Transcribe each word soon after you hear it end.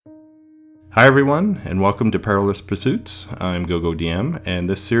Hi everyone, and welcome to Perilous Pursuits. I'm GoGoDM, and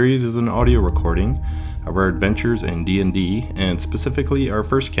this series is an audio recording of our adventures in D&D, and specifically our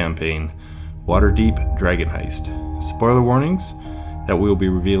first campaign, Waterdeep Dragon Heist. Spoiler warnings that we will be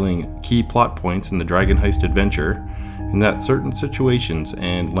revealing key plot points in the Dragon Heist adventure, and that certain situations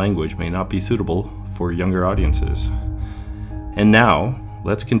and language may not be suitable for younger audiences. And now,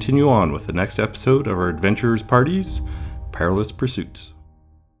 let's continue on with the next episode of our Adventurers Party's Perilous Pursuits.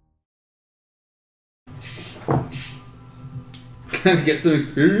 Can I get some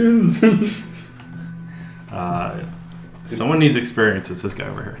experience? Someone needs experience. It's this guy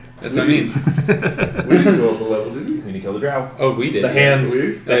over here. That's what I mean. We didn't go up a level, did we? We need to kill the drow. Oh, we did. The hands.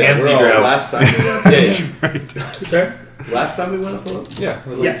 We? The hands we're all drow. last time. That's right. Sorry? Last time we went up a level? Yeah,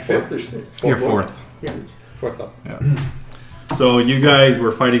 We're like Yeah. fifth or sixth. You're fourth. Yeah. fourth up. Yeah. So you guys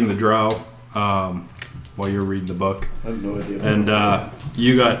were fighting the drow while you were reading the book. I have no idea. And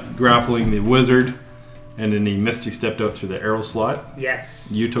you got grappling the wizard, and then he Misty stepped out through the arrow slot.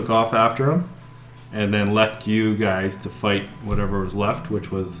 Yes. You took off after him, and then left you guys to fight whatever was left,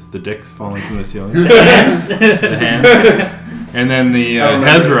 which was the dicks falling from the ceiling. The hands. The hands. And then the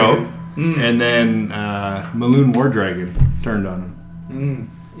Hezro, and then Maloon War Dragon turned on him.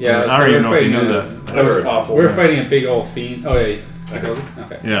 Yeah, I don't even know if you know that. That was awful. We're fighting a big old fiend. Oh, yeah. I killed it?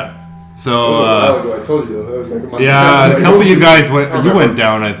 Okay. Yeah. That was So, a while ago. I told you though. That was like a month yeah, ago. a couple of you guys went. You went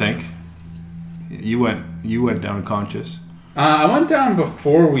down, I think. You went down unconscious. I went down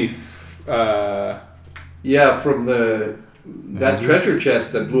before we. Yeah, from that treasure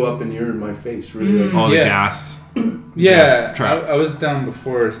chest that blew up in my face. Really. Like, All the Yeah. gas. Yeah, Yes, trap. I was down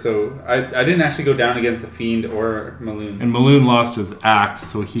before, so I didn't actually go down against the fiend or Maloon. And Maloon lost his axe,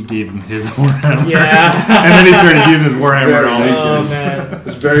 so he gave him his warhammer. Yeah. And then he started using his warhammer Very on all these Oh guys. man. it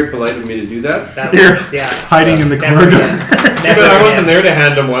was very polite of me to do that. That Here. was, yeah. Hiding in the Never corridor. again. Never But I wasn't again. there to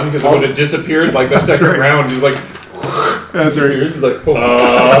hand him one because it would have disappeared like the second right. round. He's like, That's right. he's like, we're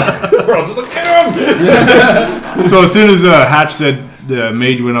all just like, get him! So as soon as Hatch said the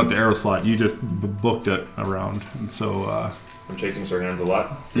mage went out the arrow slot, you just booked it around. And so I'm chasing Sir Hands a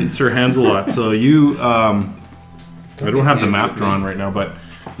lot. it's Sir Hands a lot. So you, I don't have the map drawn right now, but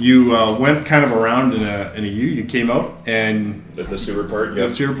you went kind of around in a U. You came out and The sewer part, the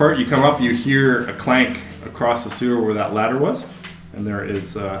yes. sewer part. You come up, you hear a clank across the sewer where that ladder was, and there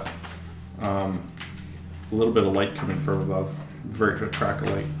is a little bit of light coming from above. Very good crack of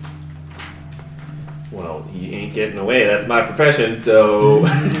light. Well, he ain't getting away. That's my profession, so.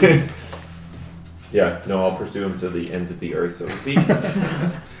 Yeah, no, I'll pursue him to the ends of the earth, so to speak.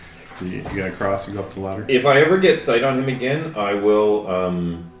 So you gotta cross. You go up the ladder. If I ever get sight on him again, I will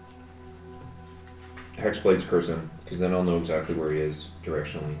Hexblade's curse him, because then I'll know exactly where he is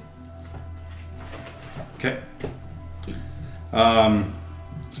directionally. Okay.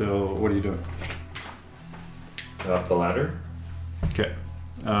 So what are you doing? Up the ladder. Okay.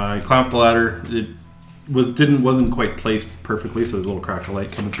 You climb up the ladder. It wasn't quite placed perfectly, so there's a little crack of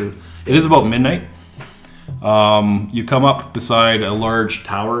light coming through. It is about midnight. You come up beside a large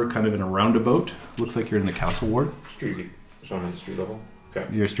tower, kind of in a roundabout. Looks like you're in the castle ward. Street. So I'm at the street level.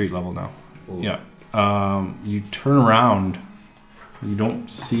 Okay. You're street level now. Ooh. Yeah. You turn around. You don't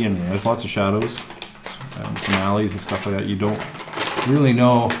see anything. There's lots of shadows, some alleys and stuff like that. You don't really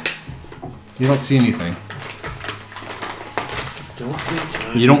know. You don't see anything.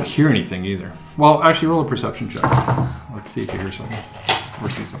 You don't hear anything either. Well, actually, roll a perception check. Let's see if you hear something or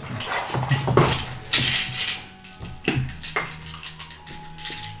see something.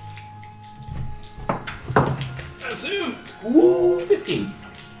 Massive. Ooh, 15.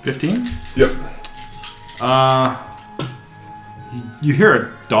 15? Yep. You hear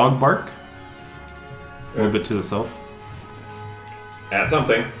a dog bark a little bit to the south. Add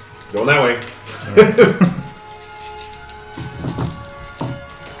something. Going that way.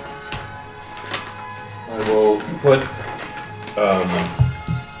 I will put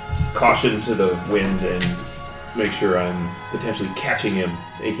caution to the wind and make sure I'm potentially catching him,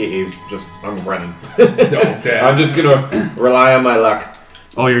 aka just I'm running. I'm just gonna rely on my luck.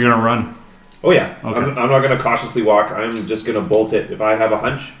 Oh, you're gonna run. Oh yeah, Okay. I'm not gonna cautiously walk. I'm just gonna bolt it. If I have a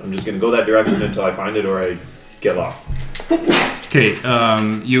hunch, I'm just gonna go that direction until I find it or I get lost. Okay,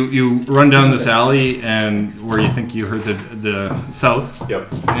 you run down this alley and where you think you heard the south,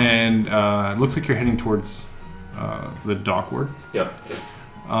 Yep. and it looks like you're heading towards the dock ward. Yep.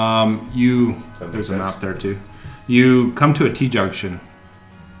 That There's makes a map sense. there too. You come to a T-junction.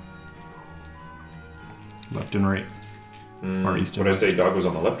 Left and right. Or east and Would I west. say dog was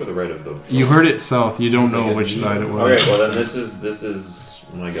on the left or the right of the? You heard it south. You don't know which side it was. Okay, well then this is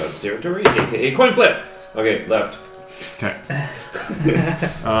oh my god's territory, aka coin flip. Okay, left. Okay.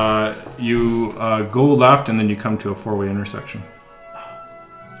 You go left, and then you come to a four-way intersection.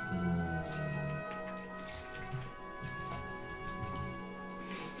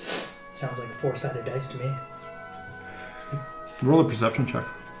 Sounds like a four-sided dice to me. Roll a perception check.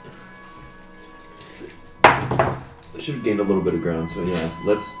 I should have gained a little bit of ground, so yeah.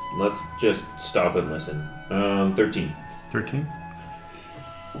 Let's just stop and listen. 13. 13.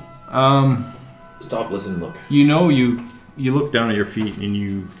 Stop, listen, look. You know, you look down at your feet, and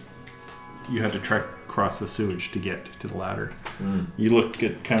you had to trek across the sewage to get to the ladder. You look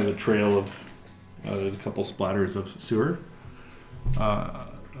at kind of the trail of there's a couple splatters of sewer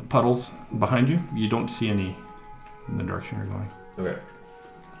puddles behind you. You don't see any in the direction you're going. Okay.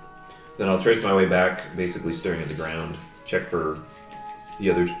 Then I'll trace my way back, basically staring at the ground. Check for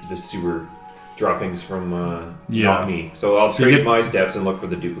the sewer droppings from not me. So I'll trace my steps and look for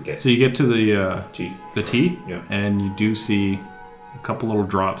the duplicate. So you get to the T. The T, Yeah. and you do see a couple little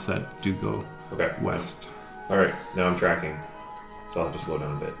drops that do go west. All right, now I'm tracking, so I'll have to slow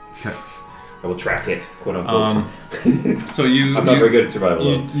down a bit. Okay. I will track it, quote unquote. So you I'm not very good at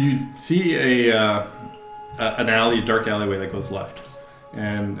survival. You see an alley, a dark alleyway that goes left,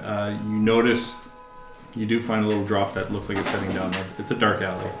 and you notice you do find a little drop that looks like it's heading down there. It's a dark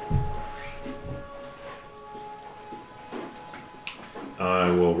alley.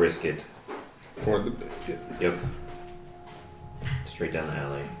 I will risk it. For the biscuit. Yep. Straight down the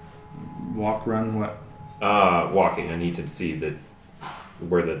alley. Walk, run, what? Walking. I need to see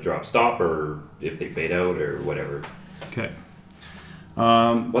where the drops stop, or if they fade out, or whatever. Okay.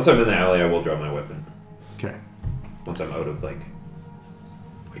 Once I'm in the alley, I will drop my weapon. Okay. Once I'm out of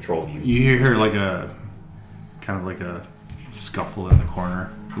patrol view. You hear like a scuffle in the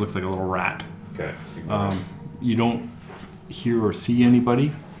corner. It looks like a little rat. Okay. You don't hear or see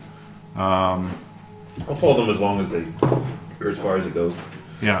anybody. I'll follow them as far as it goes.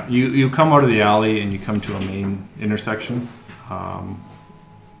 Yeah, you come out of the alley and you come to a main intersection.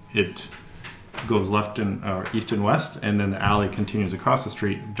 It goes left and east and west, and then the alley continues across the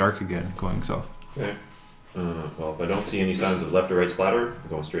street, dark again, going south. Okay. Well, if I don't see any signs of left or right splatter, I'm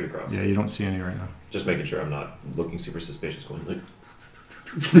going straight across. Yeah, you don't see any right now. Just making sure I'm not looking super suspicious, going like.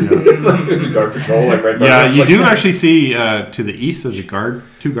 Yeah. There's a guard patrol right by Yeah, you do actually see to the east there's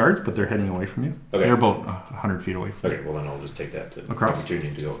two guards, but they're heading away from you. Okay. They're about 100 feet away from you. Okay, well then I'll just take that to Across?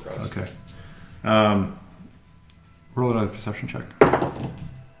 opportunity to go across. Okay. Roll another perception check.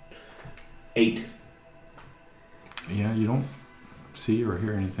 8. Yeah, you don't see or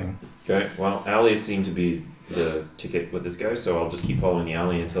hear anything. Okay, well, alleys seem to be the ticket with this guy, so I'll just keep following the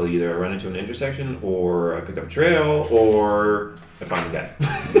alley until either I run into an intersection, or I pick up a trail, or I find the guy.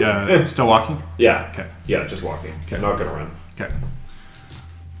 Yeah, still walking? Yeah. Okay. Yeah, just walking. Okay. I'm not gonna run. Okay.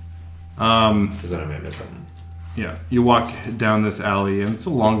 Because then I might miss something. Yeah, you walk down this alley, and it's a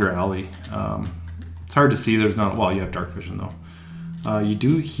longer alley. It's hard to see. There's not. Well, you have dark vision though. You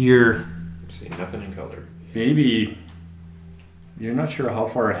do hear. See nothing in color. Maybe you're not sure how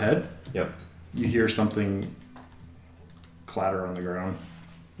far ahead. Yep. You hear something clatter on the ground,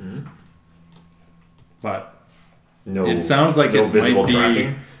 but No. it sounds like no it visible might be.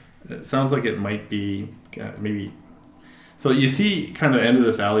 tracking. It sounds like it might be maybe. So you see, kind of the end of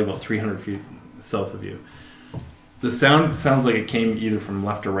this alley, about 300 feet south of you. The sound sounds like it came either from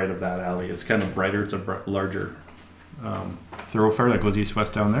left or right of that alley. It's kind of brighter. It's a larger thoroughfare that goes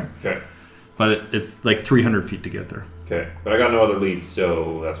east-west down there. Okay. But it's like 300 feet to get there. Okay. But I got no other leads,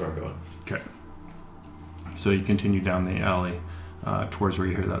 so that's where I'm going. Okay. So you continue down the alley towards where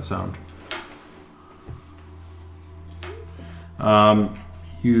you hear that sound.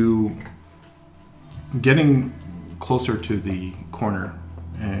 You getting closer to the corner,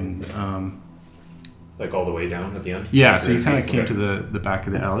 and Like all the way down at the end? yeah, so you kind of came Okay. to the back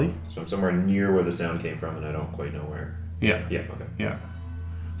of the alley. So I'm somewhere near where the sound came from, and I don't quite know where. Yeah, Yeah, okay. yeah.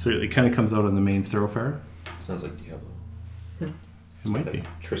 So it kind of comes out on the main thoroughfare. Sounds like Diablo. It might Like be.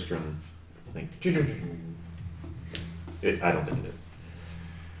 Tristram. Like, I don't think it is.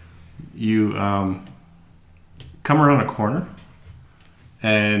 You come around a corner,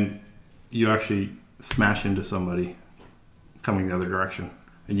 and you actually smash into somebody coming the other direction,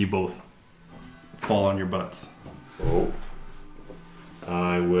 and you both fall on your butts. Oh.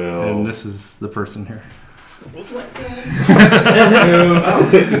 I will. And this is the person here. What's your name? Oh,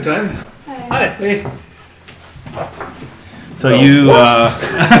 good time. Hi. Hey. So you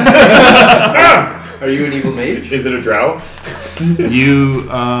Are you an evil mage? Is it a drow?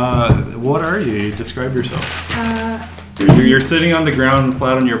 what are you? Describe yourself. You're sitting on the ground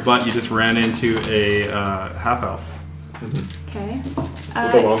flat on your butt. You just ran into a half elf Okay.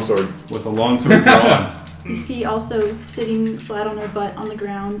 With a longsword. with a long sword drawn. You see also sitting flat on her butt on the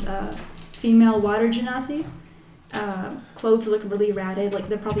ground, female water genasi. Clothes look really ratted, like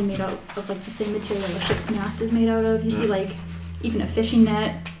they're probably made out of like the same material the ship's mast is made out of. You see like even a fishing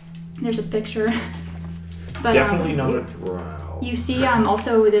net. There's a picture. But, Definitely not a drow. You see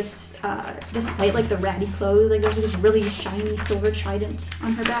also this, despite like the ratty clothes, like there's this really shiny silver trident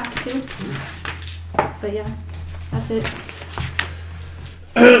on her back too. But yeah, that's it.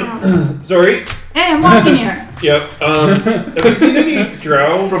 Sorry. Hey, I'm walking here. Yep. Have you seen any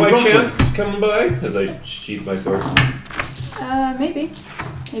drow by chance coming by? As I sheath my sword. Maybe.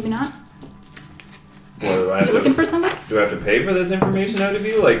 Maybe not. What, You looking for somebody? do I have to pay for this information out of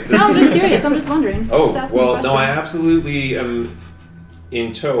you? Like this? No, I'm just curious. I'm just wondering. Oh, Just asking a well, question. no, I absolutely am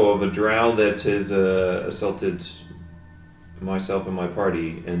in tow of a drow that has assaulted myself and my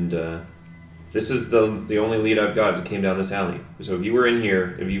party, and this is the only lead I've got that came down this alley. So if you were in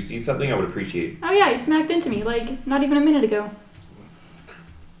here, if you've seen something, I would appreciate. Oh yeah, you smacked into me like not even a minute ago.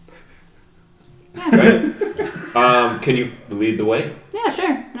 Yeah. Right? Can you lead the way? Yeah, sure.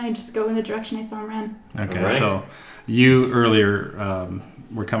 And I just go in the direction I saw him run. Okay, Alright. so you earlier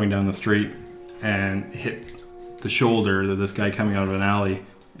were coming down the street and hit the shoulder of this guy coming out of an alley,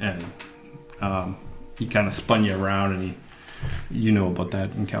 and he kind of spun you around, and you know about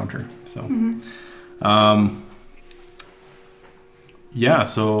that encounter. So, yeah,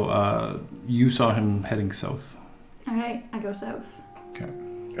 so you saw him heading south. All right, I go south. Okay.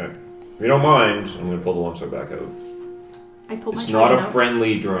 Okay. If you don't mind, I'm going to pull the lump sword back out. I pulled my It's not trident a out.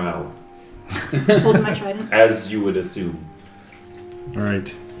 friendly drow, Pulled my trident. as you would assume. All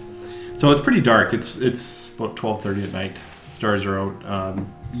right. So it's pretty dark. It's about 12:30 at night. Stars are out.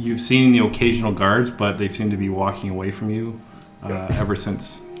 You've seen the occasional guards, but they seem to be walking away from you ever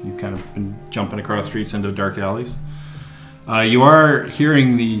since you've kind of been jumping across streets into dark alleys. You are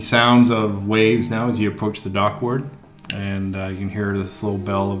hearing the sounds of waves now as you approach the dock ward, and you can hear the slow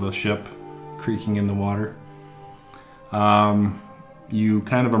bell of a ship creaking in the water. You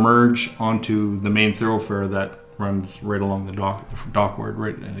kind of emerge onto the main thoroughfare that runs right along the dockward,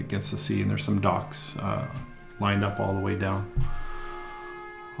 right against the sea, and there's some docks lined up all the way down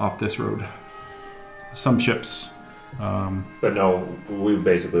off this road. Some ships. But no, we've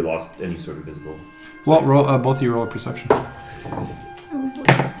basically lost any sort of visible. Well, roll, both of you roll a perception.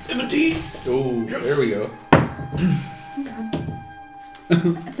 17! Oh, there we go. Oh God.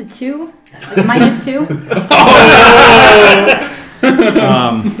 That's a 2. Like -2.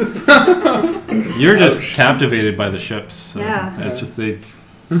 You're just captivated by the ships. So Yeah. it's just I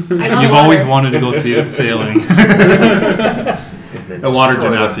love you've always water. wanted to go see it sailing. A water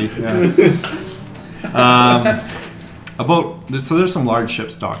genasi. Yeah. So there's some large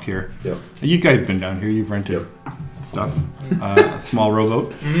ships docked here. Yep. You guys been down here. You've rented stuff. A small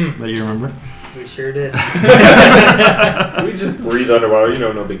rowboat that you remember. We sure did. We just breathe underwater,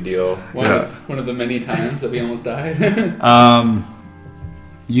 no big deal. One of the many times that we almost died.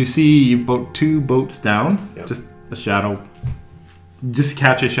 You see about 2 boats down. Yep. Just a shadow. Just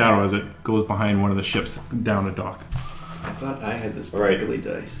catch a shadow as it goes behind one of the ships down a dock. I thought I had this Alright. sparkly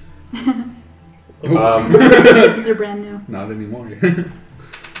dice. These are brand new. Not anymore.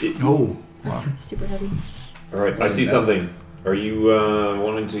 Oh, wow. Super heavy. Alright, I see something. Are you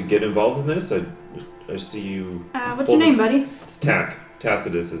wanting to get involved in this? I see you. What's your name, buddy? It's Tac.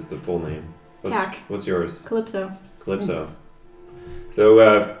 Tacitus is the full name. Tac. What's yours? Calypso. Calypso.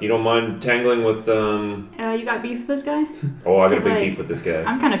 So, you don't mind tangling with, You got beef with this guy? Oh, I got a It's big like- beef with this guy.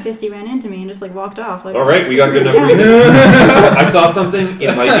 I'm kind of pissed he ran into me and just like walked off. Like, Alright, we got good enough reason. I saw something,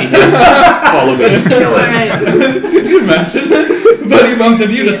 it might be him. Follow me, kill him. Alright. Could you imagine? Buddy bumps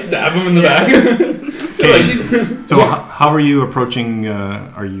into you, just stab him in the back. Okay. So how are you approaching?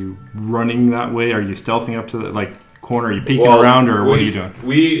 Are you running that way? Are you stealthing up to the corner? Are you peeking around, or what are you doing?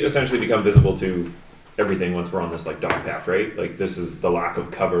 We essentially become visible to everything once we're on this dock path, right? This is the lack of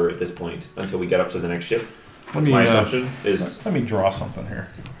cover at this point until we get up to the next ship. That's my assumption. Let me draw something here.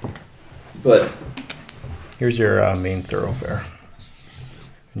 But Here's your main thoroughfare,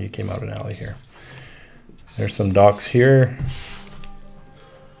 and you came out an alley here. There's some docks here.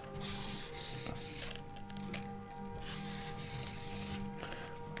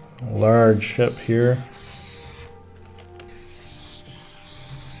 A large ship here.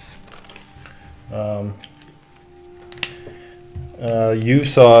 You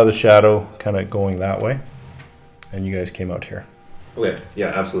saw the shadow kind of going that way, and you guys came out here. okay, yeah,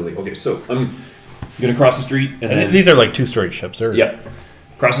 absolutely. Okay, so I'm gonna cross the street and then These are like 2-story ships. yeah,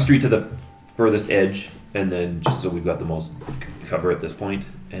 cross the street to the furthest edge, and then just so we've got the most cover at this point,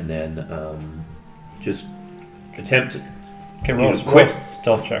 and then just attempt Okay, roll a Yes, quick.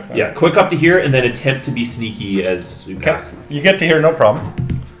 stealth check. Then. Yeah, quick up to here, and then attempt to be sneaky as we Okay. pass. You get to here, no problem.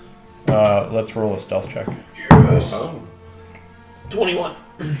 Let's roll a stealth check. Oh. 21.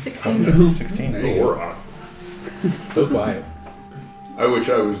 16. 16. There you Oh, go. we're awesome. So quiet. I wish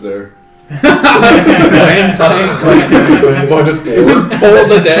I was there. Playing. What is Toll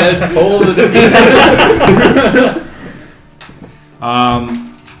the dead. Toll the dead.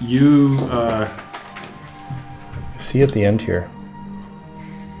 You see at the end here,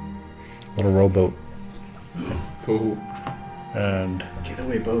 little rowboat, Cool. and Get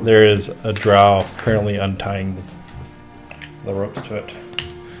away, boat. there is a drow currently untying the ropes to it.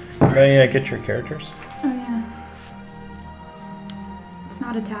 Can I get your characters? Oh yeah. It's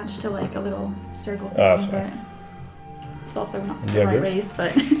not attached to like a little circle thing, that's but fine. it's also not Do the you have right yours? race,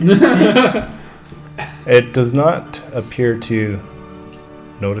 but It does not appear to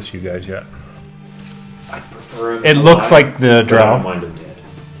notice you guys yet. I prefer him It looks alive, like the but I don't drow. mind him dead.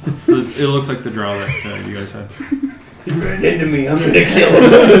 It looks like the draw that you guys had. He ran into me. I'm gonna kill him.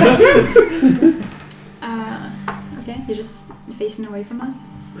 okay, you're just facing away from us.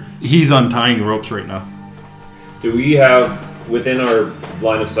 He's untying the ropes right now. Do we have, within our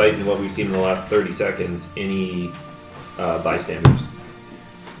line of sight and what we've seen in the last 30 seconds, any bystanders?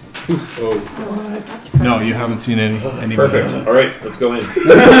 Oh. Oh, that's No, perfect. you haven't seen any. Perfect. All right, let's go in.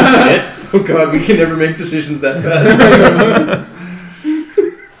 Oh god, we can never make decisions that fast.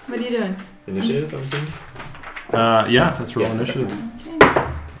 What are you doing? Initiative, I'm assuming? Yeah, let's roll Yeah. initiative. Okay.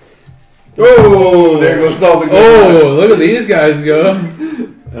 Oh, there goes all the good. Oh, look at these guys go.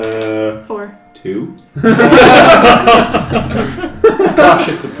 4. 2.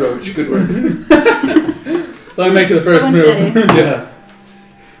 Cautious approach. Good work. Let me make the first Slow and move. steady. Yeah.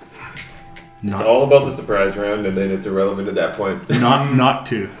 It's all about the surprise round, and then it's irrelevant at that point. Not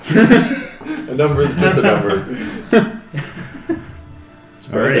two. A number is just a number.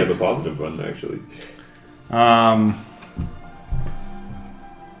 Surprised I Alright. have a positive one, actually.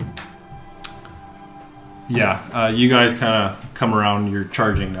 Yeah, you guys kind of come around. You're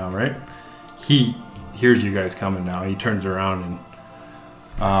charging now, right? He hears you guys coming now. He turns around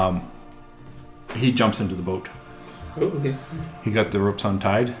and he jumps into the boat. Oh, okay. He got the ropes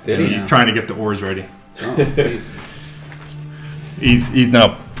untied. Did and he? He's trying to get the oars ready. Oh, please. He's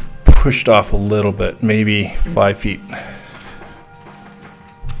now pushed off a little bit, maybe 5 feet.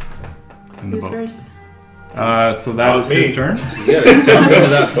 In the Who's boat. first? So that is his me. turn. You gotta jump into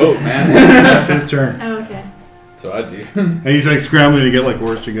that boat, man. That's his turn. Oh, okay. So I do. And he's like scrambling to get like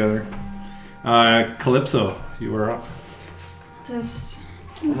oars together. Calypso, you are up. Just.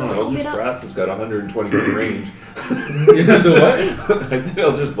 Eldritch Blast has got 120 foot range. You know the what? I said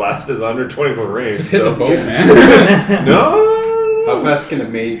Eldritch Blast has 120 foot range. Just hit the so- boat, man. No! How fast can a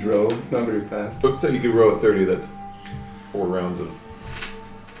mage row? Not very fast. Let's say you could row at 30, that's 4 rounds of...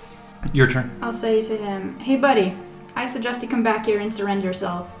 Your turn. I'll say to him, "Hey, buddy, I suggest you come back here and surrender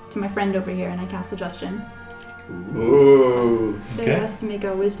yourself to my friend over here." And I cast suggestion. Ooh. So Okay. he has to make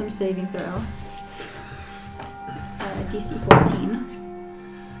a wisdom saving throw. DC 14.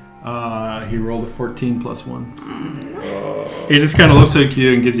 He rolled a 14 plus 1. He just kind of looks at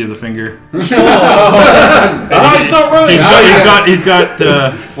you and gives you the finger. Ah, he's not running! He's got.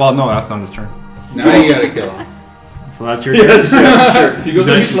 Well, no, that's not his turn. Now you gotta kill him. So that's your Yes, turn. yeah, sure. He Is goes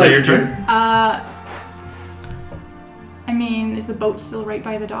that, like is that your turn? I mean, is the boat still right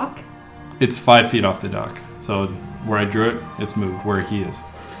by the dock? It's 5 feet off the dock. So where I drew it, it's moved where he is.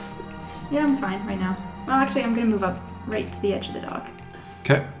 Yeah, I'm fine right now. Well, actually, I'm gonna move up right to the edge of the dock.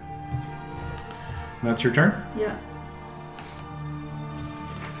 Okay. That's your turn. Yeah.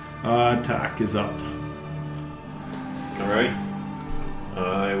 Attack is up. Alright.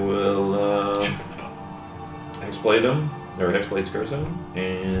 I will Hexblade him, or Hexblade Scar Zone,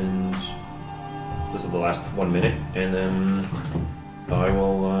 and this is the last 1 minute, and then I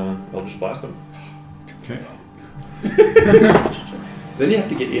will Eldritch Blast him. Okay. Then you have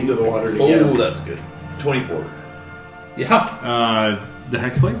to get into the water to get Oh, him. that's good. 24. Yeah. The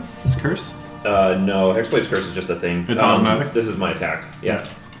Hexblade? It's curse? No, Hexblade's Curse is just a thing. It's automatic? This is my attack. Yeah.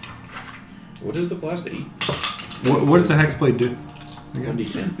 What does the blast 8? What does the Hexblade do?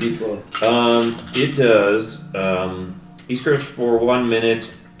 1d10. D12. It does. He's cursed for 1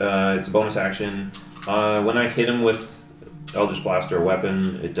 minute. It's a bonus action. When I hit him with Eldritch Blast or a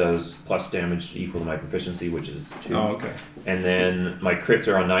weapon, it does plus damage equal to my proficiency, which is 2. Oh, okay. And then my crits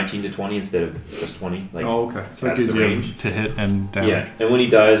are on 19 to 20 instead of just 20. Like, Oh, okay. So it that's gives the you range. to hit and damage. Yeah, and when he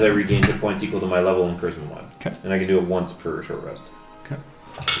dies, I regain hit points equal to my level and Charisma 1. Okay. And I can do it once per short rest. Okay.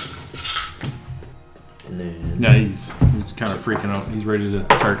 And then... Yeah, he's kind of freaking out. He's ready to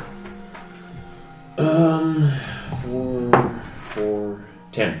start. For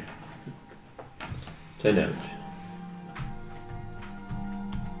 10. 10 damage.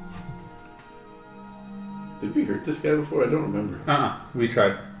 Did we hurt this guy before? I don't remember. We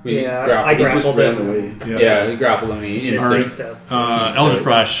tried. We Yeah, grappled. I He just grappled ran him. away. Yeah, we grappled him. He It's instantly. like stuff. Eldritch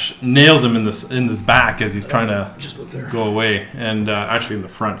Rush nails him in this back as he's trying to Just look there. go away, and actually in the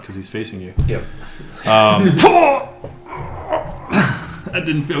front because he's facing you. Yep. That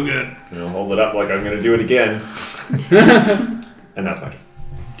didn't feel good. And I'll hold it up like I'm going to do it again. And that's my turn.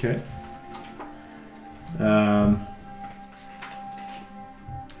 Okay.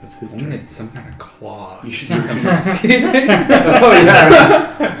 That's his I turn. need some kind of claw. You should Oh,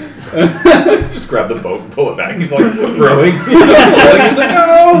 yeah. Just grab the boat and pull it back. He's like rowing. He's like,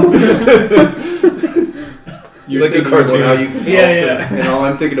 no! You're Like a thinking about cartoon. how you can Yeah, help yeah. it, and all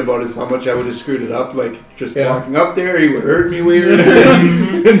I'm thinking about is how much I would have screwed it up. Like just Yeah. walking up there, he would hurt me weird.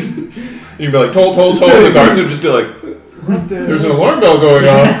 You'd be like, toll. The guards would just be like, there's an alarm bell going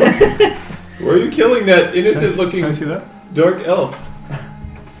off. Why are you killing that innocent Can looking I see that? dark elf?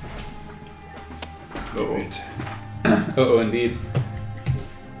 Oh, indeed.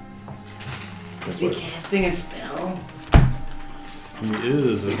 That's what casting a spell. He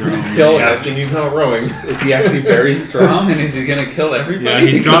is a drone. Kill him. asking. He's not rowing. Is he actually very strong, and is he gonna kill everybody?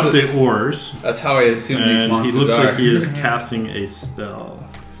 Yeah, he's dropped Because the oars, That's how I assume these and he monsters looks are. like he is casting a spell.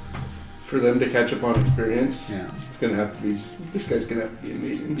 For them to catch up on experience, Yeah. it's gonna have to be. This guy's gonna have to be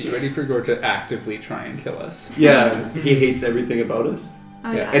amazing. Be ready for Gore to actively try and kill us. Yeah, he hates everything about us,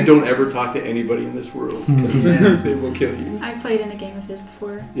 Oh, Yeah. and don't ever talk to anybody in this world because Yeah. they will kill you. I played in a game of his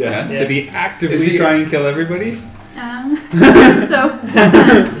before. Yeah. Yes, Yeah. to be actively Is he- try and kill everybody. So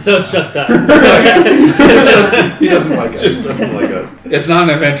So it's just us. He doesn't like us. Just doesn't like us. It's not an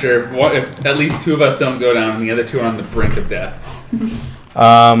adventure if at least two of us don't go down and the other two are on the brink of death.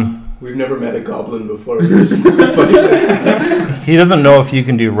 We've never met a goblin before. We're just fighting. He doesn't know if you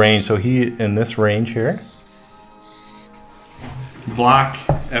can do range, so he in this range here. Black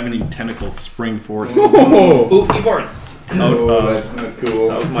ebony tentacles spring forward Oh, Ooh, E-boards. Oh, that's not cool.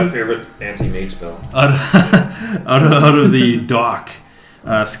 That was my favorite anti-mage spell. out of the dock,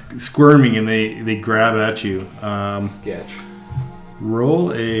 squirming, and they grab at you. sketch.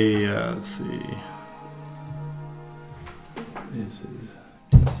 Roll a let's see. This is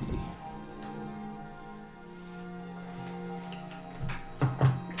DC.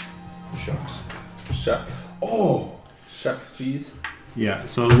 Shucks. Oh, shucks, cheese. Yeah,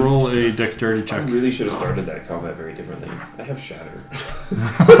 so roll a dexterity I check. really should have started that combat very differently. I have Shatter.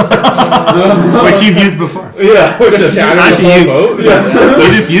 Which you've used before. Yeah. Actually, you boat.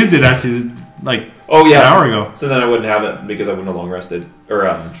 you just used it actually like Oh yeah. an hour ago. So then I wouldn't have it because I wouldn't have long rested or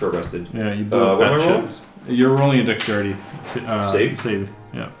short rested. Yeah, you blew up what am that I rolling? ship. You're rolling a dexterity Save? Save.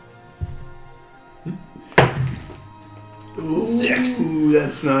 Yeah. Ooh, 6.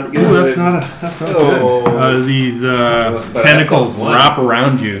 That's not good. Ooh, that's not Oh. good. These But tentacles +1. wrap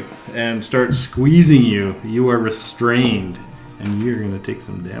around you and start squeezing you. You are restrained, and you're going to take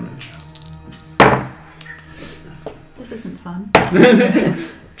some damage. this isn't fun.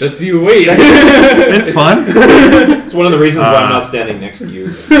 Just you wait. It's fun. It's one of the reasons why I'm not standing next to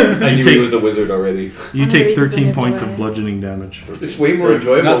you. I knew take- he was a wizard already. You One of the take reasons I 13 lived points away. of bludgeoning damage. It's way more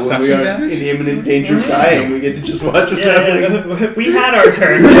enjoyable Not when we suction are damage? in imminent danger of dying. We get to just watch what's happening. Yeah, we had our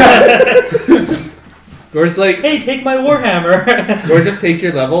turn. Gore's like, Hey, take my warhammer. Gore just takes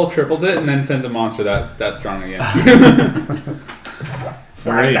your level, triples it, and then sends a monster that strong against you.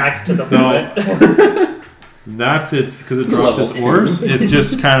 Flashbacks to the So- moment. That's it, because it dropped Level its two. oars. It's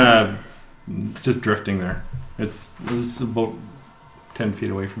just kind of just drifting there. It's about 10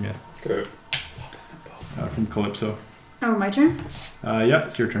 feet away from you, Okay. from Calypso. Oh, my turn? Yeah,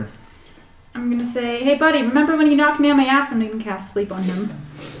 it's your turn. I'm gonna say, hey buddy, remember when you knocked me on my ass? I'm gonna cast sleep on him.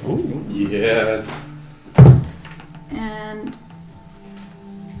 Oh, Yes. And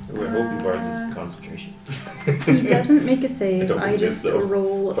I hope E-boards is concentration. he doesn't make a I save. don't I think it is, just though.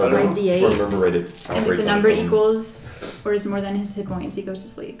 roll If I don't- if I 5d8. remember right, it And if operates the on number its own. equals or is more than his hit points, he goes to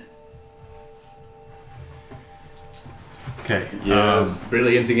sleep. okay. Yes.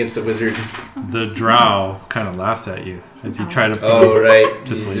 Brilliant against the wizard. The drow kind of laughs at you as you try to put Oh, right.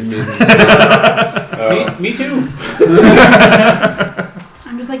 To sleep. Me too.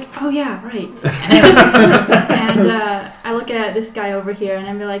 I'm just like, oh yeah, right. And I look at this guy over here and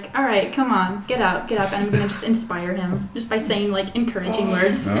I'm like, all right, come on, get up. And I'm gonna just inspire him just by saying like encouraging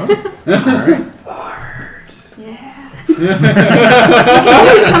words. Oh, all right. Yeah.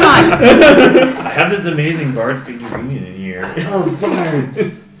 Come on. I have this amazing bard figurine in here.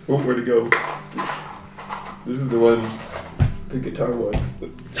 Oh, where'd it go? This is the one The guitar one.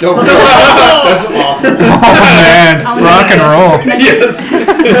 No, that's awful. Oh man, I'll rock and roll. Can I just-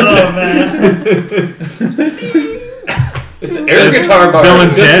 Oh man. It's an air guitar bar. Bill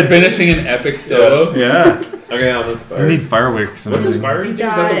and Just Ted's. finishing an epic solo. Yeah. Okay, I'm We inspired. need fireworks. And What's everything. inspiring? Is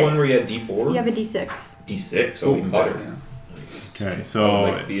that the one where you had D4? You have a D6. D6. Oh, Oh, even better. yeah. Okay, I would so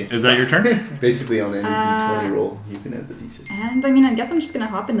like to be is that your turn? Basically, on any Uh, D20 roll, you can add the D6. And I mean, I guess I'm just gonna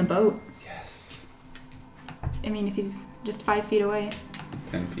hop in the boat. Yes. I mean, if he's just 5 feet away,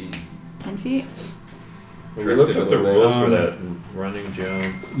 10 feet. 10 feet. We looked up the Drifted a little rules bit. for that running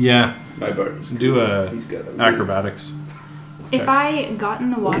jump. Yeah. My bard was Do a He's got a acrobatics. If I got in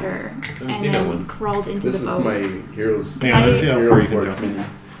the water haven't and seen that then one. crawled into This the is boat. my hero's. Yeah, let's see how hero far you can fort jump. mini.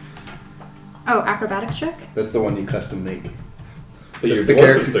 Oh, acrobatics check? That's the one you custom make. But your That's the dwarf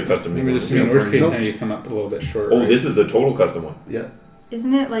character- is the custom. Maybe just Yeah, in worst case nope. scenario, you come up a little bit short. Oh, right? this is the total custom one. Yeah,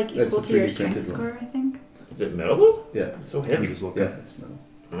 Isn't it like That's equal the to your 3D strength printed score, I think? Is it metal though? yeah, It's so I'm heavy. just looking. yeah. It's metal.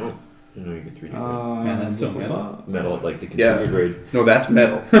 Oh, I know you get 3D. Man, that's so metal. Metal, like the Yeah. consumer grade. No, that's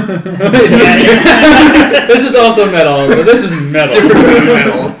metal. This is also metal, but this is metal.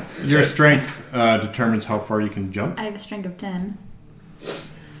 metal. Your strength determines how far you can jump. I have a strength of 10.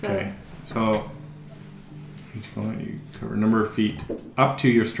 So, Okay, so you cover number of feet up to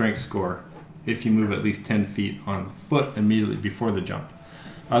your strength score if you move at least 10 feet on foot immediately before the jump.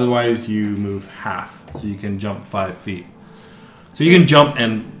 Otherwise, you move half, so you can jump 5 feet. So you can jump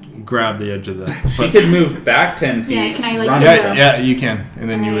and grab the edge of the. She could move back 10 feet. Yeah, can I, like, run do down. that? Yeah, you can, and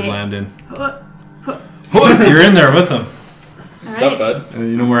then you would Alright. land in. Alright. You're in there with them. What's up, bud?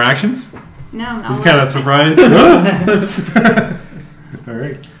 No more actions. No, He's I'll, kind of surprised. All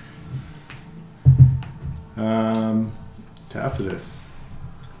right. Tacitus,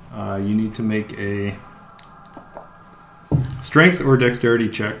 you need to make a strength or dexterity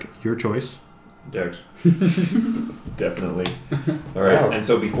check, your choice. Dex. Definitely. Alright, Wow. and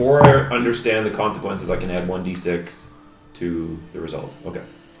so before I understand the consequences, I can add 1d6 to the result. Okay.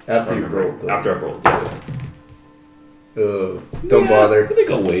 After you Remember. rolled, though. After I've rolled, yeah. Don't bother. I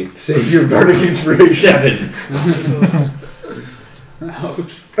think I'll wait. Save your bardic inspiration. 7.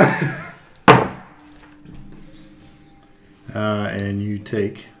 Ouch. And you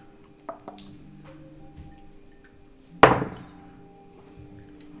take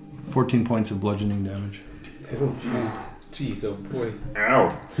 14 points of bludgeoning damage. Oh, jeez. Jeez, oh boy.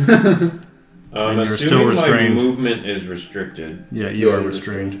 Ow. I'm And you're still assuming my restrained. movement is restricted. Yeah, you are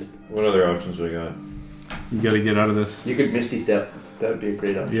restrained. What other options do I got? You got to get out of this. You could Misty Step. That would be a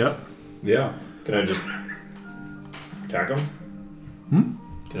great option. Yep. Yeah. Can I just attack him?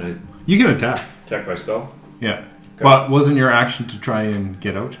 Can I You can attack. attack by spell? Yeah. Okay. But wasn't your action to try and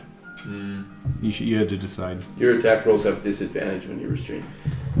get out? Hmm. You had to decide. Your attack rolls have disadvantage when you're restrained.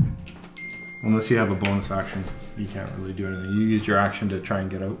 Unless you have a bonus action, you can't really do anything. You used your action to try and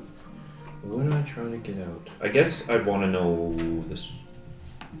get out. What am I trying to get out? I guess I'd want to know this.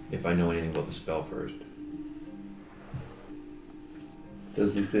 If I know anything about the spell first.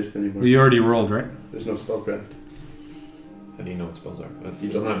 Doesn't exist anymore. Well, you already rolled, right? There's no spellcraft. How do you know what spells are? You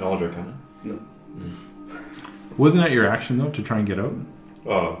Isn't don't. that knowledge arcana? No. Wasn't that your action, though, to try and get out?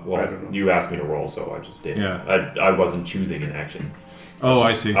 Oh, well, I don't know. you asked me to roll, so I just did. Yeah. I wasn't choosing an action. Oh,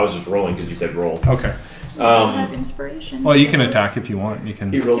 I see. I was just rolling because you said roll. Okay. I have inspiration. Well, you can attack if you want. You He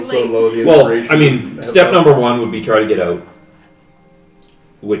can. rolled Too so late. low the Well, inspiration. I mean, wouldn't step have number helped. 1 would be try to get out,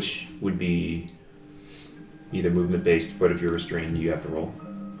 which would be either movement based, but if you're restrained, you have to roll.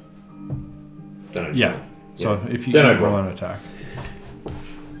 Then I just Yeah. roll. So if you Then can I'd roll roll. an attack.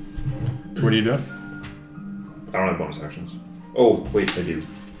 So what are you doing? I don't have bonus actions. Oh, wait, I do.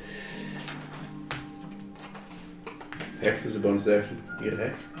 Hex is a bonus action. You get a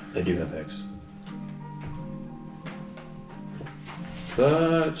hex. I do have X.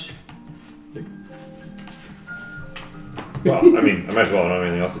 But. Well, I mean, I might as well. I don't have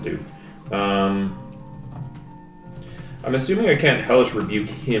anything else to do. I'm assuming I can't Hellish Rebuke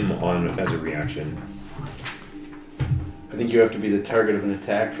him on as a reaction. I think you have to be the target of an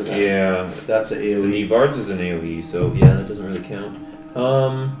attack for that. Yeah. That's an The AoE. Vards is an AoE, so yeah, that doesn't really count.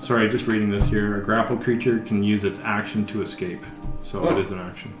 Sorry, just reading this here. A grappled creature can use its action to escape. So it is an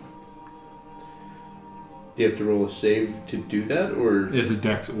action. Do you have to roll a save to do that, or It's a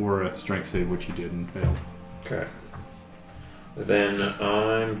dex or a strength save, which you did and failed. Okay. Then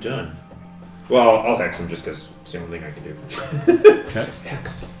I'm done. Well, I'll hex him just because it's the only thing I can do. Okay.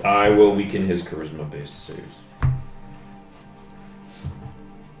 Hex. I will weaken his charisma-based saves.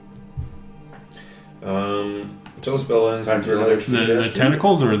 Until the spell ends, Time for until another- The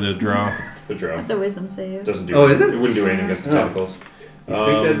tentacles or the draw? the draw. That's a wisdom save. Doesn't do Oh, is it? It wouldn't do anything against the Oh. tentacles. you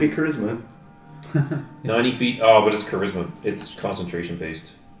think that'd be charisma? 90 feet. Oh, but it's charisma. It's concentration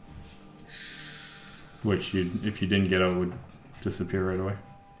based. Which if you didn't get out, would disappear right away.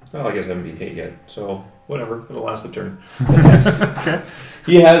 Well, I guess I haven't been hit yet, so whatever. It'll last the turn.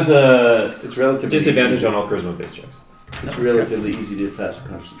 He has a It's relatively Disadvantage easy. on all charisma based checks. It's relatively easy to pass a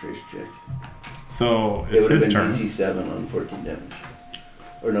concentration check. So It it's would have his been turn. DC 7 on 14 damage.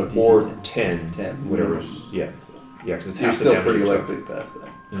 Or no, DC Or 10. 10. 10. Whatever's. Yeah. Yeah, because it's You're half the still damage. pretty you took. likely to pass that.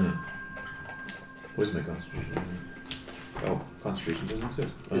 What is my concentration? Oh, concentration doesn't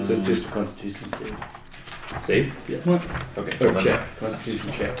exist. It's just a constitution check. Save? Yeah. Okay. Or well, then- check.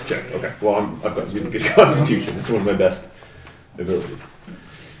 Constitution check. Check. Okay. Well, I've got really good constitution. It's one of my best abilities.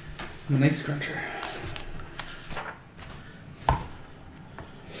 nice cruncher.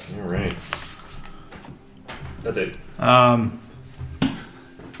 All right. That's it.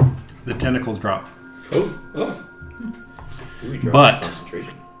 The tentacles drop. Oh. Ooh, he dropped But- his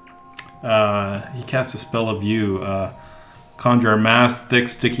concentration. He casts a spell of you. Conjure a mass, thick,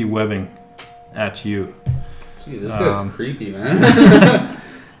 sticky webbing at you. Gee, this guy's creepy, man.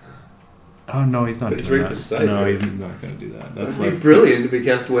 Oh no, he's not It's doing right that. beside No, you. he's not going to do that. That's That'd be like brilliant if we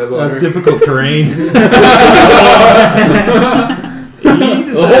cast web on her. difficult terrain.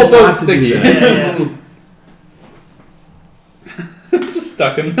 The whole boat's sticky. Yeah. Just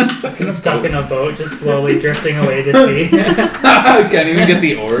stuck in Just stuck in a boat, just slowly drifting away to sea. I can't even get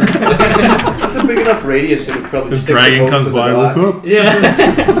the oars. It's a big enough radius it would probably This stick the dragon boat comes to the by. dock. What's up?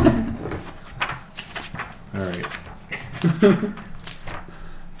 Yeah. All right.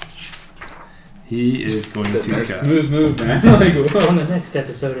 He is going Sitting to there, cast. smooth move, man. Like, whoa. On the next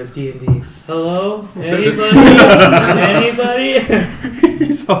episode of D&D. Hello? Anybody? Anybody?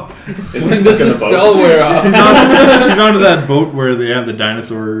 He's, on, When does the spell wear off? he's onto that boat where they have the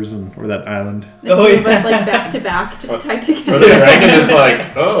dinosaurs or that island. The Oh, two of yeah. us like back to back, just tied Or together. the dragon is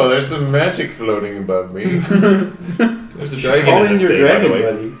like, oh, there's some magic floating above me. There's a dragon Call in in this your bay, by the dragon, way.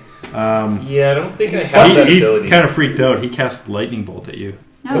 buddy. Yeah, I don't think I have that He's ability. kind of freaked out. He casts lightning bolt at you.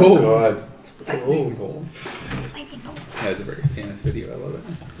 No. Oh, God. Lightning bolt. That's a very famous video. I love it.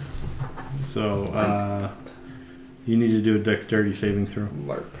 So you need to do a dexterity saving throw.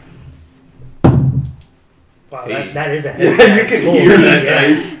 LARP. Wow, Hey. that is a Yeah, heavy you can score. hear that,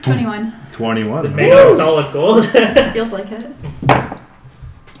 Yeah. guys. 21. Is 21. it made out of solid gold? Feels like it.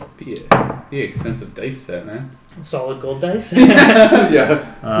 Be expensive dice set, man. Solid gold dice? Yeah.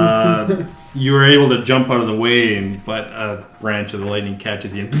 You were able to jump out of the way, but a branch of the lightning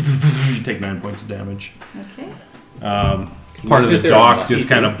catches you, and you take 9 points of damage. Okay. Part of the Imagine if they're dock unlucky, just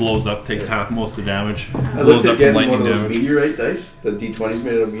kind dude. of blows up, takes half most of the damage. I Blows looked up at from getting one lightning of those damage. meteorite dice. The D20's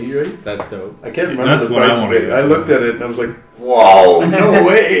made out of meteorite. That's dope. I can't remember That's the what I price of wanted it. to I do. looked at it and I was like, whoa, no It's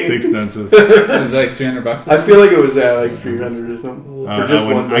way. expensive. It's like $300. I feel like it was like 300 or something. For just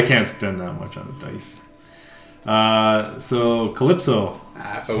one I dice. can't spend that much on the dice. So Calypso,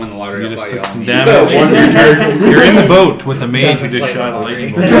 If I win the lottery, you I'll just buy took you all some meat. damage. You're in the boat with a maze who Doesn't just play shot a the lottery.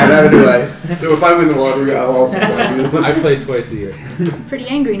 lightning bolt. Yeah, neither do I. So if I win the lottery, I'll also buy you. I play twice a year. Pretty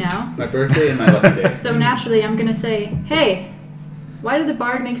angry now. My birthday and my lucky day. So naturally, I'm gonna say, hey, why did the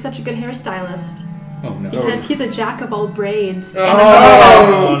bard make such a good hairstylist? Oh no. Because he's a jack of all brades. Oh. And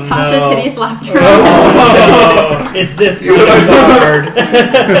Oh, Tasha's no. hideous laughter. Oh, it's this kind of bard.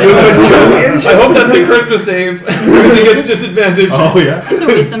 I hope that's a Christmas save. Because he gets disadvantage. Oh yeah. It's a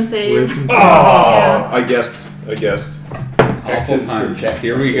wisdom save. Wisdom Oh, save. Yeah. I guessed. Awful X's for times. check.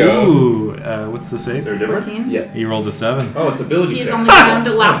 Here we go. Ooh, what's the Is save? there a difference? 14. Yeah. He rolled a 7. Oh, it's ability He's check. on the ground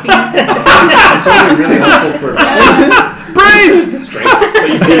laughing. It's only really helpful for Brains! I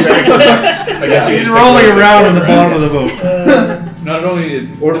guess you He's just rolling pick one around in of the them, bottom of the boat. Not only is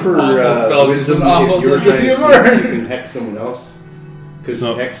Or for awful spells, wisdom, it's an awful if you're sense of trying to humor. see if you can hex someone else. Because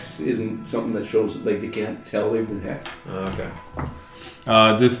So- hex isn't something that shows, like, they can't tell they've been hexed. Okay.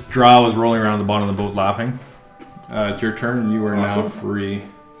 This drow is rolling around the bottom of the boat laughing. It's your turn. You are now Awesome. free.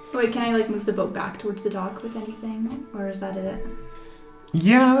 Wait, can I like move the boat back towards the dock with anything? Or is that it?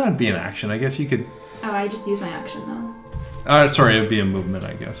 Yeah, that'd be an action. I guess you could. Oh, I just used my action though. Sorry, it'd be a movement,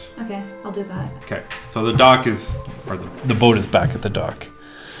 I guess. Okay, I'll do that. Okay, so the dock is, or the boat is back at the dock,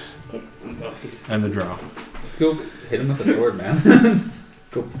 and the drow. Just go hit him with a sword, man.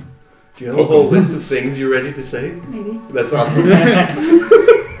 Do you have a whole list of things you're ready to say? Maybe. That's awesome.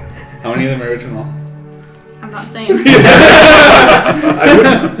 How many of them are original? I'm not saying. I would,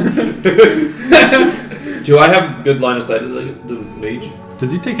 Do I have good line of sight of the mage?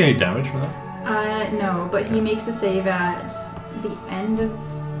 Does he take any damage from that? No, but he makes a save at the end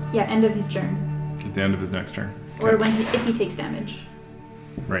of his turn, At the end of his next turn. or when if he takes damage.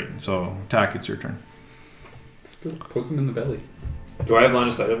 Right. So attack. It's your turn. Just go poke him in the belly. Do I have line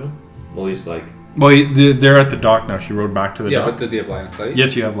of sight of him? Well, he's like Well, they're at the dock now. She rode back to the Yeah, dock. but does he have line of sight?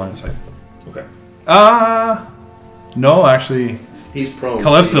 Yes, you have line of sight. Okay. No, actually, He's prone.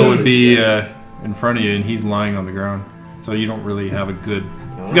 Calypso would be in front of you, and he's lying on the ground. So you don't really have a good...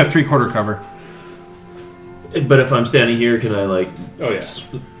 He's got 3/4 cover. But if I'm standing here, can I like Oh yeah.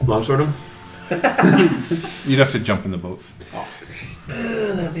 longsword him? You'd have to jump in the boat. Oh,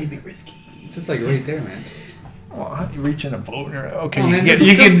 That may be risky. it's just like right there, man. Well, how do you reach in a boat? Okay, Oh, you, man,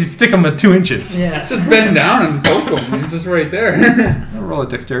 you can stick him at 2 inches. Yeah. Just bend down and poke him. He's just right there. Roll a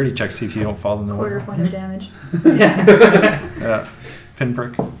dexterity check, see if you don't fall in the Quarter water. point of damage. Yeah.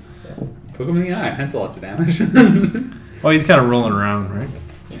 Pinprick. Poke him in the eye. That's lots of damage. Well, he's kind of rolling around, right?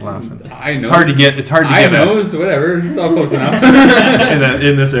 Laughing. I know. It's hard to get. It's hard to I get at knows. Whatever. It's all close enough.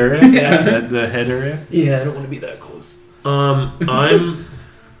 in this area. Yeah. The head area. Yeah, I don't want to be that close. I'm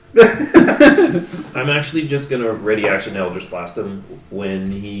I'm actually just gonna ready action Eldritch Blast him when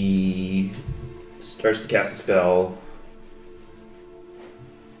he starts to cast a spell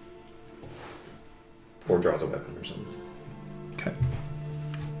or draws a weapon or something. Okay.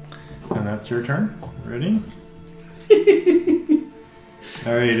 And that's your turn. Ready?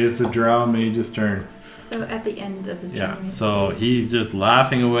 All right, it's the Drow Mage's turn. So at the end of his Yeah. turn. he So says- he's just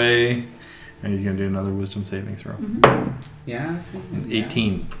laughing away, and he's gonna do another Wisdom saving throw. Yeah.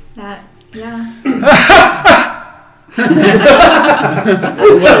 18. That, yeah. What am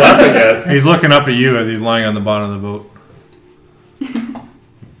I laughing at? He's looking up at you as he's lying on the bottom of the boat.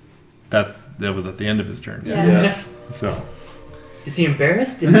 That was at the end of his turn. Yeah. So Is he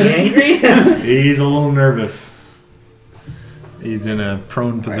embarrassed? Is he angry? he's a little nervous. He's in a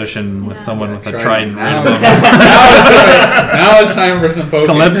prone position with Yeah. someone with a Try trident right now. above Now it's time for some him. poking.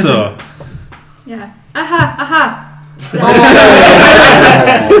 Calypso. Yeah. Aha!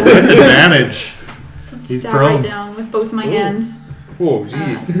 With advantage. He's Stab prone. right down with both my hands. Whoa,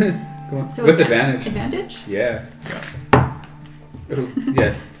 jeez. Go on. So With adva- advantage. Advantage? Yeah. Oh,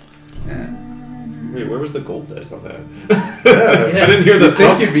 yes. Wait, where was the gold dice on that? I didn't hear the I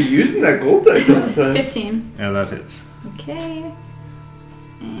think think you'd be using that gold dice all the time. 15. Yeah, that hits. Okay.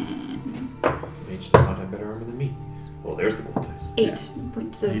 And Mage does not have better armor than me. Well, there's the gold dice. 8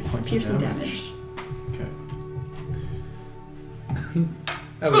 points of 8 points of piercing damage. damage. Okay.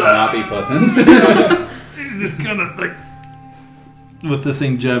 That would not be pleasant. He's just kind of like with this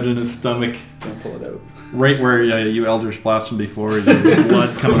thing jabbed in his stomach, Don't pull it out. right where you Eldritch Blast him before. Is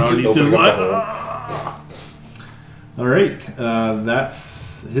blood coming out? He's just opening like. up the "Ah." All right,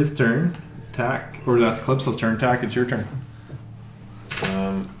 that's his turn. Tack, or that's Calypso's turn. Tack, it's your turn.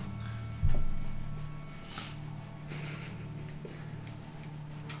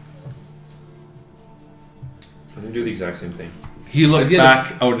 I'm gonna do the exact same thing. He looks Let's get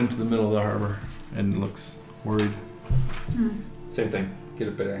back out into the middle of the harbor and looks worried. Same thing. Get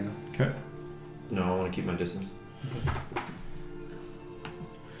a better angle. Okay. No, I want to keep my distance.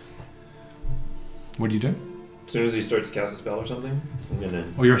 What do you do? As soon as he starts to cast a spell or something, I'm gonna.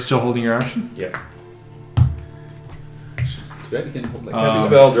 Oh, you're still holding your action? Yeah. Too bad you can hold like Cast a Um,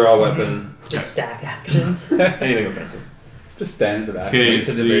 spell, draw a weapon, Just stack actions. anything offensive. just stand in the back. Okay, and wait it's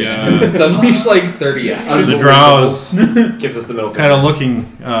till the, very end. Just unleash like 30 actions. The drow is Gives us the middle kind of finger.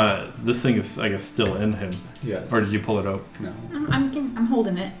 looking. This thing is, I guess, still in him. Yes. Or did you pull it out? No. I'm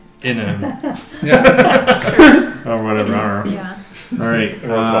holding it. In him. Yeah. Or whatever. I don't know. Yeah. All right.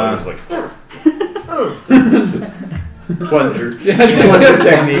 Everyone's always like, Plunger. Yeah, Plunger just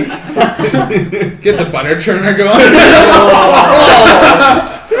technique. get the butter churner going.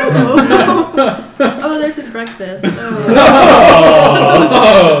 Oh, there's his breakfast. Oh.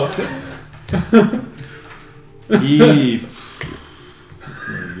 Eve.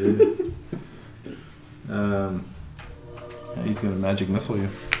 Yeah, he's gonna magic missile you,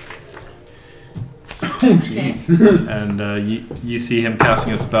 Jeez. and you see him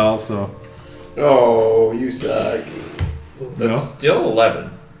casting a spell. So Oh, you suck. that's no. still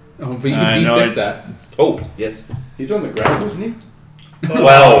 11. Oh, but you I can know D6 it. that. Oh, yes. He's on the ground, isn't he? 12.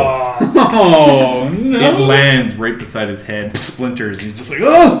 Oh, no. It lands right beside his head, splinters, and he's just like,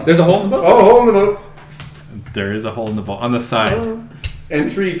 oh! There's a hole in the boat? Oh, hole in the boat. There is a hole in the on the side, Oh. And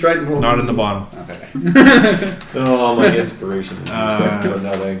 3 trident holes. not in the bottom. Okay. Oh, my inspiration is Uh, used up for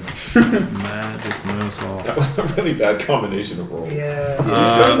nothing. Magic missile. That was a really bad combination of rolls. Yeah. You just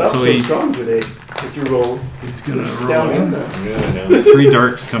started up so so he- strong today with your rolls. He's gonna Down in roll. there. Yeah, I know. 3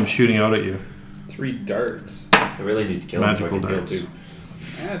 darts come shooting out at you. 3 darts. I really need to kill him so I Magical can heal darts. too.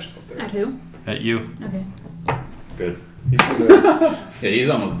 Magical darts. At who? At you. Okay. Good. He's gonna- Yeah, he's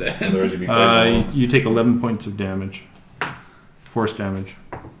almost dead. Otherwise, you'd be fighting You take 11 points of damage, force damage,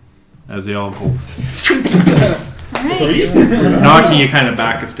 as they all go. Alright. Knocking you kind of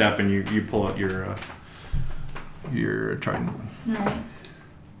back a step, and you pull out your trident. Alright.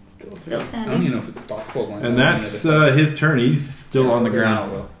 Still I don't standing. even know if it's possible. One And that's his turn. He's still on the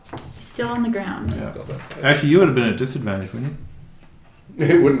ground. Still on the ground. Yeah. Still does. Actually, you would have been at disadvantage, wouldn't you?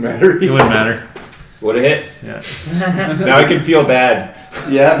 It wouldn't matter. It wouldn't matter. Would have hit. Yeah. Now I can feel bad.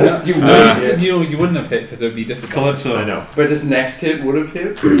 Yeah, You wouldn't have hit because it would be disadvantage. Calypso. I know. but his next hit would have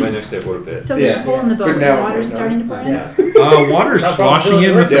hit. My next hit would have hit. So there's Yeah. a hole in the boat. But The now- water's now- starting to pour in. Yeah. Water's That's sloshing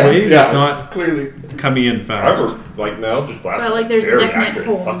in with the Yeah, waves. yeah, It's not clearly. coming in fast. However, like now, just blast. But, like, is there's a very definite accurate,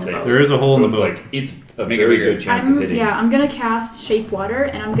 hole in plus the save. boat. There is a hole So in the it's boat. like it's a Make it very bigger. good chance of hitting. I'm gonna cast shape water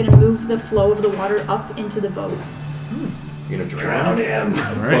and I'm gonna move the flow of the water up into the boat. You're gonna drown him. All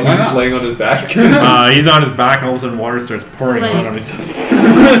As long right. as he's laying on his back. He's on his back, and all of a sudden water starts pouring like- out on his. A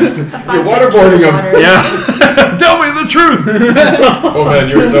 5-foot waterboarding cube of him. water. Yeah. Tell me the truth. Oh man,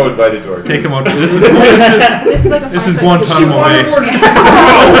 you're so invited to our Take him out. This is This is like a this is 5-foot Guantanamo Bay.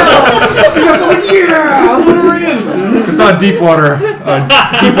 It's not Deepwater.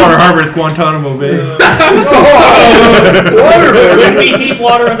 Deepwater Harbor. It's Guantanamo Bay. It would be deep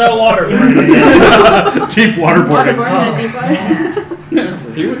water without water. Deep waterboarding. Waterboarding in deep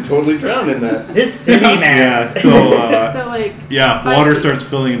water. He would totally drown in that. This city, man. Yeah. So So like yeah, 5 water feet. starts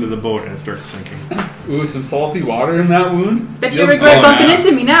filling into the boat and it starts sinking. Ooh, some salty water in that wound. Bet you Feels regret good. bumping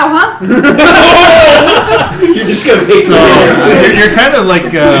into me now, huh? You're just gonna hate So you're kind of like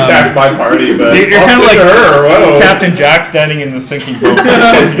attack my party, but you're I'll kind of stick like to her. Whoa. Captain Jack standing in the sinking boat.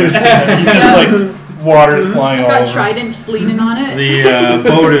 He's just like water's flying all Got over. Trident just leaning on it. The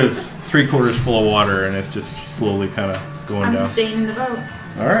boat is 3/4 full of water and it's just slowly kind of going I'm down. staying in the boat.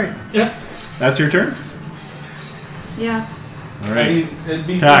 All right. Yeah. That's your turn. Yeah. All I right. mean, it'd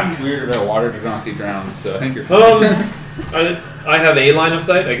be Tack. pretty weird if a water Genasi drowned, so I think you're fine. I have a line of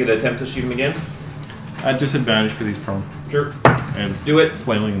sight. I could attempt to shoot him again. At disadvantage because he's prone Sure. and Do it.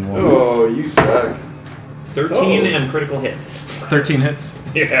 flailing in water. Oh, you suck. 13 Oh. and critical hit. 13 hits.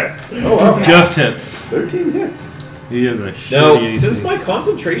 Yes. Oh, wow. Just hits. 13, yeah. He has a No, shitty AC. since my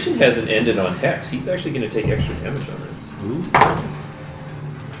concentration hasn't ended on Hex, he's actually going to take extra damage on this. Ooh.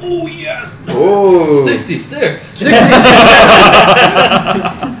 Oh, yes! Oh. 66.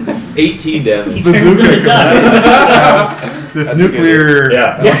 18 damage. Bazooka into dust. This That's nuclear.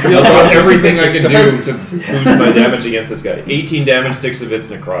 Yeah. I'll do everything I can do to boost my damage against this guy. 18 damage, 6 of it's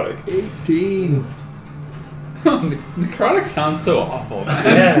necrotic. 18. Necrotic sounds so awful, man.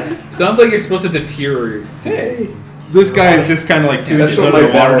 Yeah. Sounds like you're supposed to deteriorate. Hey. This guy is just kind of like 2 That's inches what under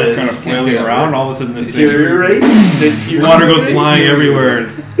the my water, bell just is. kind of Can't say flailing that around. word. All of a sudden, this Deteriorate? water goes flying everywhere.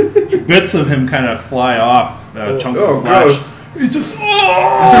 Bits of him kind of fly off, chunks Oh, of flesh. gross. He's just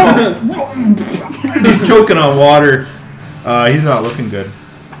he's choking on water. He's not looking good.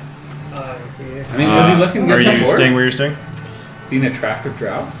 Yeah. I mean, was he looking Are good you before? staying where you're staying? Seen attractive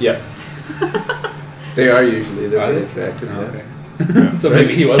drow? Yeah. They are usually. They're Are very they? attractive. Oh, yeah. okay. So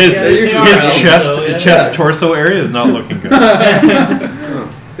maybe he was. His, Yeah, they are. his chest, So, yeah. chest, torso area is not looking good.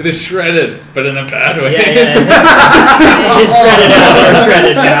 It is shredded, but in a bad way. Yeah, He's shredded out or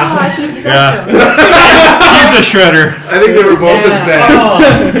shredded Oh, now. I should use Yeah. that He's a shredder. I think they were both as bad.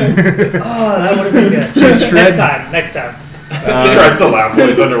 Oh, that would have been good. Next time. He tries to laugh while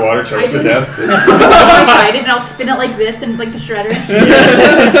he's underwater, chokes to I death. show. I tried it and I'll spin it like this and it's like the shredder.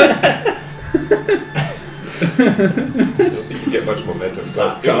 I don't think you get much momentum.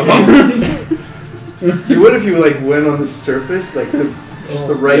 But You would if you like went on the surface, like just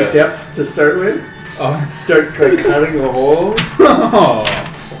the right Yeah. depth to start with. Oh. Start like cutting a hole. Oh.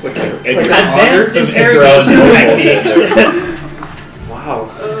 Like And an Advanced otter. interrogation techniques. Wow.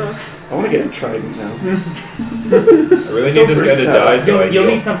 I want to get a trident now. I really So need this guy to versatile. die, so I You'll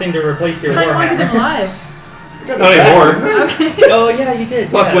heal. need something to replace your I wanted him warhammer. alive. Not anymore. Okay. Oh yeah, you did.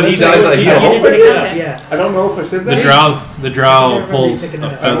 Plus, yeah, when he that's dies, right. I You heal. did pick it up, Okay. yeah. I don't know if I said that. The drow I remember pulls you picking a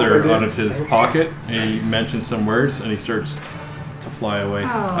it up. feather Oh, out of his pocket and he mentions some words and he starts to fly away. Oh.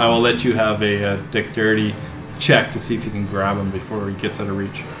 I will let you have a dexterity check to see if you can grab him before he gets out of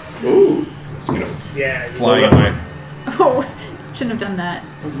reach. Ooh. Yeah. you Flying did. away. Oh, shouldn't have done that.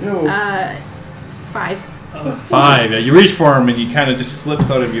 Oh, no. 5. 5. Yeah, you reach for him and he kind of just slips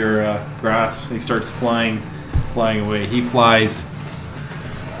out of your grasp. He starts flying away. He flies.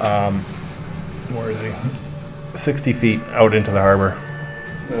 Where is he? 60 feet out into the harbor.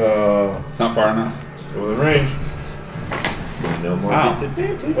 It's not far enough. Within range. No more Wow.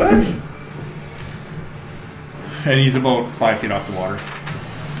 disadvantage. What? And he's about 5 feet off the water.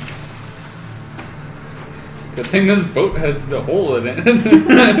 Good thing this boat has the hole in it.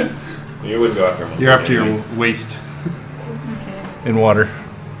 You wouldn't go after him. You're up to your waist Okay. in water.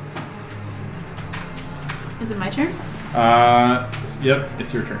 Is it my turn? Yep,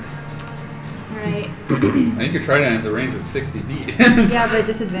 it's your turn. Alright. I think your trident has a range of 60 feet. Yeah, but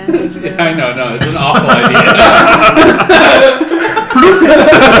disadvantage. Yeah, I know, no, it's an awful idea.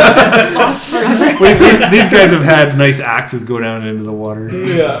 Lost forever. These guys have had nice axes go down into the water.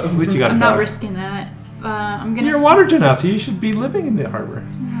 Yeah. At least you got a I'm not dog. risking that. I'm gonna. You're a water genasi. You should be living in the harbor.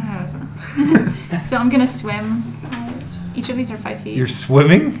 So I'm gonna swim. Each of these are 5 feet. You're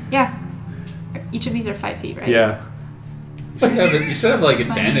swimming? Yeah. Each of these are 5 feet, right? Yeah. You should have like 20,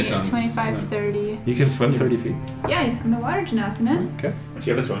 advantage on 25, swim. 30. You can swim 30 feet. Yeah, I'm a water gymnast, man. Okay. Do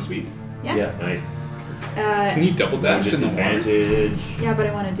you have a swim speed? Yeah. Nice. Can you double dash in the water? Disadvantage. Yeah, but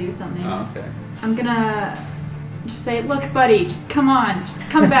I want to do something. Oh, okay. I'm gonna just say, look, buddy, just come on, just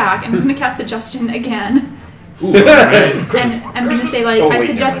come back. I'm gonna cast suggestion again. Ooh, alright. And I'm gonna say, like, Oh, I wait,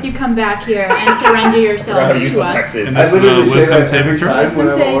 suggest never you come back here and surrender How yourselves to useless us. hex is. And I this is a literally say wisdom that saving every throw? time when I'm a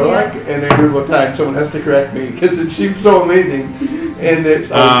Wisdom warlock, save, and every little time someone has to correct me because it seems so amazing, and it's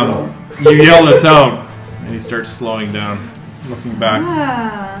You yell this out, and he starts slowing down, looking back.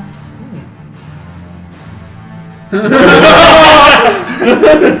 Ah.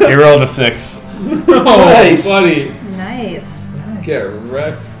 He rolled a 6. Oh, Nice. buddy. Nice. Get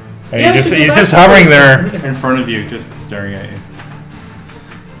wrecked. And he's just hovering there in front of you, just staring at you.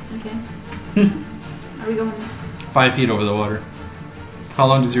 Okay. Are we going 5 feet over the water. How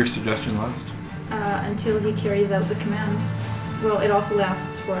long does your suggestion last? until he carries out the command? Well, it also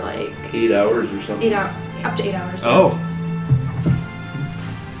lasts for like 8 hours or something. 8 hours, up to 8 hours. Oh.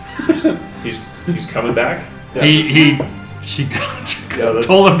 He's coming back? She that's-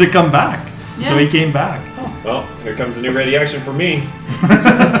 told him to come back. Yeah. So he came back. Well, here comes a new ready action for me.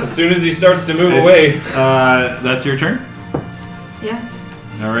 As soon as he starts to move away. That's your turn? Yeah.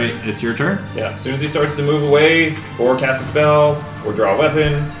 Alright, it's your turn. Yeah, as soon as he starts to move away, or cast a spell, or draw a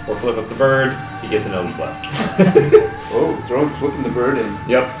weapon, or flip us the bird, he gets an Eldritch Blast. Oh, flipping the bird and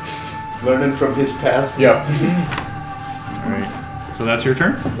Yep. learning from his past. Yep. Alright. So that's your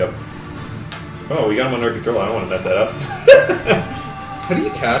turn? Yep. Oh, we got him under control. I don't want to mess that up. How do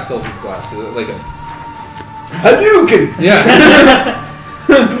you cast Eldritch Blast? Is it like a... Hadouken! Yeah.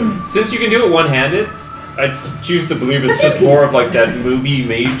 Since you can do it one-handed, I choose to believe it's just more of like that movie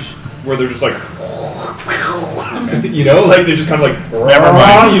Mage where they're just like, you know, like they're just kind of like, Never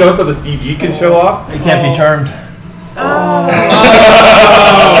mind. you know, so the CG can show off. He can't be charmed.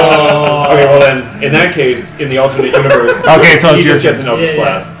 Okay, well then, in that case, in the alternate universe, Okay, so he it's your just gets an turn. Eldritch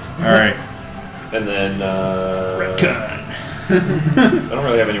Blast, Alright. and then Red I don't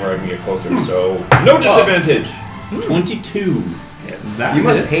really have anywhere I can get closer, so no disadvantage. 22. Yes. That You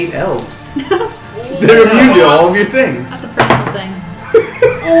must hits. hate elves. They're immune to all of your things. That's a personal thing.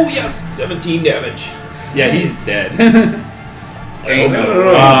 Oh yes, 17 damage. Yeah, he's dead. I hope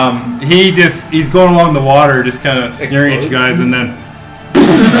so. He's going along the water, just kind of staring at you guys, and then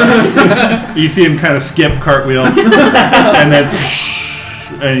you see him kind of skip cartwheel, and then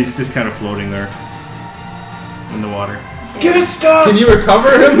and he's just kind of floating there in the water. Get his stuff! Can you recover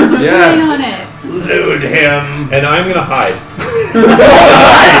him? Play Yeah. on it. Load him! And I'm gonna hide. She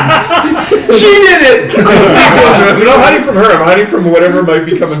did it! I'm not hiding from her, I'm hiding from whatever might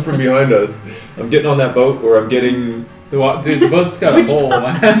be coming from behind us. I'm getting on that boat, or I'm getting Dude, the boat's got a hole,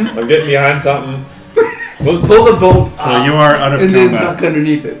 man. I'm getting behind something. Boat's Pull the boat So you are out of and then combat. duck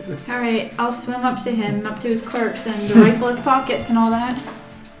underneath it. Alright, I'll swim up to him, up to his corpse, and rifle his pockets and all that.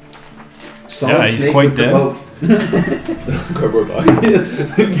 Solid Yeah, he's snake quite with the dead. boat. Cardboard box.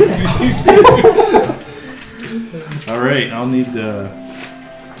 Alright, I'll need the.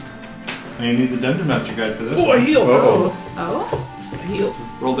 I need the Dungeon Master guide for this. Oh, I heal! Oh? I heal.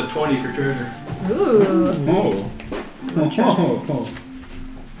 Rolled a 20 for treasure. Ooh. Oh.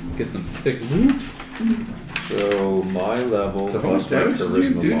 Get some sick loot. So my level So how plus much my damage did you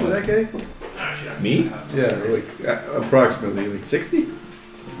charisma do to mod. that guy? Me? Yeah, like approximately like 60?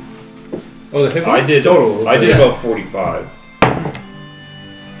 Oh, the hit I points? did Total. I did Yeah. about 45.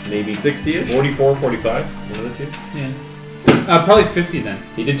 Maybe 60-ish? 44, 45. One of the two. Yeah. Probably 50 then.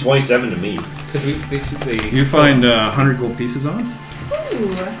 He did 27 to me. Because they You find 100 gold pieces on him?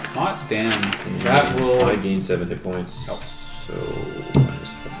 Ooh. hot damn. And That will. I gained 7 hit points. Oh. So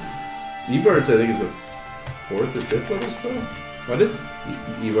minus 20. Evarts, I think, is the 4th or 5th level spell. What is?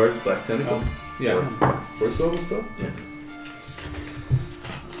 Evarts Black Tentacle. Oh, yeah. 4th level spell? Yeah.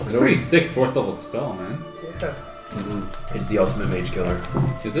 It's a pretty sick 4th level spell, man. Mm-hmm. It's the ultimate mage killer.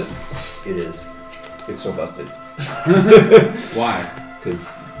 Is it? It is. It's so busted. Why? Because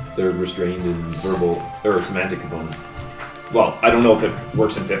they're restrained in verbal or semantic components. Well, I don't know if it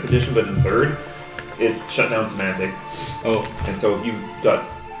works in 5th edition, but in 3rd, it shut down semantic. Oh, And so if you got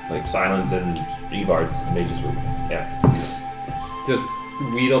like Silence and Evards mages were Just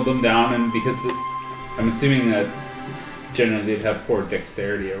wheedled them down, and because I'm assuming that generally they'd have poor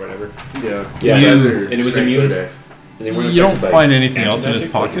dexterity or whatever. Yeah, You- and it was immune. And they weren't You don't affected by find anything else in his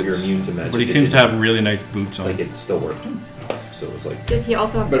anti-magic, like if pockets, you're immune to magic, but he it seems to didn't- have really nice boots on. like it still worked. So it was like Does he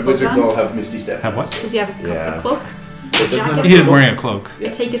also have a But cloak wizards on? all have Misty Step. Have what? Does he have a, Yeah. a cloak? it doesn't have Jacket? He is wearing a cloak. I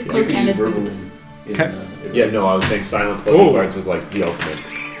take his You cloak can and use his verbal boots. in, Okay. Yeah, no, I was saying Silence plus Oh. Evards was like the ultimate.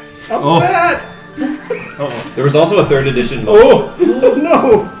 Oh, There was also a 3rd edition. Oh!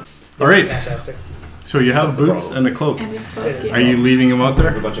 no! all right. Fantastic. So you have That's the boots problem. and a cloak. And his cloak. It is. Yeah. Are you leaving him out I have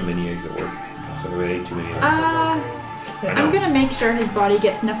a there? bunch of mini eggs at work, so we ate too many. Eggs. I'm gonna make sure his body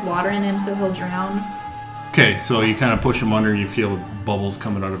gets enough water in him so he'll drown. Okay, so you kind of push him under, and you feel bubbles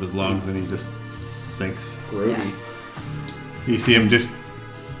coming out of his lungs, and he just sinks. Grody. You see him just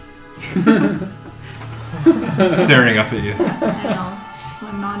staring up at you. And I'll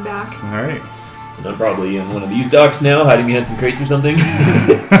swim on back. All right. And I'm probably in one of these docks now, hiding behind some crates or something.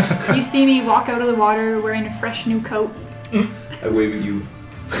 You see me walk out of the water wearing a fresh new coat. I wave at you.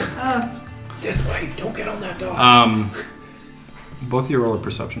 This way, don't get on that dock. Both of you roll a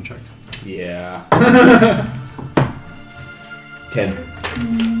perception check. Yeah. 10.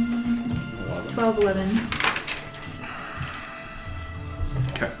 12, 11.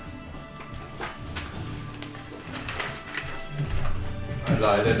 Okay. I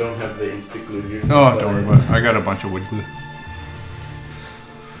lied, I don't have the insta glue here. Oh, don't worry about it. I got a bunch of wood glue.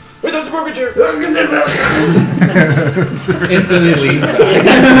 Wait, there's a smoker chair. Instantly leans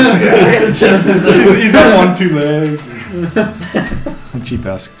back. He's on 2 legs. Cheap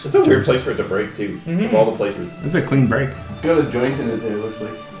ass. It's a weird place for it to break, too. Of all the places. It's a clean break. It's got a joint in it there, looks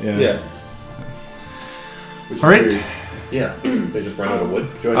like. Yeah. Which is All right. weird. Yeah. They just ran out of wood.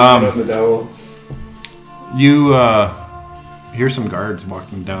 Joint Um, on the dowel. You hear some guards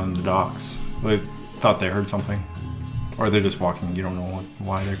walking down the docks. They thought they heard something. Or they're just walking. You don't know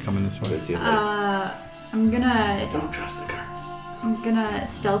why they're coming this way. They see it like, I'm gonna Don't trust the guards. I'm gonna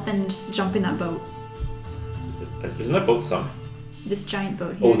stealth and just jump in that boat. isn't that boat sunk? This giant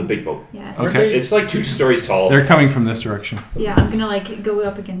boat here. Oh, the big boat. Yeah. Okay. It's like 2 stories tall. They're coming from this direction. Yeah, I'm gonna like go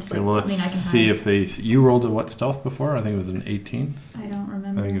up against like Okay, well, let's something I can see hide. if they... You rolled a what stealth before? I think it was an 18. I don't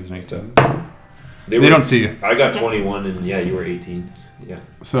remember. I think it was an 18. So, They don't see you. I got Okay. 21, and yeah, you were 18. Yeah.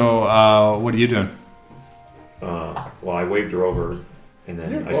 So, what are you doing? Well, I waved her over, and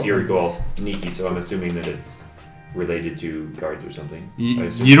then I see her go all sneaky, so I'm assuming that it's related to guards or something. I You,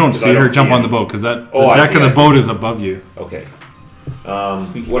 assume- you don't 'cause see I her jump see on the any- boat because the Oh, I deck see, of I the see. boat is above you. Okay.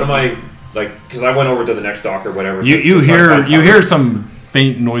 Sneaky What am I like? Because I went over to the next dock or whatever. You to try hear and find you cover. hear some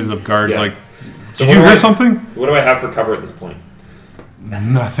faint noise of guards. Yeah. Like, So did what you do hear I- something? What do I have for cover at this point?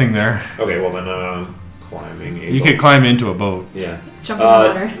 Nothing there. Okay, well then climbing. a You boat. could climb into a boat. Yeah. Jump in the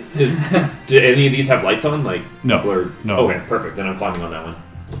water. Do any of these have lights on? Like No. blurred? No. Okay, perfect. Then I'm climbing on that one.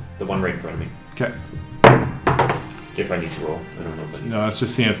 The one right in front of me. Okay. If I need to roll, I don't know if I need. No, it's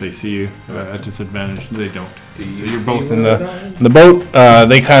just seeing if they see you at disadvantage. They don't. Do you So you're see both in those the eyes? boat.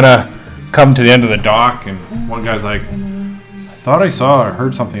 They kind of come to the end of the dock, and one guy's like, "I thought I saw or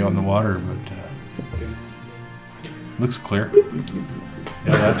heard something out in the water, but looks clear."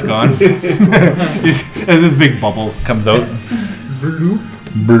 Yeah, that's gone. As this big bubble comes out. Bloop.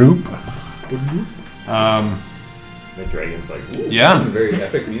 The dragon's like, ooh, Yeah. Some very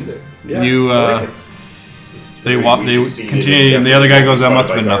epic music. yeah. You, I like it. This is they very walk- we they succeeded continue, and the other guy goes, "That must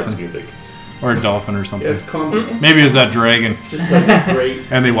have been Guards nothing." Music. Or a dolphin or something. Yes, calm. Maybe it was that dragon. Just like great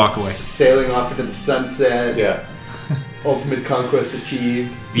And they walk away. sailing off into the sunset. Yeah. Ultimate conquest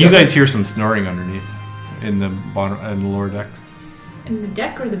achieved. You guys hear some snoring underneath in the bottom and the lower deck. In the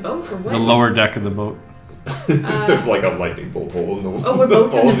deck or the boat or what? The lower deck of the boat. There's like a lightning bolt hole in the. Oh, we're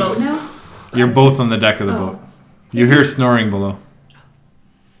both in the hull. boat now? You're both on the deck of the Oh. boat. You hear snoring below.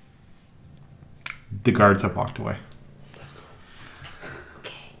 The guards have walked away.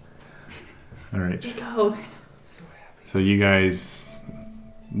 Okay. All right. Jaco. So you guys,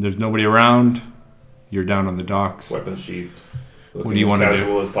 there's nobody around. You're down on the docks. Weapons sheathed. What do you Looking wanna as do?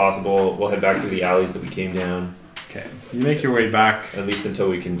 casual as possible. We'll head back through the alleys that we came down, Okay. You make your way back at least until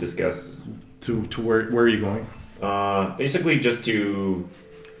we can discuss. to where are you going? Basically, just to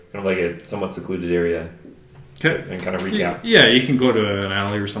kind of like a somewhat secluded area. Okay. And kind of recap. Yeah, you can go to an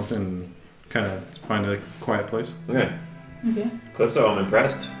alley or something and kind of find a quiet place. Okay. Okay. Calypso, I'm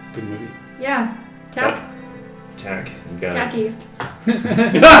impressed. Good movie. Yeah. Tack. Tack. You got it. Tacky. I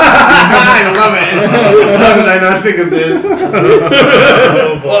love it. How did I not think of this? Oh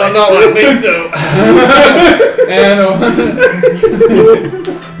boy. Well, I'm not laughing, so.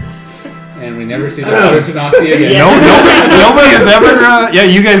 and we never see the water Genasi again. Nobody has ever. Yeah,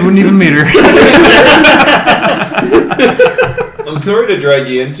 you guys wouldn't even meet her. I'm sorry to drag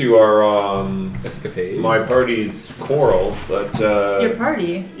you into our escapade. My party's quarrel, but Your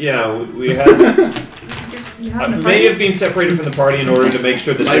party? yeah, we had. You're having a may party? have been separated from the party in order to make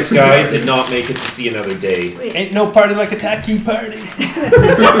sure that this guy did not make it to see another day. Wait, Ain't no party like a tacky party.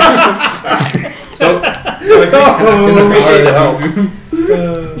 So I appreciate the help.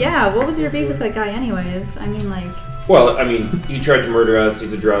 yeah, what was your beef with that guy anyways? I mean, like... Well, I mean, he tried to murder us.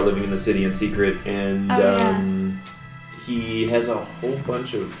 He's a drow living in the city in secret, and Oh, yeah. he has a whole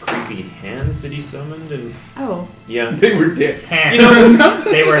bunch of creepy hands that he summoned, and Oh. yeah, They were dicks. Hands. you know,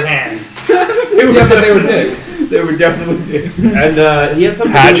 They were hands. They were dicks. They were definitely dicks. and he had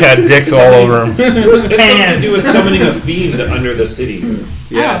something. Hatch had dicks all over him. It had something to do with summoning a fiend under the city.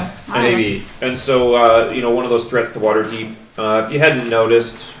 Yes. Oh, alright. Maybe. And so, one of those threats to Waterdeep. If you hadn't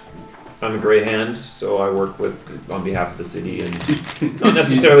noticed, I'm a Grey Hand, so I work on behalf of the city, and not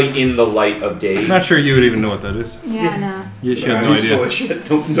necessarily in the light of day. I'm not sure you would even know what that is. Yeah, no. You should have no He's full idea. of shit.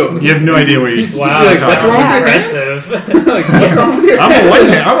 Don't. You have no idea what you. Wow, like, that what's wrong sounds with impressive. Like, what's wrong with your I'm a white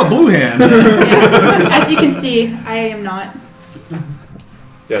hand. I'm a blue hand. Yeah. As you can see, I am not.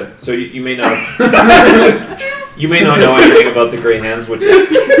 Yeah. So you may not. You may not know anything about the Grey Hands, which is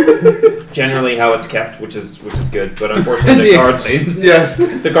generally how it's kept, which is good. But unfortunately, Yes.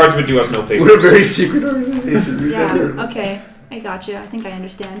 the guards would do us no favors. We're a very secret organization. Yeah, okay. I got you. I think I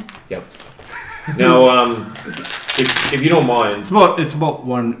understand. Now, if you don't mind, It's about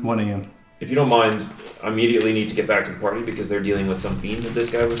 1 a.m. if you don't mind, I immediately need to get back to the party because they're dealing with some fiend that this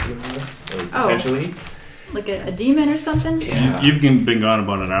guy was dealing with, or Oh. potentially. Like a demon or something? Yeah. You've been gone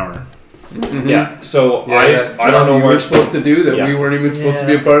about an hour. Yeah. So Yeah, I don't know what where we're supposed to do that Yeah. we weren't even supposed to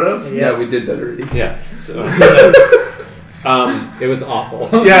be a part of. Yeah, we did that already. Yeah. So, It was awful.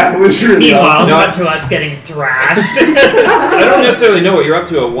 Yeah, it was really Meanwhile, awful. No. cut to us getting thrashed. I don't necessarily know what you're up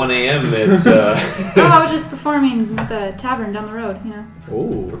to at 1 a.m. at Oh, I was just performing at the tavern down the road, you know.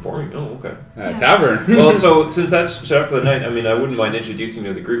 Oh. performing. Oh, okay. Tavern. Well, so since that's shut up for the night, I mean, I wouldn't mind introducing you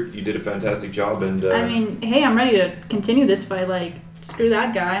to the group. You did a fantastic job, and I mean, hey, I'm ready to continue this fight. Like, screw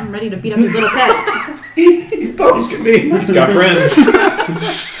that guy. I'm ready to beat up his little pet. He bumped me. he's got friends.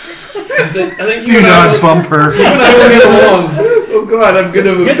 I think you Do and I not will- bump her. you and I will get along. Oh God, I'm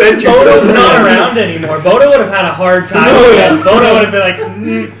gonna Good offend thing you. Bodo's so not bad. around anymore. Bodo would have had a hard time with this. Bodo would have been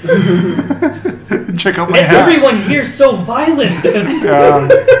like, Check out my and hat. everyone here's so violent.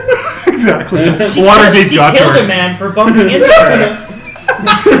 Exactly. She Waterdeep got to killed a her. man for bumping into her.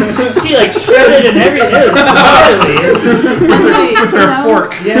 She like shredded and everything. It was gnarly. With her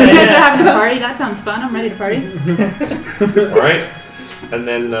fork. Yeah, You guys are yeah. having a party? That sounds fun. I'm ready to party. All right, and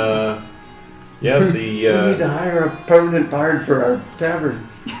then yeah, We need to hire a permanent bard for our tavern.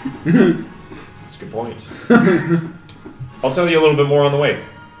 that's a good point. I'll tell you a little bit more on the way.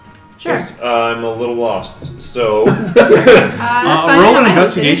 Sure. 'Cause I'm a little lost. So That's fine. Roll I an know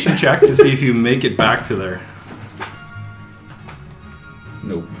investigation check to see if you make it back to there.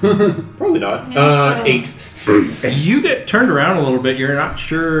 Nope. probably not. Yeah, so- 8. You get turned around a little bit. You're not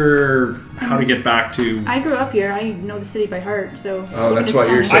sure how to get back to. I grew up here. I know the city by heart, so. Oh, you that's just why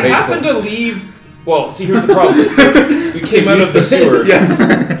tell you're me. so I happened to leave. Well, see, here's the problem. We came out of the sewer. Yes.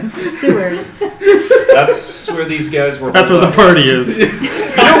 Sewers. That's where these guys were. That's where the party is. That's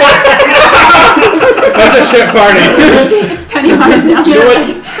a shit party. It's Pennywise down You know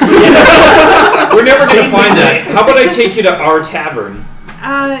there. what? We're never gonna find that. How about I take you to our tavern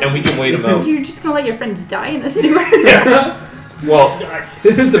and we can wait them out? You're just gonna let your friends die in the sewer? Well,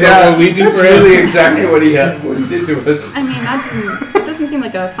 It's about Yeah, what we do that's for really him. exactly what he did to us. I mean, that doesn't seem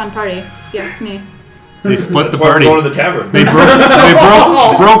like a fun party, if you ask me. They split that's the why we're party. going to the tavern. They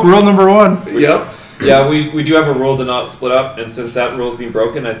broke rule number 1. Yep. Yeah, we do have a rule to not split up, and since that rule's been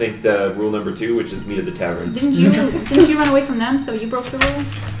broken, I think the rule number 2, which is meet at the tavern. Didn't you run away from them, so you broke the rule,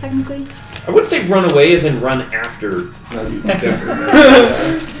 technically? I wouldn't say run away as in run after. No, you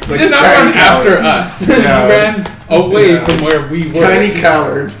definitely. He did not run after us. He ran away Yeah. from where we were. Tiny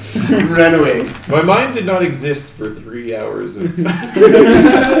coward ran away. My mind did not exist for 3 hours. Of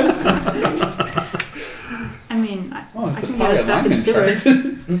I mean, I Oh, it's can the get us pocket back in the line sewers.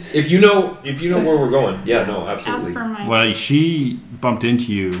 if you know where we're going, yeah, no, Ask absolutely. for my. Well, she bumped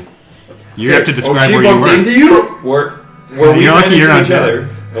into you. You have to describe she where you bumped were. into you? Where we You're ran lucky you're into not each dead. other.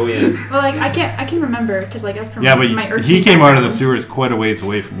 Oh yeah. Well, like I can remember because like as per Yeah, my but earthly he came out of the background. sewers quite a ways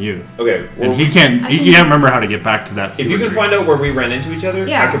away from you, Okay. Well, and he can't I can- remember how to get back to that sewer. if you can drain. find out where we ran into each other,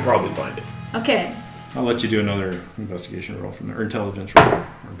 Yeah. I could probably find it. Okay. I'll let you do another investigation roll from there, or intelligence roll, or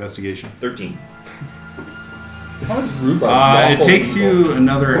investigation. 13. How is rhubarb? It waffle takes legal? you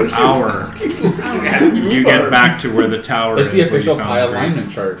another hour. You get back to where the tower It's is. the where you official found pie the grate.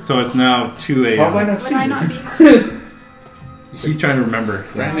 alignment chart. So it's now 2 How have I a.m. not Would seen I this? not be? He's trying to remember.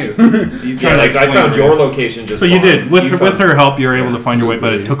 Brand new. He's Yeah, trying like to I explain found where your it is. location just So you fine. did with You with found- her help. You were able to find your way,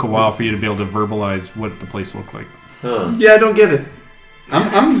 but it took a while for you to be able to verbalize what the place looked like. Huh. Yeah, I don't get it.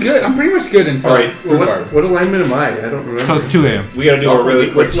 I'm good. I'm pretty much good until Alright, rhubarb. What alignment am I? I don't remember. So it's 2 a.m. We got to do a Lawful really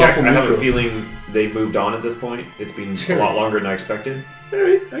neutral. quick What's check. lawful I have a neutral? feeling they've moved on at this point. It's been Sure. a lot longer than I expected.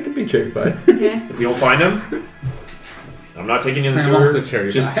 Alright, I can be checked by. Okay. If we don't find them, I'm not taking you in the I'm also sewer.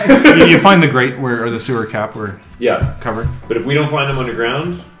 cherry Just pie. You find the grate where or the sewer cap were yeah. covered. But if we don't find them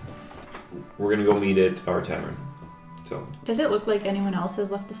underground, we're gonna go meet at our tavern. So Does it look like anyone else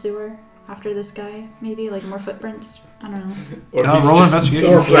has left the sewer after this guy? Maybe like more footprints. I don't know. Or Yeah, he's roll just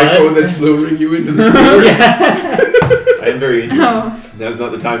investigation. some psycho that's luring you into the sewer. I am very injured. Oh, Now's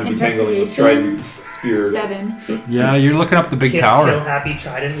not the time to be tangling with trident spear. 7. Yeah, you're looking up the big Kill tower. happy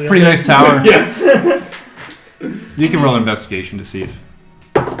trident wielder. Pretty nice tower. Yes. You can roll investigation to see if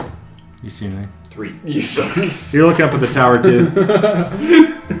you see anything. 3. You suck. You're looking up at the tower too.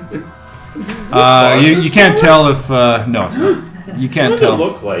 You can't tell if no, it's not. You What can't did it tell.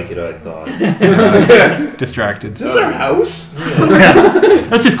 look like it? I thought. Distracted. Is this our house?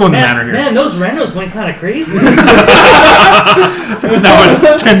 Let's just go in the manor here. Man, those renos went kind of crazy. Now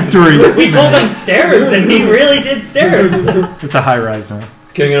a 10-story. We told him stairs, and he really did stairs. It's a high rise now.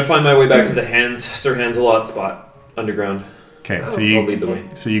 Okay, I'm gonna find my way back to the Sir Hanselot spot underground. Okay, so I'll you lead the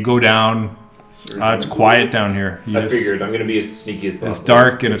way. go down. It's quiet down here. You I just- figured I'm gonna be as sneaky as possible. It's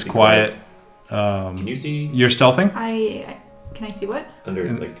dark and it's Sneaky quiet. Can you see You're stealthing? Can I see what? under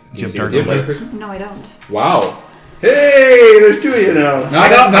And like? do you have see dark with Do you the have light? dark vision? No, I don't. Wow. Hey, there's two of you now. No, I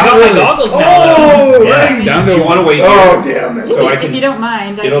got not my really. goggles now. Oh, Yeah. right. Down Do to you want to wait here? Oh, damn it. So I if can- you don't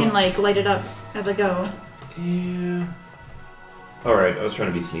mind, I it'll- can like light it up as I go. Yeah. All right, I was trying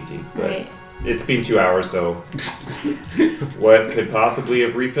to be sneaky, but Right. it's been 2 hours, so what could possibly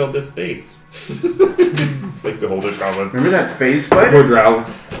have refilled this space? It's like Beholder's goblets. Remember that phase Or spider? drow.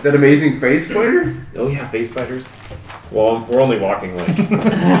 That amazing phase spider? Oh yeah, face spiders. Well, we're only walking like. As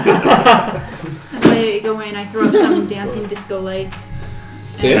I go in, I throw up some dancing disco lights.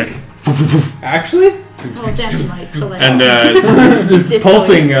 Sick. Actually? Well, dancing lights, but like. And it's Disco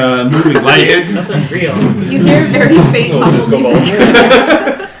pulsing, moving lights. That's unreal. You hear very faint Little muffled disco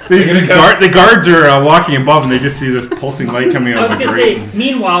music. The guards are walking above and they just see this pulsing light coming I out was of the gonna grate. say,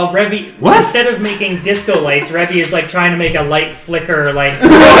 meanwhile, Revy, What? instead of making disco lights, Revy is like trying to make a light flicker, like,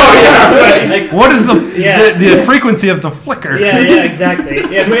 like What is Yeah. the frequency of the flicker? yeah, exactly.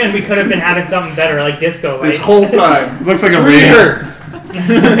 Yeah, man, we could have been having something better, like disco lights. This whole time. Looks like a 3 rave. hertz.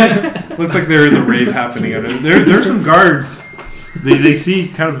 Looks like there is a rave happening out of it. There's some guards. They see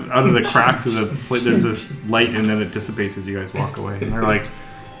kind of out of the cracks of the plate. There's this light, and then it dissipates as you guys walk away. And they're like,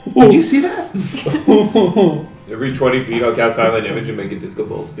 Did you see that? Every 20 feet, I'll cast silent image and make a disco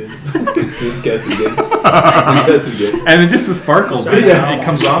ball spin. Guess again. Guess again. and then just the sparkles. Yeah. It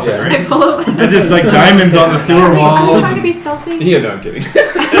comes off it, I right? pull up. And just like diamonds on the sewer Are you walls. trying to be stealthy? Yeah, no, I'm kidding.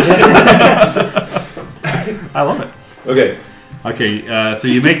 I love it. Okay, Okay, so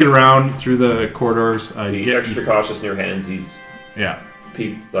you make it around through the corridors. You be get extra cautious near hands. He's yeah.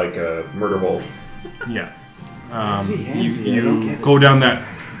 like a murder hole. Yeah. Is he handsy? I don't get You it. go down that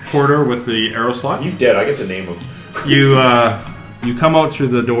corridor with the arrow slot. He's dead. I get to name him. You come out through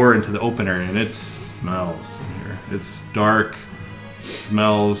the door into the open area, and it smells in here. It's dark,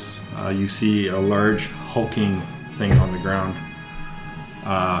 smells. You see a large hulking thing on the ground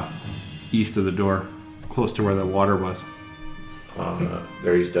east of the door, close to where the water was.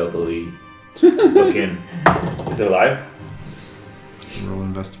 Very stealthily look in. Is it alive? Roll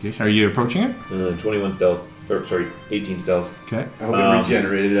investigation. Are you approaching it? 21 stealth. Or sorry, 18 stealth. Okay. I hope it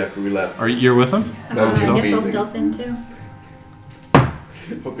regenerated after we left. Are you're with them? That was I guess I'll amazing. stealth in too.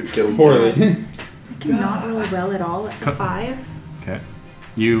 Hope it kills Poorly. me. I cannot roll well at all. It's a 5. Okay.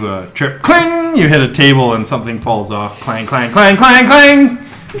 You trip, cling. You hit a table, and something falls off. Clang, clang, clang, clang, clang.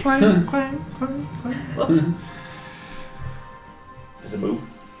 Clang, clang, clang, clang. Whoops. Does it move?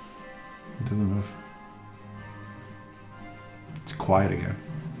 It doesn't move. It's quiet again.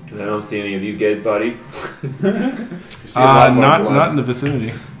 And I don't see any of these guys' bodies. You see a lot more blood. Not in the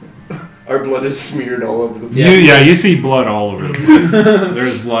vicinity. Our blood is smeared all over the place. You see blood all over the place.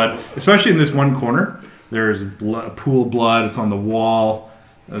 There's blood, especially in this one corner. There's a pool of blood. It's on the wall.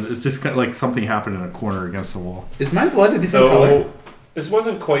 It's just kind of like something happened in a corner against the wall. Is my blood a different color? So this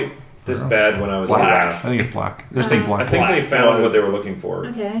wasn't quite this bad when I was Black. last. I think it's black. They're I saying think black. I think they found what they were looking for.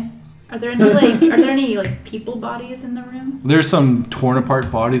 Okay. Are there any people bodies in the room? There's some torn apart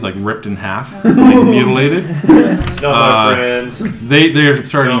bodies, like ripped in half, like mutilated. It's not my friend. They're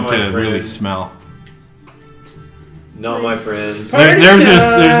starting Not my to friend. really smell. Not my friend. There's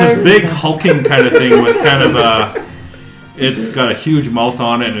this big hulking kind of thing with kind of it's got a huge mouth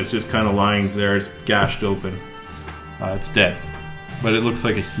on it and it's just kind of lying there. It's gashed open. It's dead, but it looks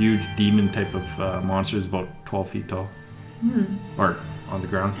like a huge demon type of monster. It's about 12 feet tall, or on the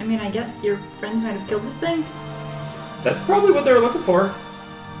ground. I mean, I guess your friends might have killed this thing. That's probably what they were looking for.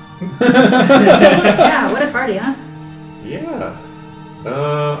 Yeah, what a party, huh? Yeah.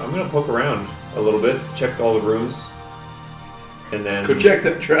 I'm gonna poke around a little bit, check all the rooms, and then Go check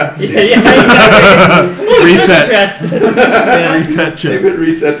that trap. Reset. Chest. Reset See if chest. it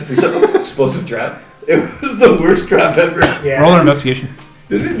resets itself. explosive trap. It was the worst trap ever. Yeah. Roll an investigation.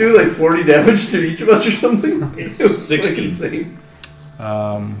 Didn't it do like 40 damage to each of us or something? It's It was 60. like insane.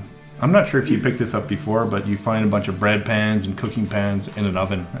 I'm not sure if you picked this up before, but you find a bunch of bread pans and cooking pans in an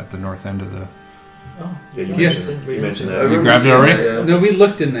oven at the north end of the. Yeah, you Yes. mentioned I that. remember grabbed it seeing already? that, yeah. No, we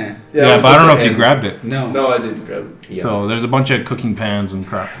looked in there. Yeah, was but I don't know if looking you grabbed it. No. No, I didn't grab it. Yeah. So there's a bunch of cooking pans and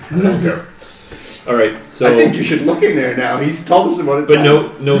crap. Okay. All right. So, I think you should look in there now. He's told us about it. but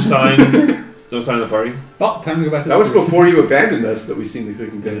twice. no sign of the party, Well, time to go back to That the was sewers. before you abandoned us that we seen the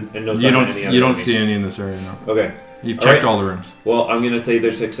cooking pans. and no You sign don't of any other you don't enemies. see any in this area now. Okay. You've All checked right. all the rooms. Well, I'm gonna say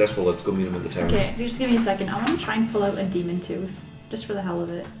they're successful. Let's go meet them at the tavern. Okay, just give me a second. I want to try and pull out a demon tooth, just for the hell of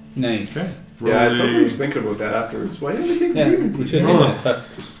it. Nice. Yeah, I Roll totally was a- thinking about that afterwards. Why didn't we take Yeah, the demon? we should roll a take that.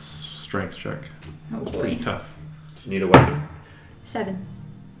 strength check. Oh Pretty boy. tough. Do you need a weapon? 7.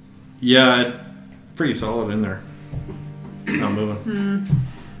 Yeah, pretty solid in there. It's not moving.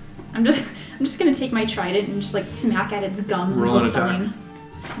 I'm just gonna take my trident and just like smack at its gums Roll an and hope attack.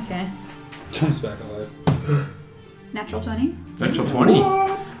 something. Okay. Jumps back alive. Natural 20. Natural 20.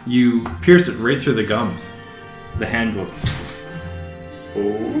 You pierce it right through the gums. The hand goes.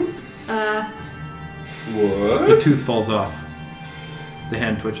 Oh, The what? tooth falls off. The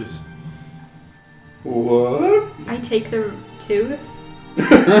hand twitches. What? I take the tooth.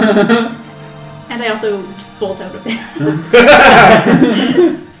 And I also just bolt out of there.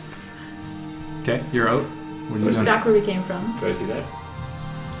 Okay, you're out. What are you It's doing? back where we came from. Do I see that?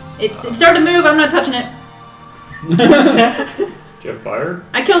 It started to move. I'm not touching it. Do you have fire?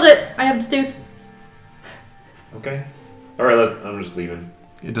 I killed it. I have its tooth. Okay. All right. I'm just leaving.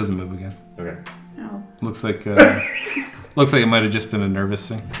 It doesn't move again. Okay. Oh, Looks like it might have just been a nervous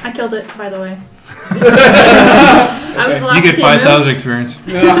thing. I killed it. By the way. I was the last You to get see it move. 5,000 experience.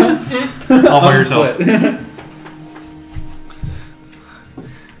 All by yourself.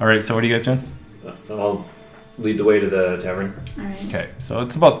 All right. So what are you guys doing? I'll lead the way to the tavern. All right. Okay, so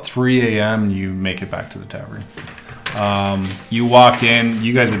it's about 3 a.m. and you make it back to the tavern. You walk in.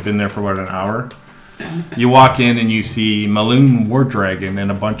 You guys have been there for what, an hour? You walk in and you see Maloon War Dragon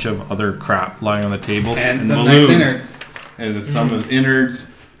and a bunch of other crap lying on the table. And some nice Maloon- innards. And it's some of innards.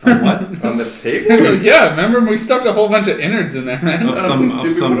 Of what? On the table? So, yeah, remember we stuffed a whole bunch of innards in there, man. Of some Did of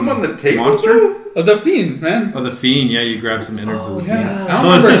we some put them on the table? monster? though? Oh, the fiend, man. Of the fiend, yeah, you grab some innards of the fiend. Yeah. I So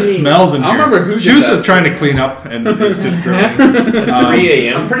don't it's remember- just smells in I here. remember who did Shoes that. is trying to clean up and it's just dripping. 3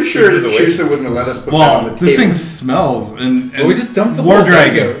 a.m. I'm pretty sure This is a waste. Shusa wouldn't have let us put that on Well, the this table. thing smells and Well, we just dumped the War whole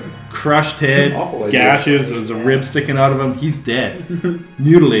bag Dragon, out. crushed head, Awful idea. gashes, there's a rib sticking out of him. He's dead,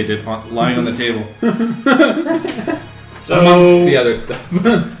 mutilated, lying on the table. So Amongst the other stuff.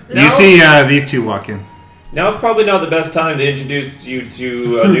 You see these two walk in. now's probably not the best time to introduce you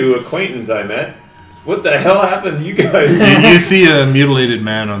to a new acquaintance I met. What the hell happened to you guys? You see a mutilated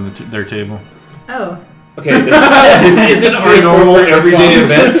man on their table. Oh. Okay, this isn't our normal everyday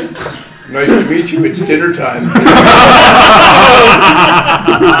event. Nice to meet you. It's dinner time. Oh.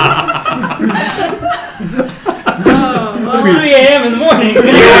 It's Well, 3 a.m. in the morning.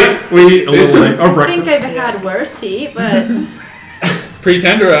 We eat a little late. Or I breakfast. think I've had worse to eat, but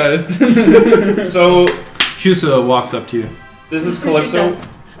Pre-tenderized. So Shusa walks up to you. this is Who's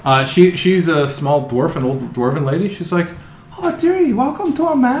Calypso. She's a small dwarf, an old dwarven lady. She's like, "Oh, dearie, welcome to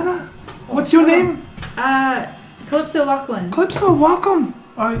our manor. What's your name? Calypso Lachlan. Calypso, welcome.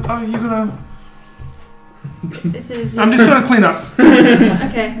 Are you gonna? This is. I'm just gonna clean up.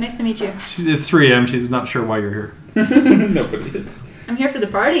 Okay, nice to meet you. It's 3 a.m. She's not sure why you're here. Nobody is. I'm here for the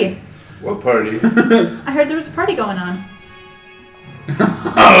party. What party? I heard there was a party going on.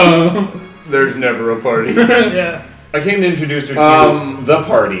 Oh. There's never a party. Yeah. I came to introduce her to the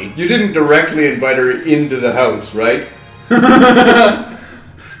party. You didn't directly invite her into the house, right?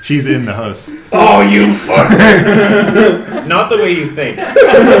 She's in the house. Oh, you fucker! Not the way you think.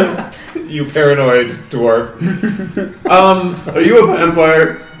 You paranoid dwarf. Are you a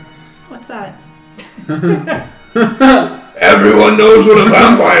vampire? What's that? Everyone knows what a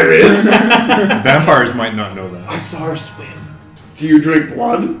vampire is. Vampires might not know that. I saw her swim. Do you drink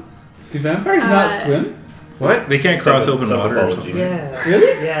blood? Do vampires not swim? What? They can't cross open water or something. Yeah.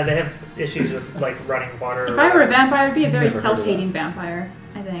 Really? Yeah, they have issues with like running water. If I were a vampire, I'd be a very Never heard of self-hating vampire,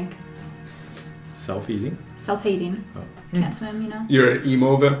 I think. Self-eating? Self-hating. Oh. Can't swim, you know? You're an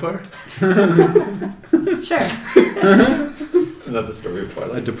emo vampire? Sure. Isn't that the story of A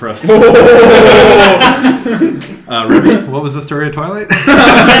Twilight? depressed. Ruby, what was the story of Twilight?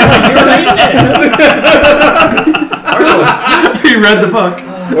 You were reading it. He read the book.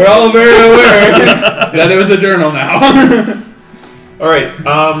 We're all very aware that it was a journal now. All right.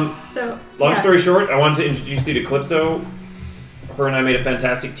 So, Long yeah. story short, I wanted to introduce you to Calypso. Her and I made a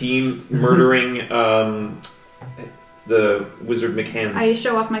fantastic team, murdering the wizard McHands. I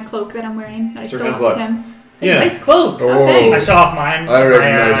show off my cloak that I'm wearing that I Sir stole off Lancelot. of him. Yeah. Nice cloak. Oh, thanks. I show off mine. I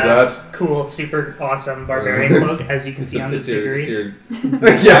recognize my, that. Cool, super awesome barbarian cloak, as you can see on this it's figurine. your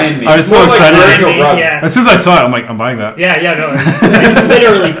Yes. behind me. I was so More like excited. Virgil Rub. Yeah. As soon as I saw it, I'm like, I'm buying that. Yeah, no, it's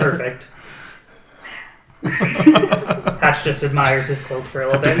literally perfect. Hatch just admires his cloak for a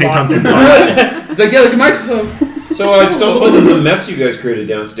little bit. paint on Lost some it. blood. It's like, yeah, look at my cloak. So I stumbled into the mess you guys created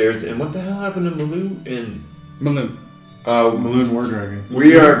downstairs, and what the hell happened to Malou and Maloon. Balloon War Dragon.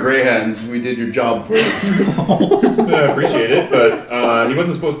 We are Greyhands. We did your job for us. I appreciate it, but he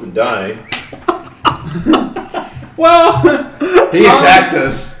wasn't supposed to die. Well, He attacked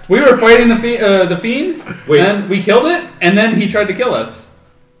us. we were fighting the fiend, Wait. and we killed it, and then he tried to kill us.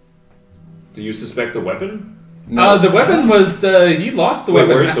 Do you suspect the weapon? The weapon was, he lost the Wait,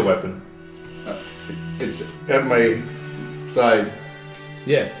 weapon. where's the weapon? It's at my side.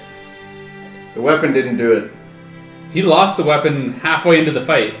 Yeah. The weapon didn't do it. He lost the weapon halfway into the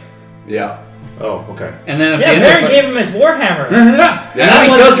fight. Yeah. Oh, okay. And then at the Yeah, end of Baron the gave him his warhammer. yeah. And that then he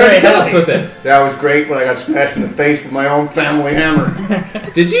wasn't tried to very kill us heavy. with it. That was great when I got smashed in the face with my own family hammer.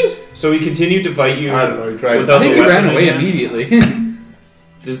 Did you? So he continued to fight you I don't know. He tried. without I think the he weapon ran away again? immediately.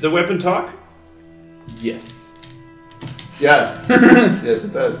 Does the weapon talk? Yes. Yes. Yes,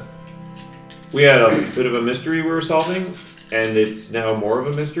 it does. We had a bit of a mystery we were solving, and it's now more of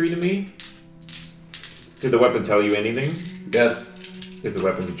a mystery to me. Did the weapon tell you anything? Yes. Is the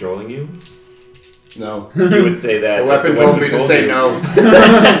weapon controlling you? No. You would say that. The if weapon told me to told say you- no.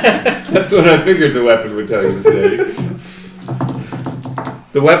 That's what I figured the weapon would tell you to say.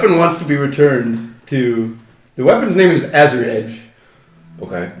 The weapon wants to be returned to. The weapon's name is Azur Edge.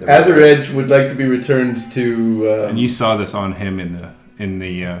 Okay. Azur Edge would like to be returned to. And you saw this on him in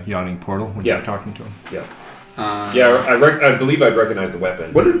the yawning portal when you Yeah. were talking to him. Yeah, I believe I'd recognize the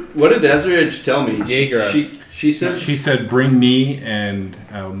weapon. What did Azur Edge tell me? Jaeger. She said. She said, "Bring me and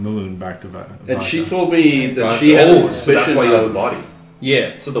Maloon back to Vaja." And she told me that she had Oh, a so that's suspicion why you have the of body.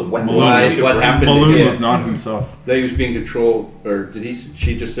 Yeah. So the weapon. Why- wanted you to what bring- happened to Maloon him. was not himself. that he was being controlled, or did he?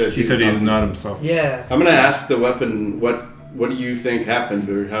 She just said She said he was not himself. Yeah. I'm gonna ask the weapon. What do you think happened,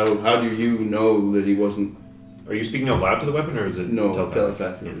 or how do you know that he wasn't? Are you speaking out loud to the weapon, or is it No, telepathic?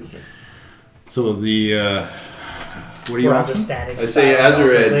 telepathic. Yeah, okay. So the what are you We're all asking? just standing I say beside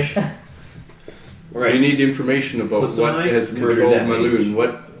Azur ourselves, Edge. like- We need information about Puts what on has murdered controlled that mage. Maloon.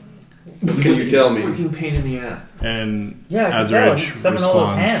 What He can was you a tell me? Freaking pain in the ass. And Yeah, I can Azur tell. Edge He summoned all those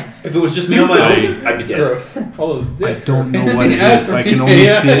responds. hands. If it was just me on my own, I'd be dead. Gross. All those I dicks. don't know what it is. I can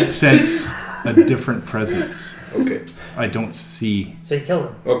only sense a different presence. Okay. I don't see So you killed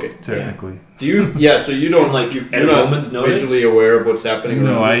him. Okay. technically. Do you? Yeah. So you don't Like, you're at a not moment's notice? visually aware of what's happening.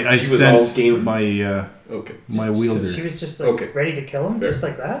 No, around I She was all sense game- my Okay. my wielder. She was just like Okay. ready to kill him, Fair. just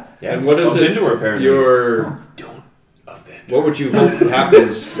like that. Yeah. And what is Bumped it? into her apparently. Your Don't offend. what would you hope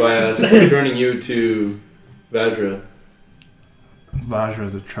happens by us returning you to Vajra? Vajra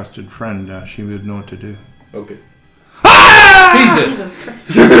is a trusted friend. She would know what to do. Okay. Jesus. Jesus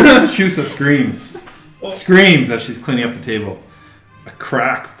Christ. Shusa screams. Screams as she's cleaning up the table. A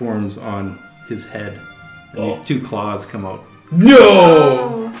crack forms on his head. And these two claws come out.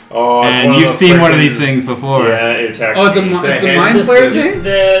 No! Oh, it's And one you've those seen one of frickin- these things before. Yeah, it attacked Oh, it's a, me. it's a hand- mind flare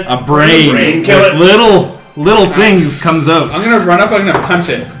thing? A brain with Kill it. little things comes out. I'm gonna run up, I'm gonna punch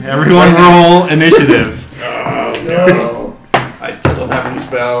it. Everyone roll initiative. No. I still don't have any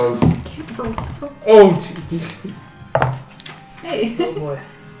spells. So, Oh, gee. hey. Oh boy.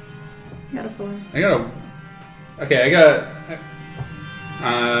 Got a 4. I got a. Okay, I got.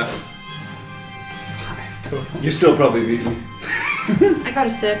 5 total. You still probably beat me. I got a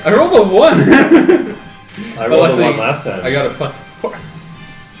 6. I rolled a 1! I rolled a luckily, 1 last time. I got a +4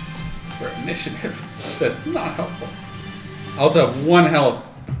 for initiative. That's not helpful. I also have 1 health,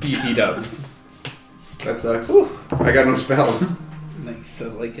 BP does. That sucks. I got no spells. Nice, I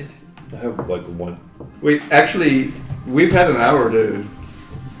like it. I have like one. Wait, actually, we've had an hour to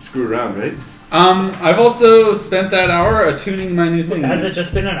screw around, right? I've also spent that hour attuning my new thing. Has it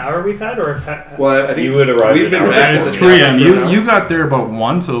just been an hour we've had, or Well, I think You would arrive we've at been an hour. back It's at the 3 tavern a.m. for an hour. You got there about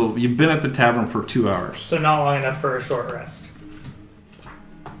 1, so you've been at the tavern for 2 hours. so not long enough for a short rest?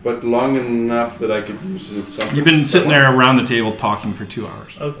 But long enough that I could use it as something. You've been sitting there around the table talking for 2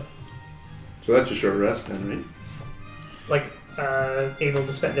 hours. Okay. So that's a short rest then, right? Like, able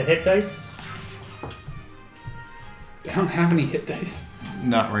to spend a hit dice? I don't have any hit dice.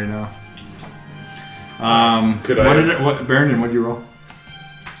 Not right now. Could what I- did it, what Brandon? What did you roll?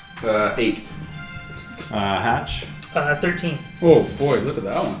 8. Hatch, 13. Oh boy, look at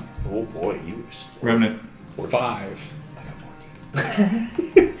that one. Oh boy, you were slow. Revenant, 5.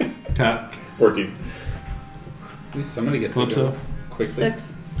 Tack, 14. At least somebody gets Calypso, it quickly.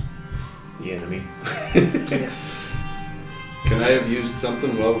 6. The enemy. Can I have used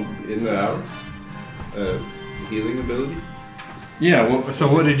something while in the hour? Healing ability? Yeah. Well, so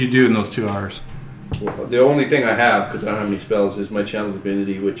what did you do in those 2 hours? Well, the only thing I have, because I don't have any spells, is my Channel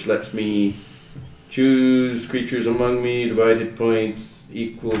Divinity, which lets me choose creatures among me, divide hit points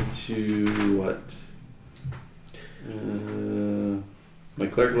equal to what? My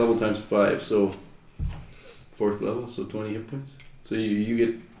cleric level times 5, so 4th level, so 20 hit points. So you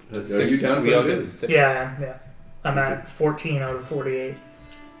get. Are you down? We all quite a get bit? 6. Yeah. I'm at 14 out of 48.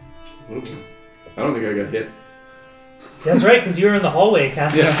 I don't think I got hit. That's right, because you were in the hallway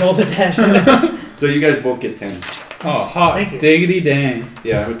casting Yeah. Toll the Dead. So you guys both get 10. Oh, hot Thank you. diggity dang.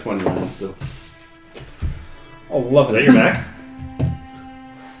 Yeah, I'm at 21 still. Oh, love Is it. that your max? Is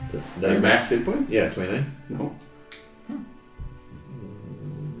that Your your max hit points? Yeah, 29. No.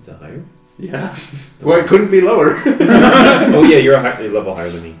 Is that higher? Yeah. Well, it couldn't be lower. Oh yeah, you're a level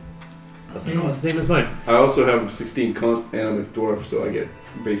higher than me. I was like, oh, it's the same as mine. I also have 16 const and I'm a dwarf, so I get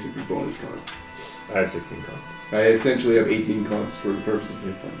basically bonus const. I have 16 con. I essentially have 18 const for the purpose of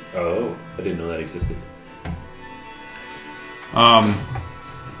hit points. Oh, I didn't know that existed.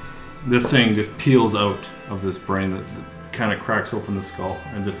 This thing just peels out of this brain that kind of cracks open the skull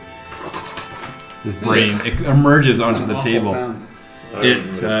and just this brain it emerges onto the Awful table.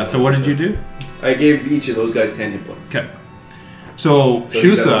 sound. So what did you do? I gave each of those guys 10 hit points. Okay. So So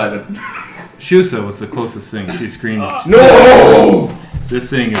you got Shusa 11. Shusa was the closest thing. She screamed. No! This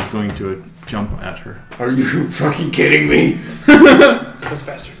thing is going to jump at her. Are you fucking kidding me? That's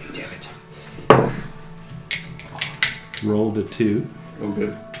faster than me, damn it. Rolled a 2. Oh,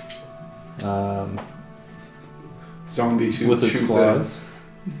 good. Zombie shoots With its shoots claws.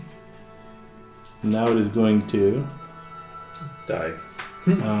 Now it is going to. Die.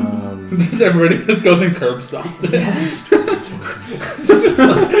 Just everybody just goes and curb stomps it.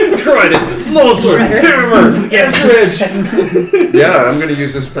 Tried it. Longsword. Hammer. Yes. out. Yeah, I'm gonna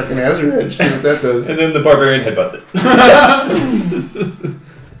use this fucking Azure Edge, see what that does. And then the barbarian headbutts it.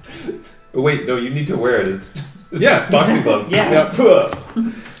 Oh, wait, no, you need to wear it as Yeah. boxing gloves. Yeah.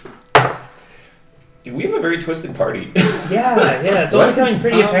 We have a very twisted party. Yeah, it's all becoming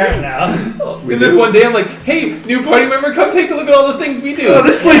pretty apparent now. We In this do? one day, I'm like, hey, new party member, come take a look at all the things we do. Oh,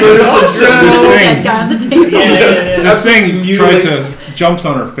 this place is awesome! This That thing, guy on the table. Yeah. this thing You tries like- to jumps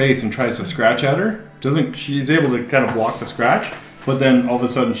on her face and tries to scratch at her. Doesn't she's able to kind of block the scratch, but then all of a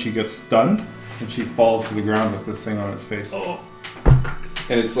sudden she gets stunned and she falls to the ground with this thing on its face. Oh.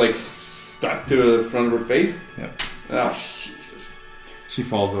 And it's like stuck to the front of her face? Yep. Oh, Jesus. She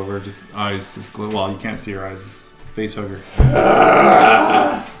falls over, just eyes just glow. Well, you can't see her eyes. It's face hugger.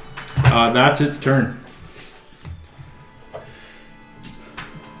 That's its turn.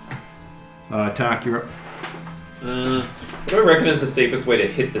 Attack, you're up. What do I reckon is the safest way to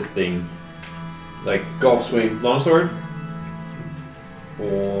hit this thing? Like, Golf swing. longsword?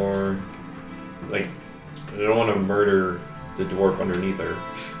 Or, like, I don't want to murder the dwarf underneath her.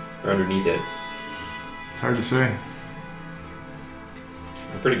 Or underneath it. It's hard to say.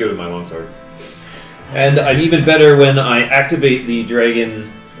 I'm pretty good with my longsword. And I'm even better when I activate the dragon,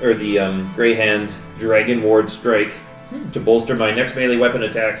 or the Grey Hand Dragon Ward Strike to bolster my next melee weapon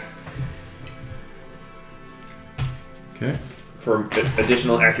attack Okay. for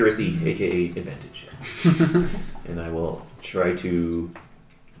additional accuracy, aka advantage. And I will try to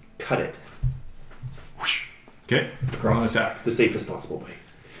cut it Okay. across Attack. the safest possible way.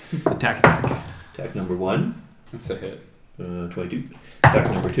 Attack. Attack number 1, That's a hit. 22.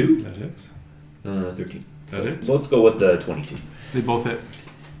 Attack number 2, That hits. 13. That hits. So let's go with the 22. They both hit.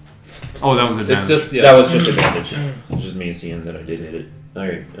 Oh, that was a It's damage. just yeah. That was just advantage. It's just me seeing that I did hit it.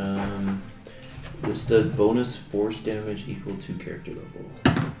 Alright, this does bonus force damage equal to character level.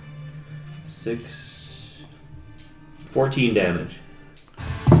 14 damage.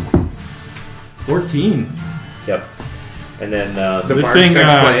 14. Yep. And then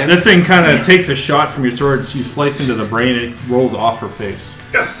This thing kind of takes a shot from your sword. You slice into the brain. It rolls off her face.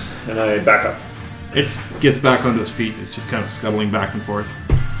 yes, and I back up. It gets back onto its feet. It's just kind of scuttling back and forth.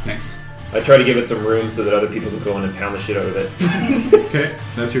 Nice. I try to give it some room so that other people can go in and pound the shit out of it. Okay,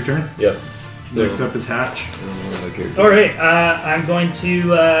 that's your turn. Yep. Next up is Hatch. Alright, I'm going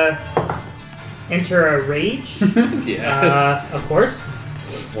to enter a rage. Yes. Of course.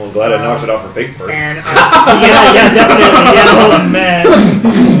 Well, I'm glad I knocked it off her face first. And yeah, definitely. Yeah, oh man.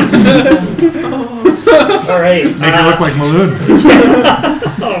 Alright. Make it look like Maloon.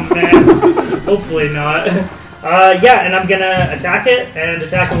 Oh man. Hopefully not. Yeah, and I'm gonna attack it and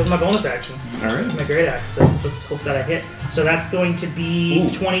attack it with my bonus action. Alright. My great axe. So let's hope that I hit. So that's going to be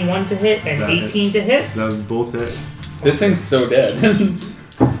 21 to hit and That 18 to hit. That was both hit. This thing's so dead.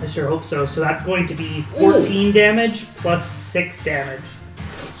 I sure hope so. So that's going to be 14 damage plus 6 damage.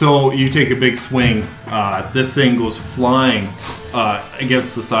 So you take a big swing. This thing goes flying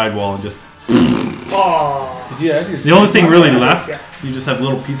against the sidewall and just. Oh. Did you add your The only thing really left, Yeah. you just have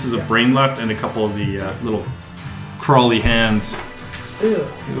little pieces of brain left and a couple of the little crawly hands, Ew.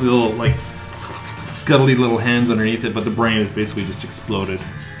 little like scuttly little hands underneath it. But the brain is basically just exploded.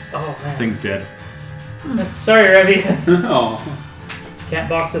 Oh man. Thing's dead. Sorry, Revy. Oh. Can't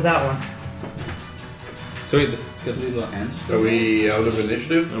box with that one. So wait, this good little hands. Are we out of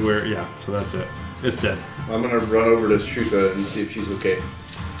initiative? So that's it. It's dead. I'm gonna run over to Shusa and see if she's okay.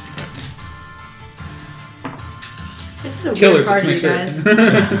 This is a Kill her, weird just party, make sure. guys.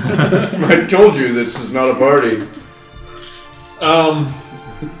 I told you this is not a party.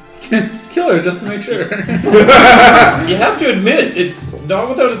 Kill her just to make sure. You have to admit, it's not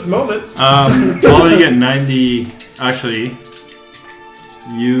without its moments. Although you get 90. Actually,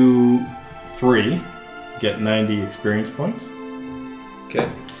 you 3 get 90 experience points, Okay.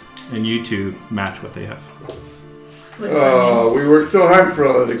 and you 2 match what they have. What does that mean? We worked so hard for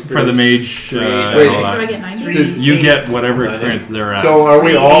all that experience. For the mage, Wait, and all So I that. get 90? Did- You get whatever experience they're at. So are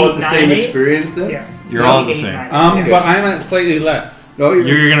we all at the same 3, 8, experience then? Yeah. You're all the same. Okay. But I'm at slightly less. No,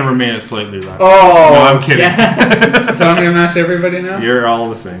 You're gonna remain at slightly less. Oh, No, I'm kidding. Yeah. So I'm gonna match everybody now? You're all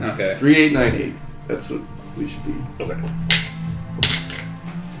the same. Okay. 3898. That's what we should be. Okay.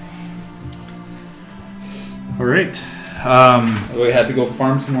 All right. We had to go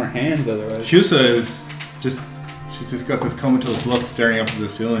farm some more hands otherwise. Shusa is she's just got this comatose look staring up at the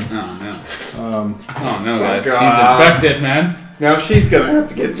ceiling. Oh no. Um, Oh no, guys. She's God. infected, man. Now she's gonna have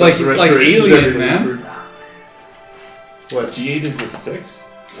to get It's like restorations Alien, every man. week. What? D8 is a 6?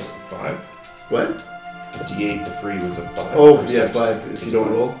 5? What? D8, the 3 was a 5. Oh, or yeah, 6. 5 if you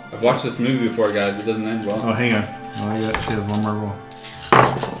don't roll. I've watched this movie before, guys. It doesn't end well. oh, hang on. Oh, yeah, she has one more roll.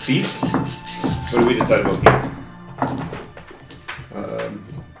 Feats? What do we decide about feats?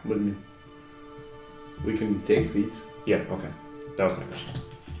 What do you mean? We can take feats. Yeah, okay. That was my question.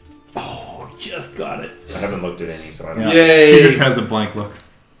 Oh, just got it. I haven't looked at any, so I don't Yeah. know. Yay! She just has a blank look.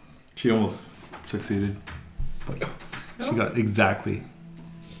 She almost succeeded. But she got exactly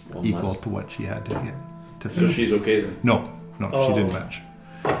One equal less. to what she had to get to So finish. she's okay then. No, she Oh. didn't match.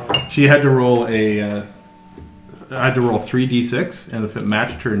 She had to roll I had to roll 3d6, and if it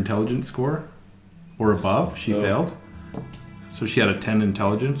matched her intelligence score or above, she Oh. failed. So she had a 10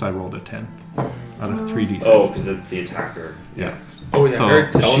 intelligence. I rolled a 10 out of 3d6. Oh, because it's the attacker. Yeah. Oh yeah. her So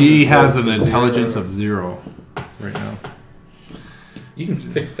intelligence she has was an 0. intelligence of 0 right now. You can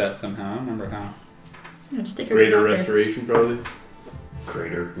fix that somehow. I don't remember how. Yeah, just take her to Greater the doctor. restoration, probably.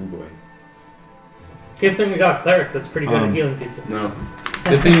 Crater. Oh boy. Good thing we got a cleric that's pretty good at Um, healing people. No.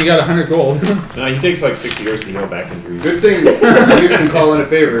 Good thing you got 100 gold. No, he takes like 6 years to heal back injuries. Good thing you can call in a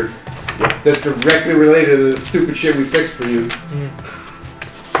favor. That's directly related to the stupid shit we fixed for you.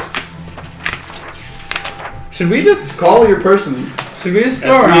 Should we just Call your person. go At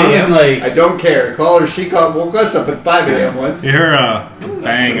around 3 and I like? don't care. Call her. She woke us up at 5 a.m. once. You hear a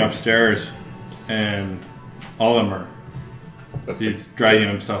bang upstairs, and all of them are. That's He's dragging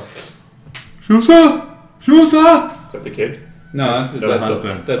himself. Shusa! Shusa! Is that the kid? No, that's the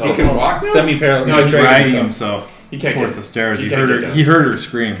husband. That's He can walk now? semi-paralyzed. No, he's dragging himself. himself He can't towards get- the stairs. he He can't heard get her. down. He heard her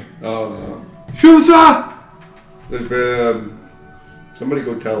scream. Oh, no. Shusa! There's been somebody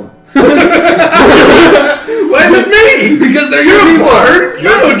go tell him. Why is it me? Because they're your people. You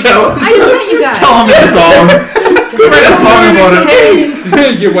go tell him. I just met you guys. Tell him the song. Write a song about it.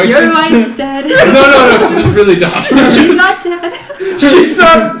 Hey, Your wife your is- wife's dead. No, she's just really dumb. She's not dead. She's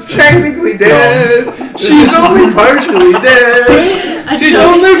not technically dead. She's only partially dead. She's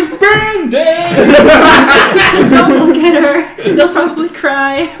only brain dead. Just don't look at her. They'll probably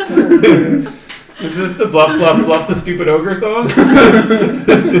cry. Is this the bluff, bluff, bluff the stupid ogre song?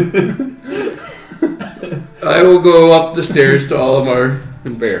 I will go up the stairs to Olimar.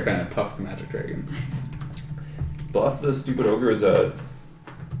 This bear kind of puffed magic dragon. Bluff the stupid ogre is a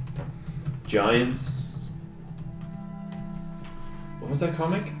Giants. What was that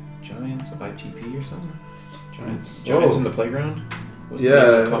comic? Giants ITP or something? Giants in the playground? What's the name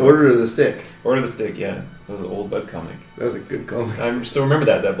of the comic? Order of the Stick. Order of the Stick, yeah. That was an old bug comic. That was a good comic. I still remember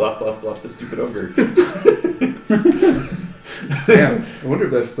that bluff the stupid ogre. Damn, I wonder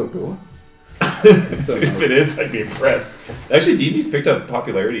if that's still going. If it is, I'd be impressed. Actually, D&D's picked up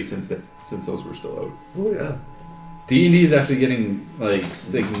popularity since those were still out. Oh yeah. D&D is actually getting like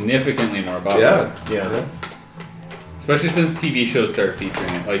significantly more popular. Yeah. Especially since TV shows start featuring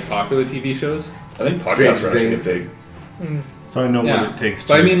it, like popular TV shows. I think podcasts are actually get big. So I know Yeah. what it takes to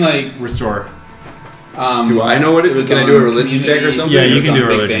But I mean, like, restore. Do I know what it was? Can I do a religion check or something? Yeah, you It was can on do a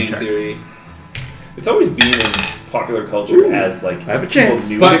Big religion Bang check. Theory. It's always been in popular culture as like I have a people chance.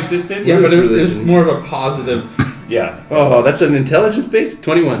 knew But- it existed. Yeah, but it was religion? more of a positive. Yeah. Oh, that's an intelligence base?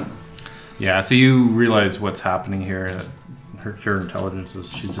 21. Yeah, so you realize what's happening here. That her intelligence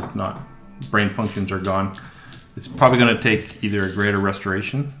is, she's just not, brain functions are gone. It's probably going to take either a greater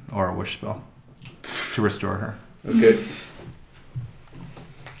restoration or a wish spell to restore her. Okay.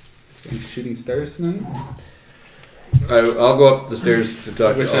 Shooting stars tonight. I'll go up the stairs to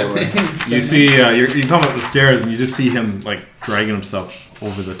talk to Olimar. You see, you come up the stairs and you just see him like dragging himself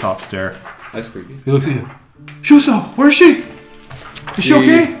over the top stair. That's creepy. He looks at you. Shusa, where is she? Is she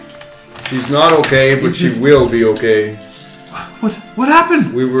okay? She's not okay, but she will be okay. What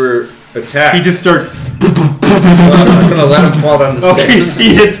happened? We were attacked. He just starts. I'm not gonna let him fall down the Okay,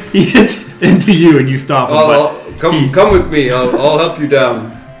 stairs. he hits into you and you stop him. Come with me. I'll help you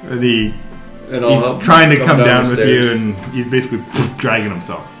down. And he's And I'll help trying to you come down the with stairs. you, and he's basically dragging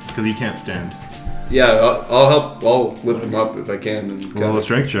himself because he can't stand. Yeah, I'll help. I'll lift him up if I can. And Roll a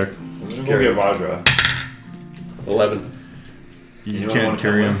strength check. I'm gonna go get Vajra. 11. You don't can't wanna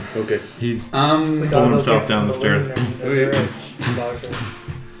carry come him. Okay. He's We got pulling no himself gift down the from stairs. woman and that's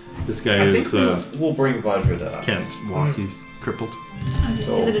right. This guy I think is we'll bring Vajra to us. can't walk. He's crippled. Okay.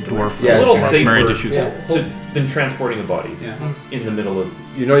 So, Is it a dwarf? Yeah, a little it's safer married to Shusa. than transporting a body Yeah. in the middle of.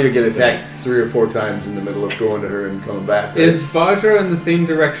 You know you get attacked 3 or 4 times in the middle of going to her and coming back. Right? Is Vajra in the same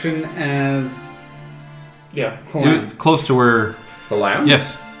direction as Yeah. Halam? Close to where? the lamb?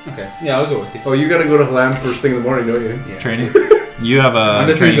 Yes, Okay. Yeah, I'll go with you. Oh, you gotta go to the lamb first thing in the morning, don't you? Yeah. training. You have a I'm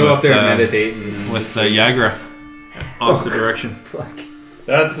just gonna training go with, up there and meditate. And with Yagra. Opposite direction.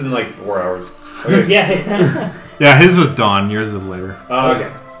 That's in like 4 hours. Okay. Yeah. Yeah, his was dawn. Yours is later.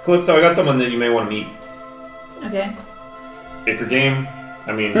 Okay. Flip, so I got someone that you may want to meet. Okay. If you're game,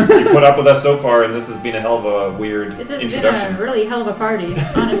 I mean, you put up with us so far, and this has been a hell of a weird This has been introduction. a really hell of a party,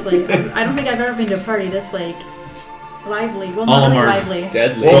 honestly. I don't think I've ever been to a party this, like, lively. Well, not really Olamar's lively.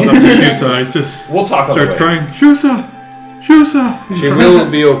 deadly. Goes up to Shusa. He's just We'll talk on starts the way. crying. Shusa, Shusa. She will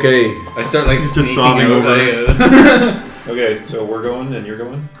be okay. I start like He's just sneaking sobbing out, over like, Okay, so we're going, and you're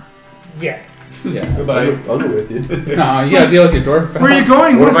going. Yeah. yeah. Goodbye. I'll go with you. No, you gotta deal with your dwarf. Where are you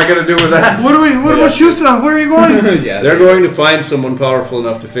going? What am I gonna do with that? What about Shusa? Where are you going? Yeah. They're going to find someone powerful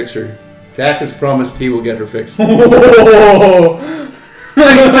enough to fix her. Tak has promised he will get her fixed.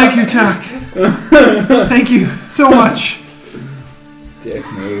 Thank you, Tak. Thank you so much. Dick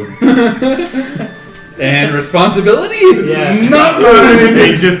move. And responsibility? Yeah. Not mine.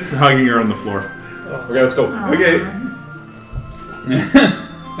 He's just hugging her on the floor. Okay, let's go. Okay.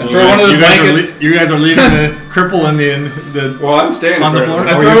 I throw one of the blankets. You guys are leaving the cripple in the Well, I'm staying On the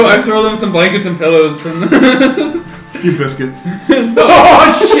apparently. floor? I throw them some blankets and pillows from the. few biscuits.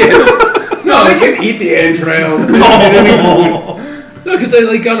 Oh shit! No, they can eat the entrails. No, because I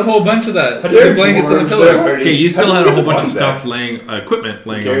like got a whole bunch of that. They're The blankets and the dwarves, pillows. they're Okay, you still had a whole bunch of Want that. stuff laying, equipment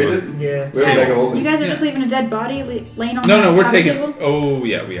laying Carried on it? the. Yeah. We have a bag of holding. You guys are Yeah. just leaving a dead body laying on No, the we're top taking. table? Oh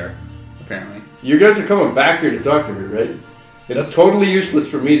yeah, we are. Apparently. You guys are coming back here to talk to her, right? It's That's- totally useless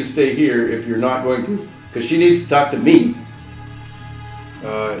for me to stay here if you're not going to, because she needs to talk to me.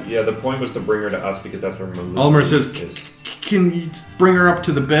 Yeah, the point was to bring her to us because that's where Malou Ulmer says, is. "Can you bring her up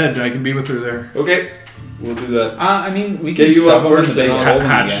to the bed? I can be with her there." Okay, we'll do that. I mean, we Okay, can you shove up them in first, the bag then of I'll holding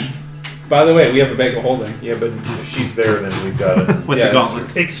hatch. again. By the way, we have a bag of holding. Yeah, but if she's there, then we've got it. With Yeah, the that's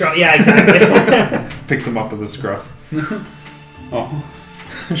gauntlets. Big strong. Yeah, exactly. Picks him up with a scruff. Oh.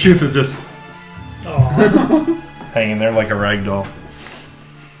 Shoes is just Aw. hanging there like a rag doll.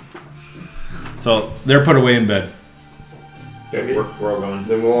 So they're put away in bed. Okay, we're all going.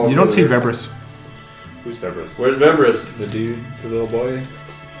 Then we'll all You don't go see there. Vebris. Who's Febris? Where's Vebris? The dude, the little boy.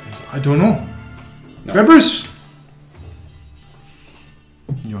 I don't know. No. Vebris!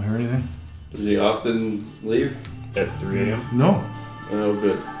 You don't hear anything? Does he often leave? At 3 a.m. No. Oh,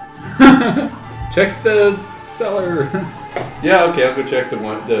 good. Check the cellar. Yeah, okay, I'll go check the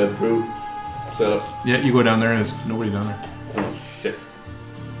brew setup. Yeah, you go down there and there's nobody down there. Oh, shit.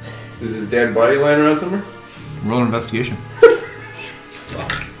 Is his dead body lying around somewhere? Roll an investigation.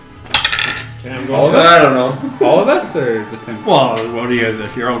 All of us? I don't know. All of us, or just him? Well, what do you guys?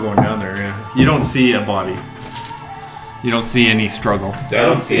 If you're all going down there, yeah, you don't see a body. You don't see any struggle. I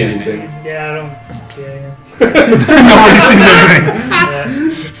don't see anything. Yeah, I don't see anything. Nobody sees anything. Yeah.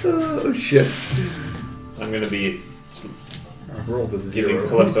 Oh, shit. I'm gonna be Our world is giving zero.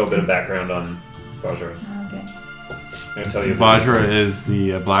 Calypso a bit of background on Vajra. Okay. I'm gonna tell you. Vajra is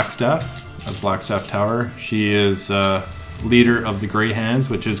the Blackstaff of Blackstaff Tower. She is leader of the Grey Hands,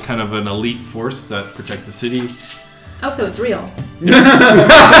 which is kind of an elite force that protect the city. Oh, so it's real.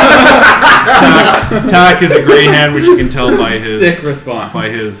 Tak is a Grey Hand, which you can tell by his Sick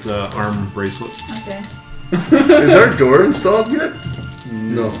response. arm bracelet. Okay. Is our door installed yet?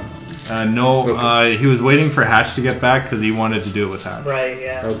 No. No, he was waiting for Hatch to get back because he wanted to do it with Hatch. Right,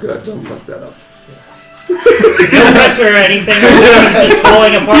 yeah. Oh, God, don't fuck that up. No pressure or anything. It's just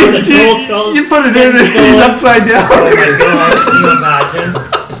falling apart with the troll skulls. You put it in, and he's upside down. Oh my god, can you imagine?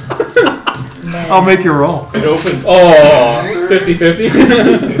 I'll make you roll. It opens. Oh, 50-50?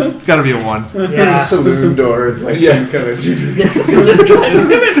 It's got to be a 1. There's a Yeah. saloon door. Like, Yeah. kind of. Just kind of.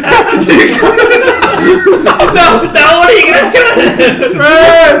 No, what are you guys doing?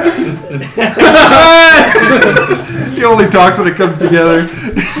 He only talks when it comes together.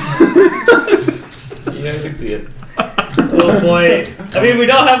 Yeah, I can see it. Oh boy. I mean, we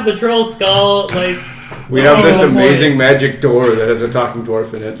don't have the troll skull, like. We have this Oh, boy. amazing magic door that has a talking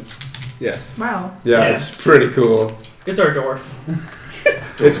dwarf in it. Yes. Wow. Yeah, Yeah. it's pretty cool. It's our dwarf.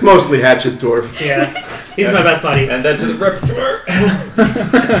 It's mostly Hatch's dwarf. Yeah. He's my best buddy. And then to the repertoire.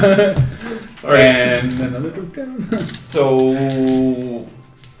 All right. And another drop down. So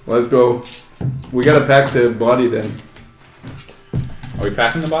Let's go. We gotta pack the body then. Are we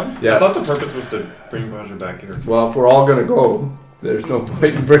packing the body? I Yeah. thought the purpose was to bring Vajra back here. Well, if we're all gonna go, there's no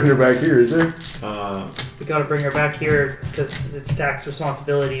point in bringing her back here, is there? We gotta bring her back here because it's Tak's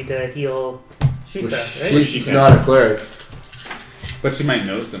responsibility to heal Shusa, right? she She's can. not a cleric. But she might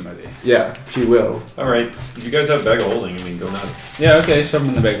know somebody. Yeah, she will. All right, if you guys have bag of holding, I mean, go nuts. Yeah, okay, shove him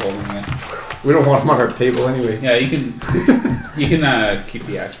in the bag holding then. We don't want them on our table anyway. Yeah, you can keep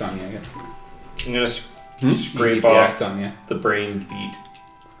the axe on you, I guess. I'm gonna You scrape keep the off axe on you. the brain feet.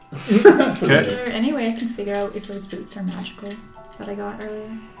 Is Okay. there any way I can figure out if those boots are magical that I got earlier?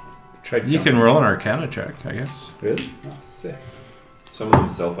 Try You can roll an Arcana check, I guess. Really? Oh, sick. Some of them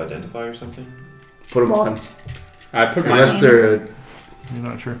self-identify or something. Put them on. I put mine Unless on. they're. You're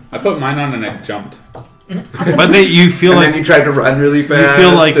not sure. I put mine on and I jumped. But you feel And like then you tried to run really fast.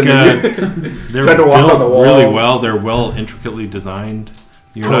 feel like, and then they're tried to walk built on the wall. really well. They're well intricately designed.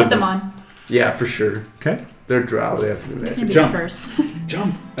 You're I'll put not them on. Yeah, for sure. okay. They're drow. They have to do They magic. can be Jump. first.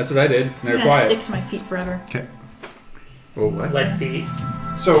 Jump. That's what I did. And I'm they're gonna quiet. stick to my feet forever. Oh, what? Lead feet.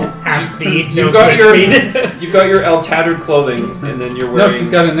 So Half speed. you've no got your speed. you've got your tattered clothing, and then you're No, wearing. she's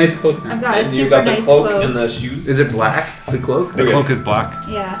got a nice cloak now. I've got a and you super got the nice cloak cloak. and the shoes. Is it black? The cloak? The Okay. cloak is black.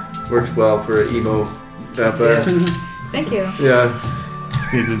 Yeah. Works well for an emo vampire. Thank you. Yeah.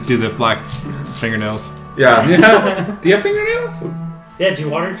 Just need to do the black fingernails. Yeah. Yeah. Do you have fingernails? Yeah, do you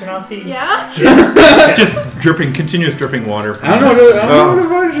water Genasi? Yeah. Just dripping, continuous dripping water. I don't know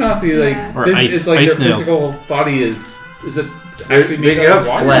what a Genasi like. Yeah. Or phys- ice- it's like ice their nails. physical body is. Is it They- actually they made out of have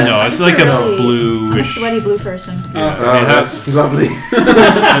water? flesh. No, it's I'm like just a I'm a bluish. sweaty blue person. Yeah. Oh, It has- that's lovely.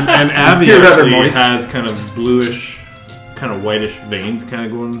 and Avi You're rather actually moist. has kind of bluish, kind of whitish veins kind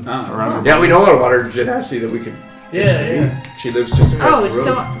of going Oh. around her Yeah, we body. know a water genasi that we could. Yeah. She lives just across Oh, the road.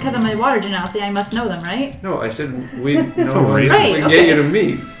 so because I'm a water genasi, I must know them, right? No, I said we know So one racist. that we Right, can okay. get you to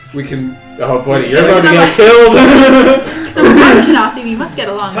meet. We can. Oh, buddy, You're you're about to I'm get like- killed. So I'm a water genasi, we must get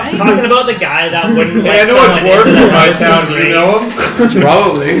along, right? Talking about the guy that wouldn't Hey, let I know a someone dwarf into the from my house town. is Do you great. know him?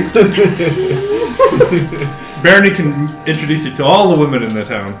 probably. Barony can introduce you to all the women in the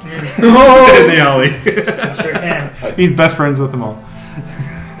town. In the alley. I sure can. He's best friends with them all.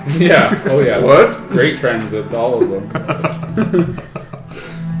 Yeah. Oh yeah. What? Great friends with all of them.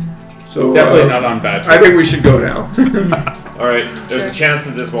 So Definitely not on bad. I think we should go now. All right, there's a chance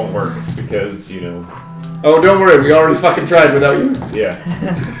that this won't work because Oh, don't worry. We already fucking tried without you. yeah.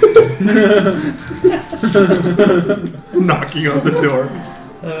 Knocking on the door.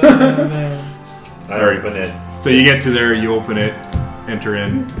 I open it. So you get to there, you open it, enter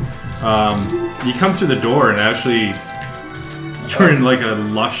in. You come through the door and actually you're in like a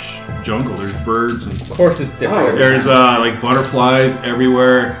lush jungle. There's birds and Of course, it's different. Oh, there's like butterflies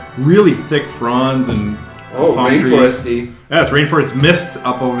everywhere. Really thick fronds and Oh, palm rainforest. trees. Yeah, it's rainforest mist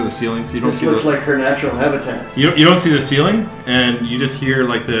up over the ceiling, so you don't This see looks the, like her natural habitat. you don't see the ceiling, and you just hear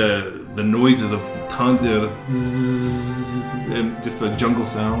like the noises of tons of zzz, and just the jungle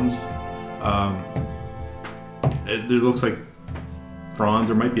sounds. It looks like fronds.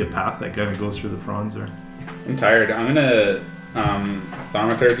 There might be a path that kind of goes through the fronds there. I'm tired. I'm gonna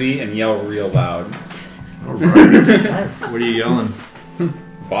thaumaturgy and yell real loud. All right. What are you yelling?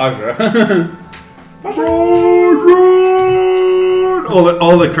 Vajra.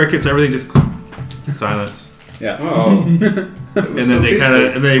 All the crickets, everything just silence. Yeah. Oh. And then they kind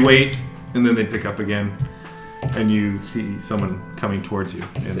of they wait, and then they pick up again, and you see someone coming towards you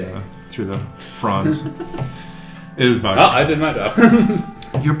through the fronds. It is Oh, Bug. I did my job.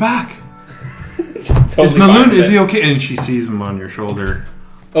 You're back. Totally Is fine Maloon? with Is it. he okay? And she sees him on your shoulder.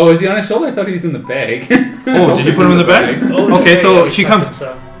 Oh, is he on his shoulder? I thought he was in the bag. Oh, did you put him in the bag? Oh, Okay, so yeah, she comes.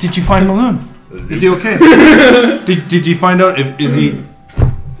 so. Did you find Maloon? Is he okay? did you find out if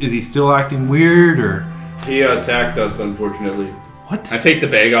is he still acting weird or He attacked us, unfortunately. what? I take the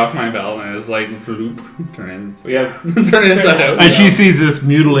bag off my belt and it's like floop, turn it inside out. And she sees this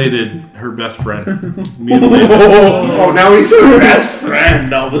mutilated her best friend. Mutilated. Oh, now he's her best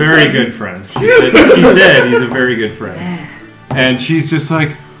friend. All of a Very sudden. good friend. She said he's a very good friend. And she's just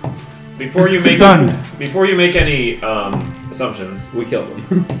like Before you make stunned. Before you make any assumptions, We killed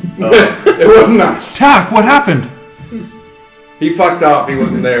him. It wasn't us. Tack, what happened? He fucked off. He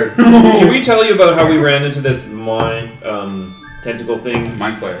wasn't there. did we tell you about how we ran into this tentacle thing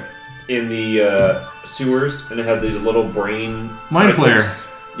Mind flare. in the sewers, and it had these little brain Mind flare. cycles?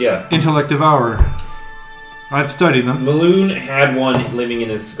 Yeah. Intellect Devourer. I've studied them. Maloon had one living in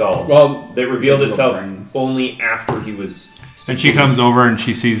his skull. Well, that revealed little itself brains. only after he was. And she comes over and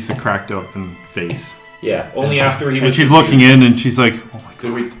she sees the cracked open face. Yeah, only And after he and was. she's looking in and she's like, oh my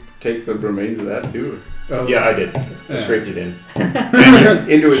Did we take the remains of that too? Yeah, I did. I Yeah. scraped it in.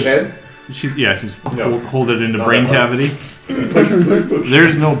 Into his head? She's just No. hold it into Not brain that cavity.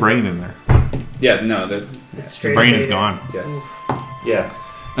 There's no brain in there. Yeah, no, that. The Straight brain up is data. gone. Yes. Yeah.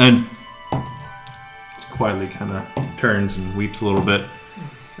 And quietly kind of turns and weeps a little bit.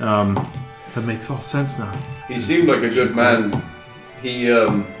 That makes all sense now. He seemed like a good man. He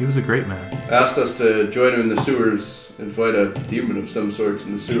He was a great man. asked us to join him in the sewers and fight a demon of some sorts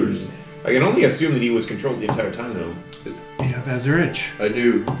in the sewers. I can only assume that he was controlled the entire time, though. You have Azurich. I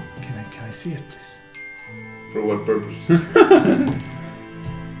do. Can I see it, please? For what purpose?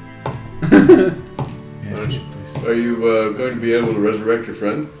 May I see it, please? Are you going to be able to resurrect your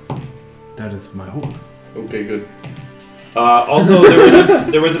friend? That is my hope. Okay, good. Also,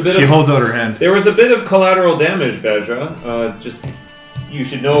 there was a bit She of holds out her hand. there was a bit of collateral damage, Bajra. Just you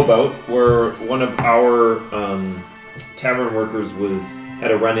should know about where one of our tavern workers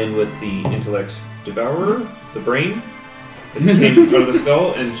had a run-in with the intellect devourer, the brain, as it came out of the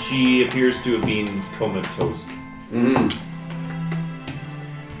skull, and she appears to have been comatose. Mm-hmm.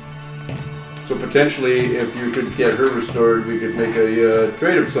 So potentially, if you could get her restored, we could make a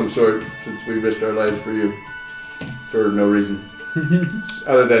trade of some sort, since we risked our lives for you. For no reason.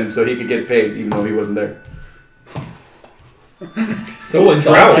 Other than so he could get paid, even though he wasn't there. So and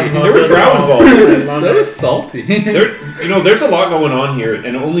drow. salty. There were drow I involved. love So it. salty. There's a lot going on here,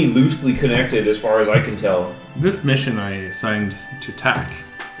 and only loosely connected as far as I can tell. This mission I assigned to Tack.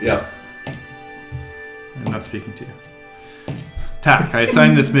 Yeah. I'm not speaking to you. Tack, I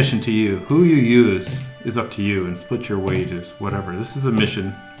assigned this mission to you. Who you use is up to you, and split your wages, whatever. This is a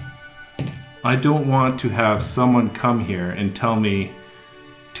mission. I don't want to have someone come here and tell me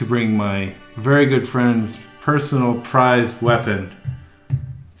to bring my very good friend's personal prized weapon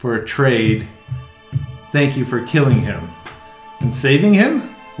for a trade. Thank you for killing him. And saving him?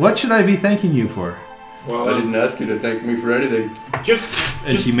 What should I be thanking you for? Well, I didn't ask you to thank me for anything.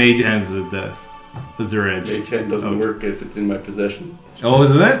 And she mage hands the Azure Edge. Mage hand doesn't work if it's in my possession. Oh,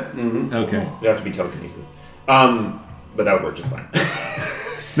 is it? Mm-hmm. Okay. You have to be telekinesis. But that would work just fine.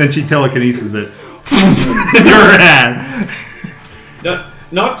 Then she telekinesis it into her hand.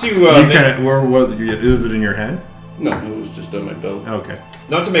 Not to is it in your hand? No, it was just on my belt. Okay.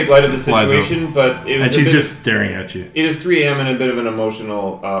 not to make light of the Flies situation, but it was And she's just staring at you. It is 3 a.m. and a bit of an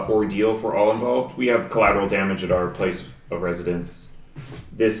emotional ordeal for all involved. We have collateral damage at our place of residence.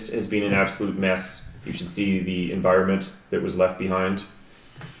 This has been an absolute mess. You should see the environment that was left behind.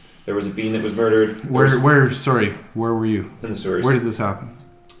 There was a fiend that was murdered. Where were you? In the sewers. Where did this happen?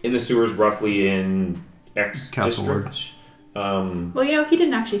 In the sewers, roughly in X Castlewood. district. Well, you know, he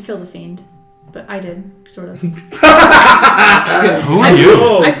didn't actually kill the fiend, but I did, sort of. Who are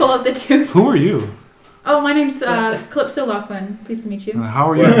you? I pull out the tooth. Who are you? Oh, my name's Calypso Lachlan. Pleased to meet you. How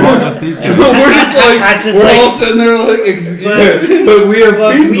are you involved with these guys? We're just like Patch is we're like- all sitting there like But we have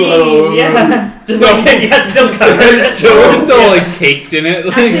Well, feet blow. yeah, just like yeah, still covered. so we're still like caked in it.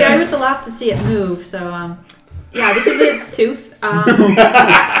 Like, Actually, I was the last to see it move, so yeah, this is its tooth.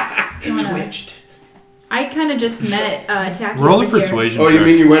 Twitched. I kind of just met Tacky Roll a over here. persuasion Oh, you check.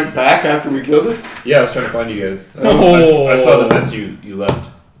 mean you went back after we killed it? Yeah, I was trying to find you guys. I Oh. saw the mess you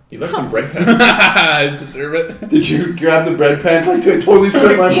left. You left some bread pans. I deserve it. Did you grab the bread pans? Like, I totally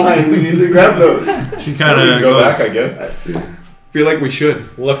slipped my mind. We need to grab those. She We kind can of go goes. back, I guess. Feel like we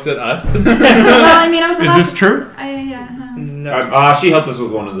should. Looks at us. Well, I mean, I was the Is last this to- true? No. She helped us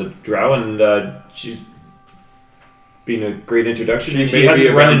with one of the drow, and she's been a great introduction. She She may be hasn't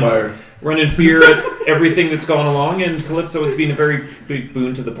a run vampire. in fear at everything that's gone along, and Calypso has been a very big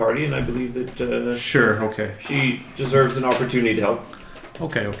boon to the party, and I believe that Sure. Okay. she deserves an opportunity to help.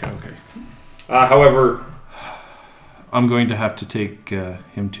 Okay. However, I'm going to have to take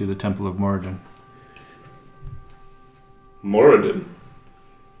him to the Temple of Moradin. Moradin.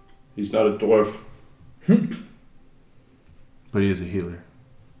 He's not a dwarf. But he is a healer.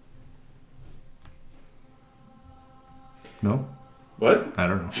 No? What? I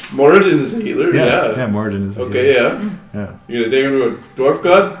don't know. Moradin is a healer? Yeah. Yeah, Moradin is a Okay, healer. yeah. Yeah. You gonna take him to a dwarf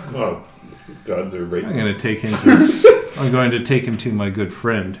god? oh, gods are I'm racist. going to take him I'm going to take him to my good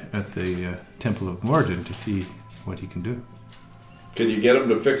friend at the Temple of Moradin to see what he can do. Can you get him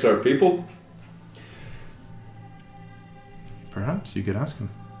to fix our people? Perhaps you could ask him.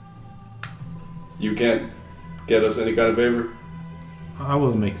 You can't get us any kind of favor? I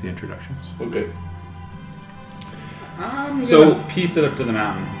will make the introductions. Okay. I'm So- gonna piece it up to the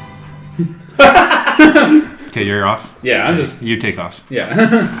mountain. Okay, you're off. Yeah, I'm just You take off. yeah.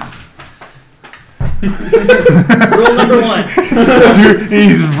 Rule number 1. Dude,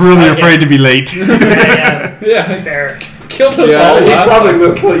 he's really afraid to be late. Yeah, yeah. fair. Killed us Yeah, all. he last probably time.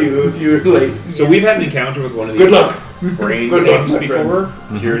 will kill you if you're late. So we've had an encounter with one of these Good luck. brain Good luck, things my friend.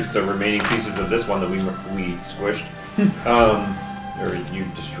 before. Here's the remaining pieces of this one that we squished, or you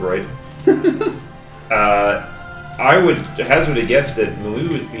destroyed. I would hazard a guess that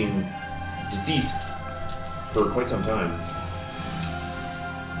Malou has been deceased for quite some time.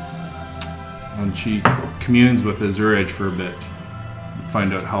 And she communes with Azurage for a bit.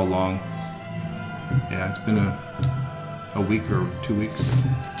 Find out how long. Yeah, it's been a week or 2 weeks.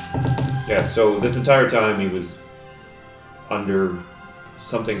 Yeah. So this entire time he was under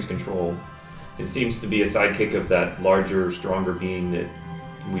something's control. It seems to be a sidekick of that larger, stronger being that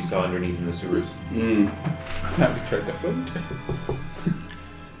we saw underneath in the sewers. That we tried to float.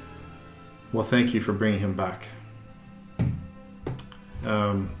 Well, thank you for bringing him back.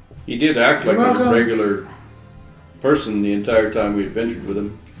 He did act like You're a welcome. regular person the entire time we adventured with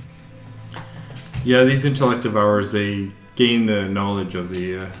him. Yeah, these intellective hours, they gain the knowledge of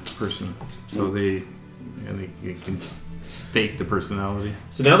the person. So they can fake the personality.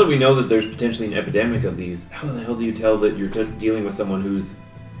 So now that we know that there's potentially an epidemic of these, how the hell do you tell that you're dealing with someone who's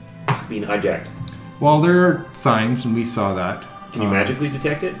being hijacked? Well, there are signs, and we saw that. Can you magically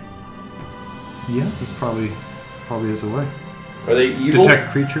detect it? Yeah, there's probably is a way. Are they evil? Detect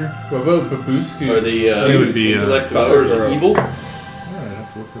creature. What about Babusku? Are the It would be, intellect Butler powers girl. evil? Yeah, I'd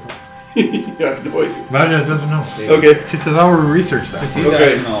have to look it up. You have no idea. Vaja doesn't know. Okay. She says, I will research that. He's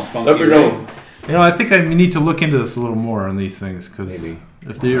Okay. acting all funky. Let me right? know. You know, I think I need to look into this a little more on these things, because Maybe.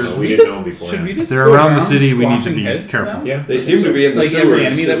 if they're No, we Should didn't just- know before. Should we if just they're go around the city, we need to squashing be heads careful. now? Yeah. They seem to be in the Like sewers. every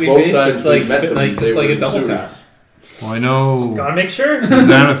enemy that we Both face, times just we like met them, like they just were like a in the double sewers. tap. Well, I know Gotta make sure. the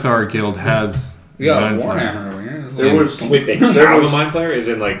Xanathar Guild has We got a Mind Flayer. Warhammer over here. There was Wait, they There have was- a mind flayer? Is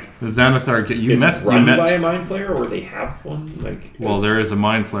it like the Xanathar Guild. You it's met. run You by met. a mind flayer, or they have one? Like Well, there is a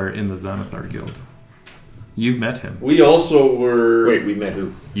mind flayer in the Xanathar Guild. You've met him. We also were. Wait, we met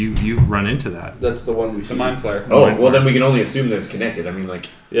who? You've run into that. That's the one we It's see. a mind flare. Oh, Mind well flayer. then we can only assume that it's connected. I mean, like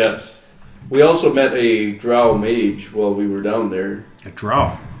Yes. We also met a drow mage while we were down there. A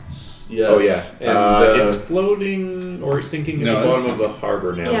drow. Yes. oh yeah, And it's floating or sinking at No, the it's- bottom of the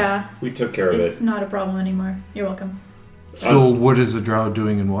harbor now. Yeah, We took care of it's it. not a problem anymore. You're welcome. So what is a drow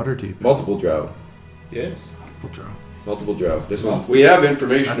doing in Waterdeep? Multiple drow. Yes. Drow. Multiple drow. This one. we have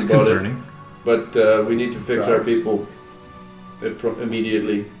information That's about concerning. it, but we need to fix our Drows. people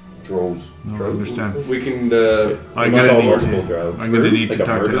immediately. Drows. No, I Drows. understand. We can. I'm We gonna call need multiple to. drow. I'm going to need Like to a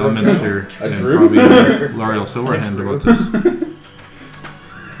talk to murderer? Elminster A and Drew? probably L'Oreal Silverhand Drew. about this.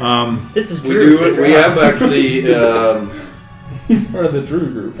 This is we Drew. do it. We have actually. He's part of the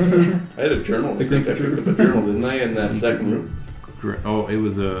Drew group. I had a journal. The I think I group picked up a journal, didn't I? In that second room. Oh, it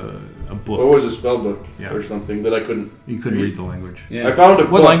was a book. What was a spell book Yeah. or something that I couldn't. You couldn't read the language. Yeah. I found a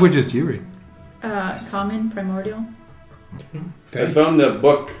What book. languages do you read? Common, primordial. I found the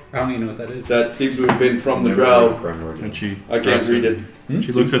book I don't even know what that is. that seemed to have been from the Never drow. heard of Primordial. And she I can't read it.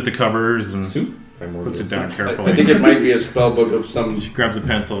 She looks at the covers and Soup? Primordial puts it down soup. carefully. I think it might be a spell book of some. She grabs a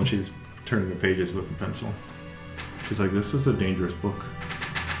pencil and she's turning the pages with the pencil. She's like, "This is a dangerous book.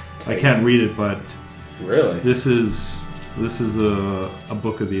 I can't read it, but Really? this is a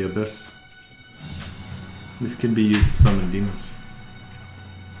book of the abyss. This can be used to summon demons."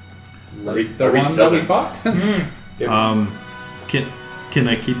 Like the I'll read one that we 7. fought? Can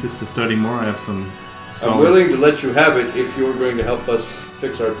I keep this to study more? I have some scholars. I'm willing to let you have it if you're going to help us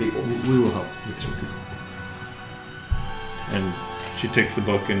fix our people. We will help fix your people. And she takes the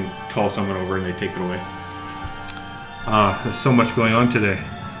book and calls someone over, and they take it away. There's so much going on today.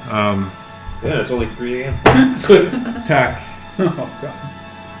 Yeah, it's only 3 a.m. Tack, Oh,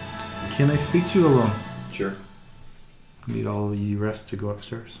 God. can I speak to you alone? Sure. Need all of you rest to go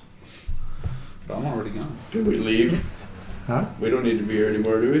upstairs. But I'm already gone. Can we leave? Huh? We don't need to be here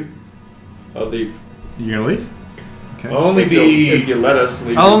anymore, do we? I'll leave. You gonna leave? Okay. I'll only If be. you let us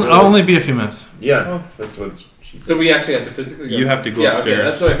leave. I'll only be a few minutes. Yeah, that's what she said. So we actually have to physically go. You have to go yeah, upstairs. Okay,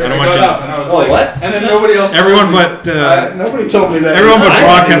 that's what I figured. I don't I want got you to- up and I was Oh, like, what? And then nobody else. Everyone told me. but Nobody told me that. everyone but I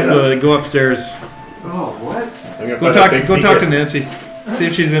Brock did has that. to go upstairs. Oh, what? I'm gonna Go find out talk big to secrets. Nancy. See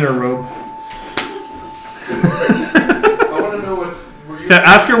if she's in her robe. I want to know what's. Were you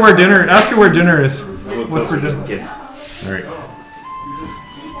Ask her where dinner. Ask her where dinner is. I'll What's for closer just dinner? in case. All right.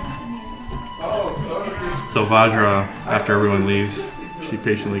 So Vajra, after everyone leaves, she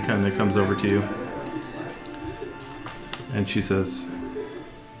patiently kind of comes over to you, and she says,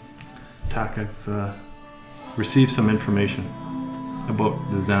 "Tak, I've received some information about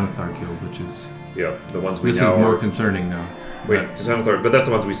the Xanathar Guild, which is Yeah, the ones we this is now more are. concerning now." Wait, but that's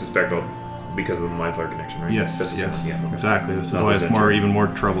the ones we suspect of because of the Mind Flayer connection, right? Yes, That's the yes, one, yeah, okay. exactly. This is Not why it's essential. even more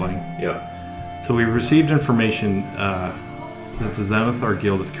troubling. Yeah. So we've received information that the Xanathar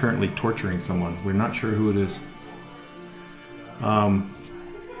Guild is currently torturing someone. We're not sure who it is.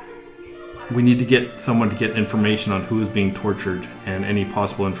 We need to get someone to get information on who is being tortured and any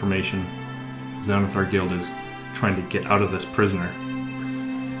possible information Xanathar Guild is trying to get out of this prisoner.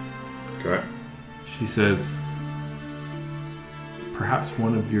 Okay. She says, perhaps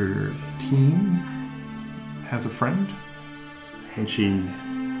one of your team has a friend? And she's...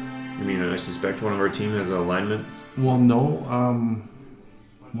 You mean I suspect one of our team has an alignment? Well, no.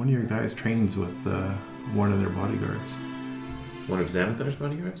 One of your guys trains with one of their bodyguards. One of Xanathar's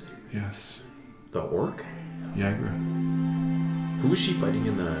bodyguards? Yes. The orc? Yagra. Who was she fighting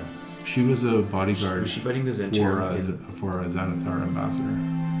in the... She was a bodyguard Was she fighting the for Zentira? a Xanathar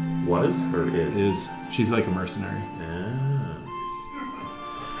ambassador. Was? Or is? She's like a mercenary. Ah.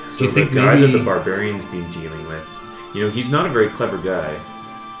 So Do you think the guy maybe- that the barbarian's been dealing with, you know, he's not a very clever guy.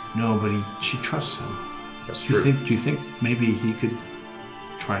 No, but she trusts him. That's Do true. you think maybe he could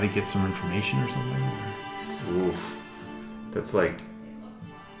try to get some information or something? Oof. That's like,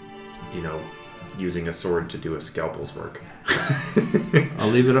 you know, using a sword to do a scalpel's work. I'll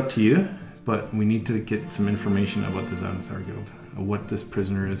leave it up to you, but we need to get some information about the Xanathar Guild. What this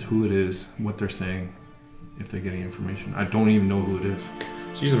prisoner is, who it is, what they're saying, if they're getting information. I don't even know who it is.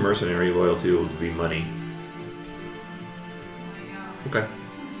 She's a mercenary, loyal to be money. Okay.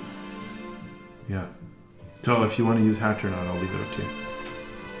 Yeah. So if you want to use Hatch or not, I'll leave it up to you.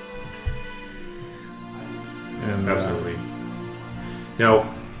 And, Absolutely.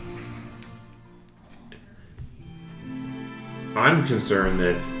 Now, I'm concerned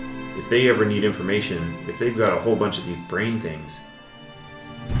that if they ever need information, if they've got a whole bunch of these brain things,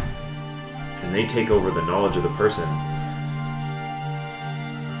 and they take over the knowledge of the person,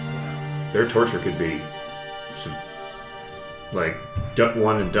 their torture could be like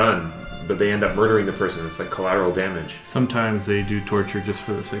one and done, but they end up murdering the person. It's like collateral damage. sometimes they do torture just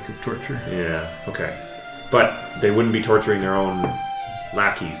for the sake of torture. Yeah, okay. But they wouldn't be torturing their own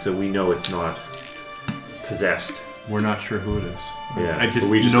lackey, so we know it's not possessed. We're not sure who it is. Yeah, I just,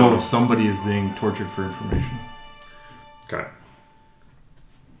 but we just know don't- somebody is being tortured for information. Okay.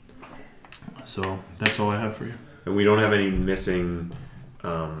 So that's all I have for you. And we don't have any missing,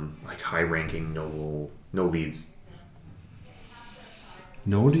 like high-ranking no leads.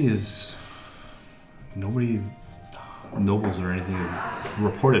 Nobody, nobles or anything is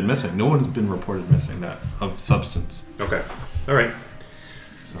reported missing. No one has been reported missing that of substance. Okay. All right.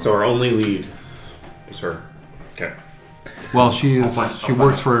 So our only lead is her. Okay. Well, she is. I'll She find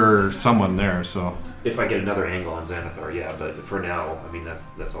works out. for someone there, so If I get another angle on Xanathar, yeah. But for now, I mean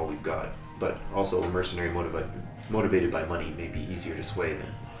that's all we've got. But also, a mercenary motivated by money may be easier to sway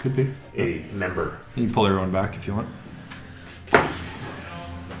than could be. a member. You can pull everyone back if you want.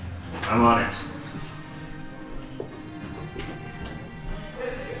 I'm on it.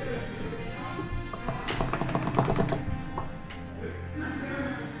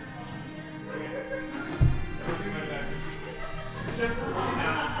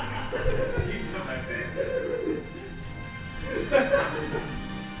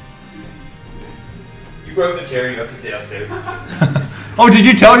 You broke the chair, you have to stay upstairs. Oh, did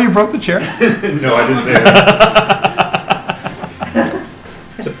you tell her you broke the chair? No, I didn't say that.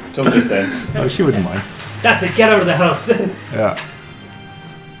 Till just then. Oh, she wouldn't mind. That's it. Get out of the house. Yeah.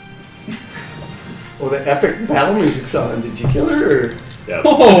 Oh, the epic battle music's on. Did you kill her? Or? Yeah.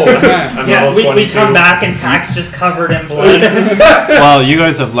 Oh, man. I'm Yeah, level we 22. come back and Tack's just covered in blood. Well, you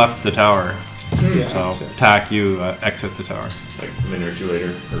guys have left the tower. Yeah, So, sure. Tack, you exit the tower. Like a minute or two later,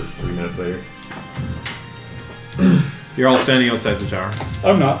 or 3 minutes later. You're all standing outside the tower.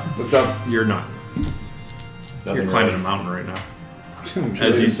 I'm not. What's up? You're not. Nothing You're climbing a wrong. mountain right now. Didn't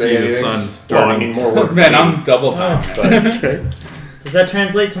As you say see the anything. sun Well, I starting. mean, more work. Man, I'm double time. Does that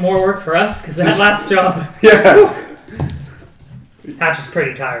translate to more work for us? Because that last job, Yeah, Hatch is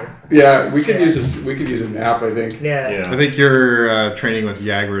pretty tired. yeah. We could use a nap. I think. Yeah. I Yeah. think your training with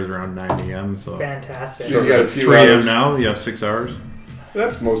Jaguar is around 9 a.m. So Fantastic. So you got a it's few 3 a.m. hours. now. You have 6 hours.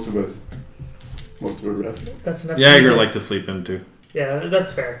 That's most of it. Most of it rest. That's enough. Jaguar like to sleep in too. Yeah,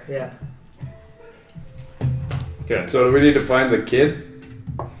 that's fair. Yeah. Okay. So do we need to find the kid?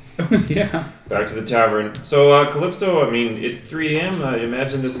 Yeah. Back to the tavern. So, Calypso, I mean, it's 3 a.m. I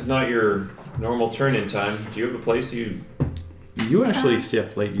imagine this is not your normal turn-in time. Do you have a place you... You actually stay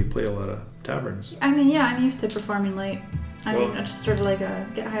up late. You play a lot of taverns. I mean, yeah, I'm used to performing late. Well- I just sort of like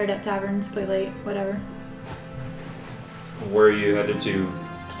get hired at taverns, play late, whatever. Where you headed to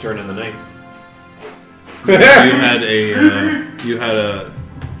turn in the night? You had a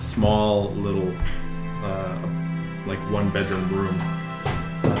small little like 1-bedroom room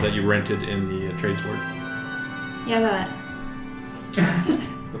that you rented in the trades ward. Yeah, that.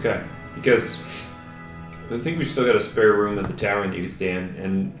 Okay. Because I think we still got a spare room at the tavern that you could stay in,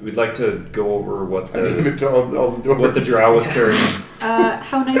 and we'd like to go over what I didn't the even tell all the doors. what the drow was carrying.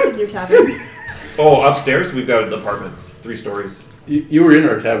 How nice is your tavern? Oh, upstairs we've got apartments, 3 stories. You were in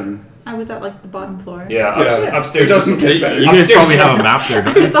our tavern. I was at like the bottom floor. Yeah, Yeah. upstairs. It doesn't You get better. guys Upstairs. probably have a map there.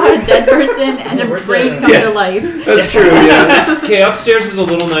 Don't you? I saw a dead person and a brain come Yeah. to life. That's true. Yeah. Okay, upstairs is a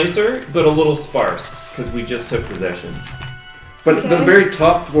little nicer, but a little sparse because we just took possession. But the Okay. very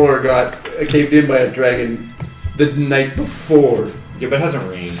top floor got caved in by a dragon the night before. Yeah, but it hasn't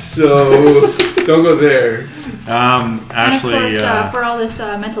rained. So don't go there. Ashley, and of course, for all this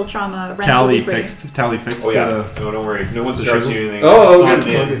mental trauma, rent will Tally be free. fixed. Tally fixed. Oh yeah, the- no, don't worry. No one's the charging you shizzles? anything. Oh, It's not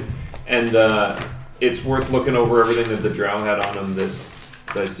good. an inn. And it's worth looking over everything that the drow had on them that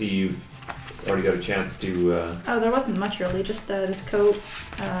I see you've already got a chance to. Oh, there wasn't much really. Just this coat.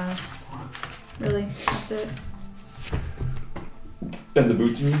 Really, that's it. And the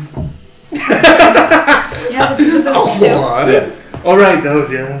boots, you mean? Yeah, the boots too. Yeah. All right,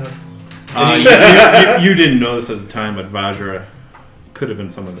 those. Yeah. You didn't know this at the time, but Vajra could have been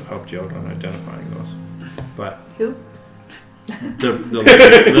someone that helped you out on identifying those. But Who?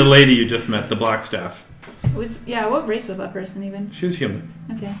 the lady you just met, the Blackstaff, What race was that person even? she was human,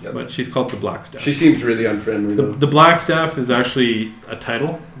 Okay. but she's called the Blackstaff. She seems really unfriendly though. The Blackstaff is actually a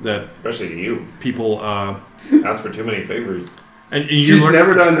title that Especially to you. people Ask for too many favors. and you She's learn,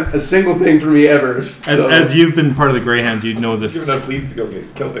 never done a single thing for me ever. as you've been part of the Greyhounds, you'd know this. Giving us leads to go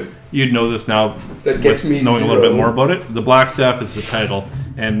get kill things. You'd know this now, that gets with me knowing a little bit zero. more about it. The Blackstaff is the title,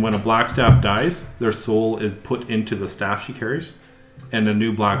 and when a Blackstaff dies, their soul is put into the staff she carries, and a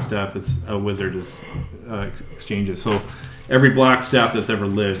new Blackstaff is a wizard exchanges. So every Blackstaff that's ever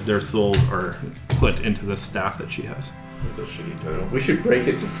lived, their souls are put into the staff that she has. That's a shitty title. We should break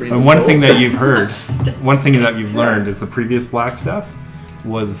it to free. And the one soul. thing that you've heard, Just one thing that you've learned is the previous Blackstaff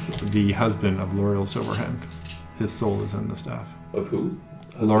was the husband of L'Oreal Silverhand. His soul is in the staff. Of who?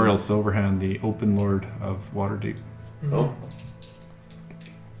 L'Oreal Silverhand, the open lord of Waterdeep. Oh.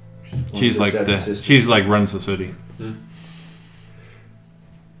 She's like Sad the sister. she's like runs the city. Hmm.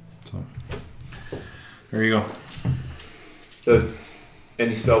 So there you go.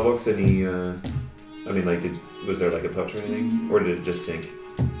 Any spell books? Any? I mean, like, was there like a pouch or anything, or did it just sink?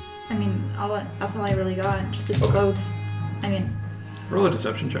 I mean, that's all I really got. Just his Okay. clothes. I mean, Roll a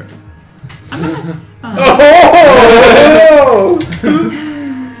deception check. Oh!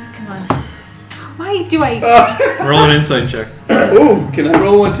 come on. Why do I? Roll an insight check. Ooh, can I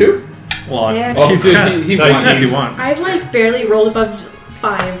roll one too? Well, Six. Oh, she's so got he 19 if won. you want. I've like barely rolled above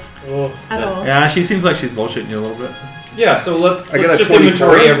 5 Oh, at all. Yeah, she seems like she's bullshitting you a little bit. Yeah. So let's I got a just 24.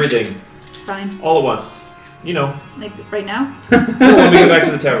 inventory everything Fine. all at once. You know, Like right now. when we get back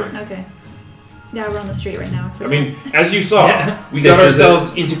to the tavern. Okay. Yeah, we're on the street right now. I mean, as you saw, Yeah. we got Ditches it.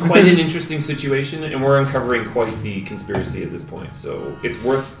 ourselves into quite an interesting situation, and we're uncovering quite the conspiracy at this point. So it's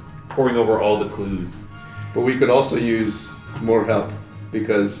worth poring over all the clues. But we could also use more help.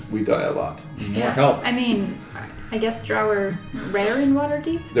 because we die a lot. More help. I mean, I guess drow are rare in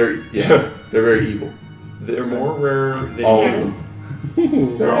Waterdeep. They're very evil. They're more rare than All you. of Yes. They're I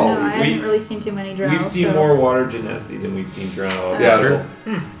don't all know. I evil. haven't really seen too many drow. We've seen so. more water genasi than we've seen drow. Yeah, True.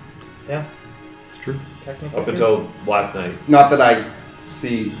 It's true. Technically. Up until last night. not that I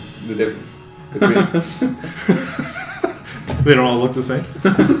see the difference between. They don't all look the same.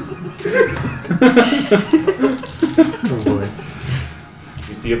 Oh boy.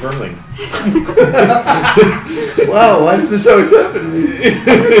 You see a Burnling. Wow, why does this always happen to me?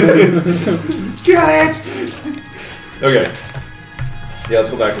 Okay. Yeah, let's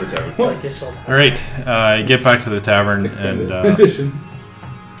go back to the tavern. Like yourself. All right, you get back to the tavern, and Edition.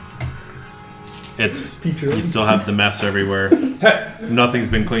 it's you still have the mess everywhere. Nothing's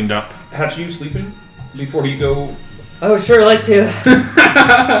been cleaned up. Hatch, are you sleeping before you go? I would sure like to.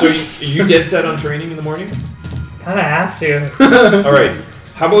 So you dead set on training in the morning? Kind of have to. All right.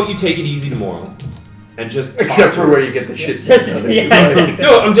 How about you take it easy tomorrow, and just talk Except to for her. where you get the shit. Just, taken yeah, out of you. exactly.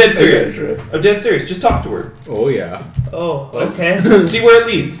 No, I'm dead serious. Okay, true. I'm dead serious. Just talk to her. Oh yeah. Oh, okay. See where it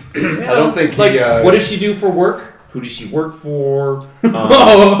leads. I don't think Like, he, what does she do for work? Who does she work for?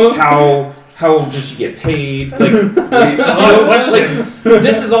 Oh. How does she get paid? Like, Oh, questions.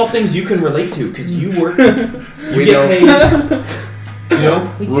 this is all things you can relate to because you work. You We get know. paid. You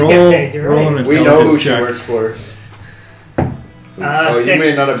know. We do get paid, you're right. an we know who intelligence she check. works for. Oh, 6. you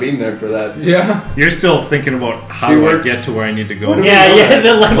may not have been there for that. Yeah. You're still thinking about how She do I works- get to where I need to go. Yeah, yeah.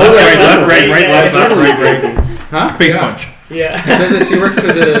 The left, Left, right, left, right, right, left, left, right, right. Huh? Face yeah. punch. Yeah. It says that she works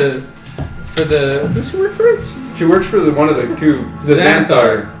for the. Who's she work for? She works for one of the two. The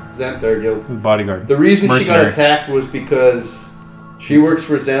Xanthar. Xanthar Guild. Bodyguard. The reason she Mercenary. got attacked was because she works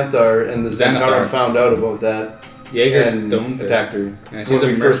for Xanthar, and the Xanthar Xanathar. found out about that Jaeger and Stonefist. attacked her. Yeah, When she's a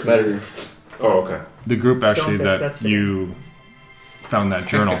we first met mercenary. her. Oh, okay. The group actually Stonefist, that that's fitting. you found that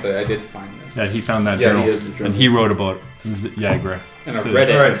journal. Technically, I did find this. Yeah, he found that Yeah, journal, he has the journal. and he wrote about Yagra. And I So- read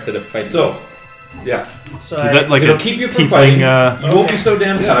it Alright. instead of fighting. So Yeah. So Is that like it'll a keep you from tiefling fighting. You won't be so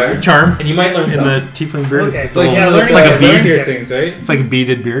damn Yeah. tired, charm and you might learn in something. the tiefling beard? Okay. It's, it's like a yeah, little- learning it's like about a learning bead. piercings, right? It's like a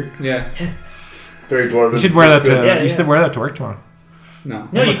beaded beard. Yeah. Very dwarven. You should wear that. To, Yeah, you yeah. should wear that to work tomorrow. No.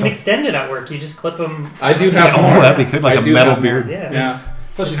 No, you can extend it at work. You just clip them. I do have Oh, more. that'd be good, like I a do metal have more. beard. Yeah. Yeah.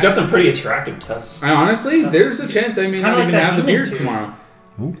 Well, she's got some pretty attractive tusks. I honestly, That's- there's a chance I may Kinda not like even that have the demon beard tooth. tomorrow.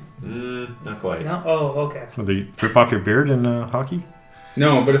 Not quite. No? Oh, okay. Will they rip off your beard in hockey?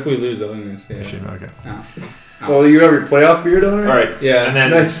 No, but if we lose, I'll lose. Yeah. Actually, okay. Well, you have your playoff beard on her? All right, Yeah. and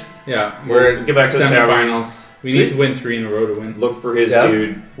then Nice. Yeah, we'll we're get back to the tavern. semifinals. We Sweet. need to win 3 in a row to win. Look for his Yeah.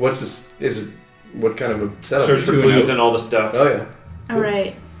 dude. What's this? Is it? What kind of a setup? Search for 2-0. clues and all the stuff. Oh yeah. All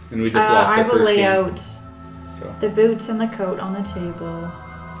right. And we just lost I the will first lay game. out So the boots and the coat on the table.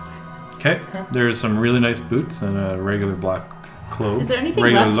 Okay. There's some really nice boots and a regular black cloak. Is there anything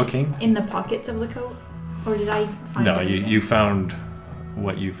regular left looking? in the pockets of the coat, or did I find? No, everything? you found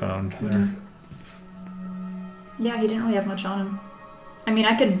what you found there. Mhm. Yeah, he didn't really have much on him. I mean,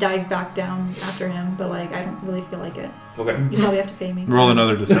 I could dive back down after him, but like, I don't really feel like it. Okay. You probably have to pay me. Roll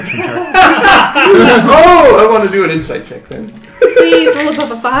another deception check. Oh, I want to do an insight check then. Please roll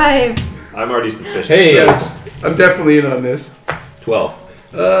above a 5. I'm already suspicious. Hey, so Yes, I'm definitely in on this. 12.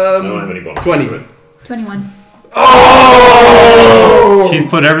 I don't have Um, any bonuses 20. to it. 21. Oh! She's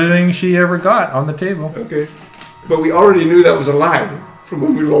put everything she ever got on the table. Okay, but we already knew that was a lie from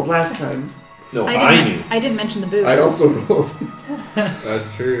when we rolled last time. No, I I didn't. knew. I didn't mention the boots. I also rolled.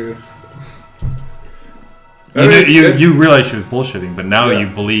 that's true. You, Alright, knew, good. you realized she was bullshitting, but now Yeah. you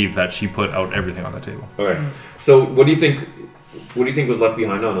believe that she put out everything on the table. Okay. So what do you think? What do you think was left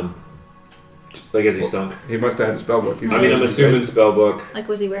behind on him? Like as he sunk. He must have had a spell book. He was I mean, I'm actually assuming spellbook. Like,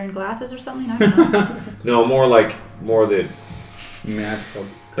 was he wearing glasses or something? I don't know. No, more the Magical.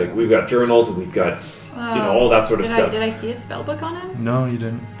 like we've got journals and we've got all that sort of did stuff. I see a spell book on him? No, you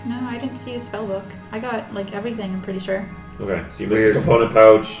didn't. No, I didn't see a spell book. I got like everything. I'm pretty sure. Okay, so you missed Weird. the component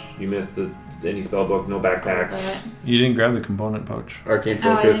pouch. You missed any spellbook. No backpacks. But, You didn't grab the component pouch. Arcane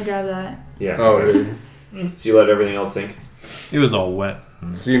oh, I didn't focus. grab that. Yeah. Oh, okay. really? So you let everything else sink. It was all wet.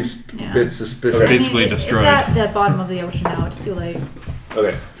 Seems Yeah. a bit suspicious. I mean, Basically destroyed. It's at the bottom of the ocean now. It's too late.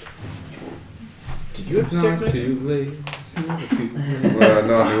 Okay. Did you have It's to not detect too late. It's not too late.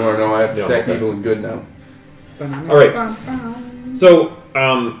 Not anymore. No, I have No, detect okay. evil and good now. All right. So,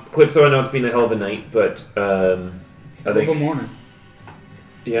 Calypso, I know it's been a hell of a night, but I think Over morning.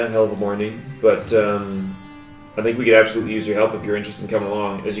 yeah, hell of a morning. But I think we could absolutely use your help if you're interested in coming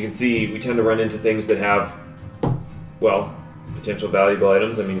along. As you can see, we tend to run into things that have, well, potential valuable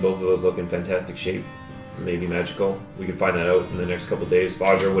items. I mean, both of those look in fantastic shape. Maybe magical. We could find that out in the next couple of days.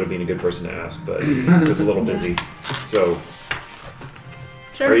 Vajra would have been a good person to ask, but it's a little busy. So,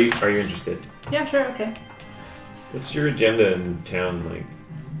 Sure. Are you interested? Yeah, sure. Okay. What's your agenda in town like?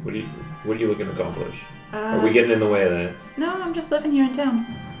 What are you looking to accomplish? Are we Uh, getting in the way of that? no, I'm just living here in town.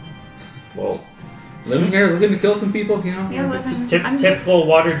 Well, Living here, looking to kill some people, you know? Yeah, living. I'm Typical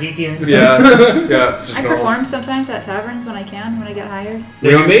water deviants. Yeah, yeah. Just I normal. perform sometimes at taverns when I can, when I get hired. now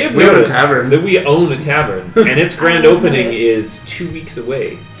you may have we own a noticed tavern. that we own a tavern, and its grand I opening noticed. is 2 weeks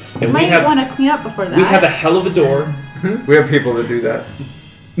away. You And might want to clean up before that. we have a hell of a door. We have people that do that.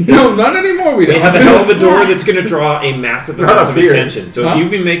 No, not anymore. We We don't have a hell of a door Yeah. that's going to draw a massive Not amount up of here. attention. So Not- if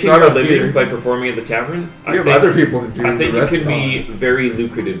you've been making not your up living here. by performing at the tavern, We have other people that do I think the it could restaurant. be very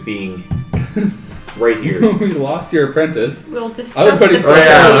lucrative being right here. we lost your apprentice. We'll discuss put it- this Oh later.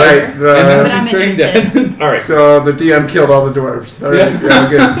 yeah, right. And But then I'm she's brain interested. dead. All right. So the DM killed all the dwarves. All right, yeah,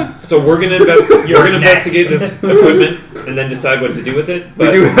 good. So we're gonna you're gonna next. investigate this equipment and then decide what to do with it. We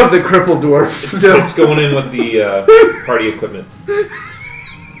But do have the crippled dwarf it's, still. it's going in with the party equipment.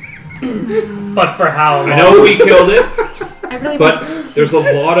 But for how long? I know we killed it, I really but want- there's a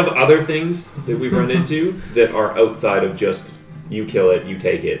lot of other things that we've run into that are outside of just you kill it, you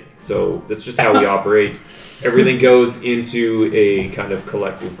take it. So that's just how we operate. Everything goes into a kind of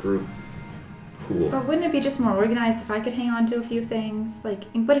collective group pool. But wouldn't it be just more organized if I could hang on to a few things? Like,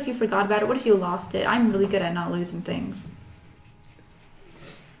 what if you forgot about it? What if you lost it? I'm really good at not losing things.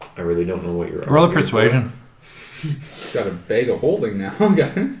 I really don't know what you're. Roll a arguing for. persuasion. Got a bag of holding now,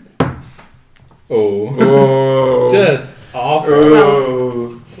 guys. Oh. Oh. Just awful.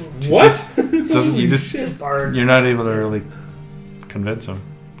 Oh. What? So you just Bard. you're not able to really convince them.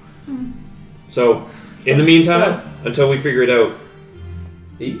 So, in the meantime, Yes. until we figure it out,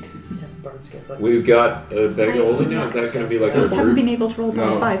 8? Yeah, Bards get like we've got a bag of holding now. Is that going to be like I our just haven't group? been able to roll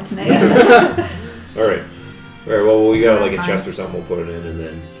above No. 5 tonight. All right. All right. Well, we got like a Fine. chest or something. We'll put it in, and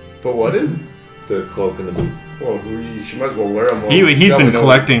then But what in? the cloak and the boots. Well, she might as well wear them. He's been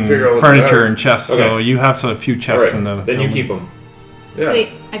collecting furniture and chests, so Okay. you have a few All chests right. in the. Then you building. keep them. Yeah. Sweet.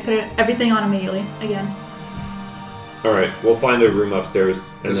 I put everything on immediately. Again. All right. We'll find a room upstairs.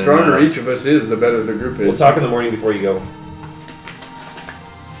 And The then, stronger each of us is, the better the group is. We'll talk in the morning before you go.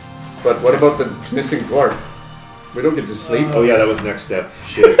 But what about the missing dwarf? We don't get to sleep. Oh yeah, that was next step.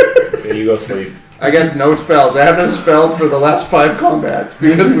 Shit. Yeah, you go sleep. I got no spells. I haven't spelled for the last 5 combats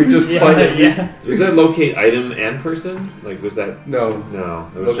because we just fight it. yeah. Was that locate item and person? Like was that? No, No.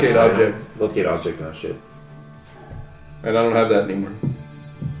 It was Locate just item. object. Locate object. Oh shit. and I don't have that anymore.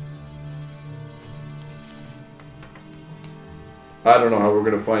 I don't know how we're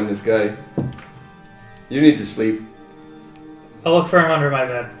gonna find this guy. You need to sleep. I'll look for him under my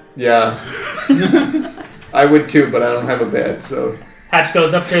bed. Yeah. I would too, but I don't have a bed, so. Hatch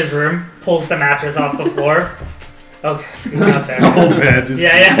goes up to his room, pulls the mattress off the floor. Okay, he's not there. whole bed.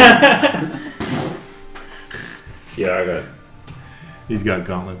 Yeah. Yeah, I got. He's got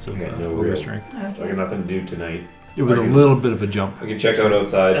gauntlets of Yeah, no ogre real. strength. I got Okay. nothing to do tonight. It was a I can- little bit of a jump. I can check out A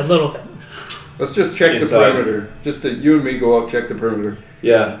outside. little bit. Let's just check Inside. the perimeter. Just you and me go out, check the perimeter.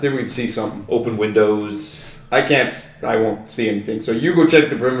 Yeah. See if we can see something. Open windows. I can't. I won't see anything. So you go check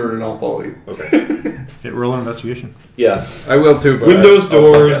the perimeter and I'll follow you. Okay. Hit roll an investigation. Yeah. I will too. But Windows, I'll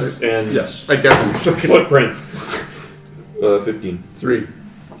suck doors, at it. and Yes, I definitely suck at it. footprints. 15. 3.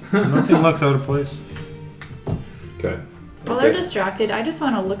 Nothing looks out of place. Okay. While they're distracted, I just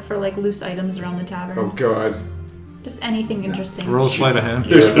want to look for like loose items around the tavern. Oh god. Just anything interesting. Roll a sleight of hand.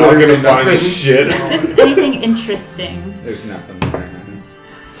 There's You're not literally gonna find nothing. shit. Just anything interesting. There's nothing there.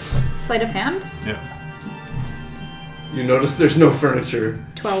 Sleight of hand? Yeah. You notice there's no furniture.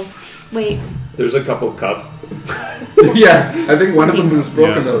 12. Wait. There's a couple cups. Yeah, I think one of them was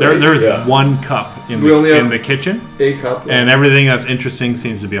broken though. There, right? there's Yeah. one cup in We only the, have- in the kitchen, A cup. and everything that's interesting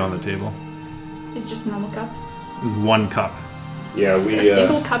seems to be on the table. It's just a normal cup. There's one cup. Yeah, A we.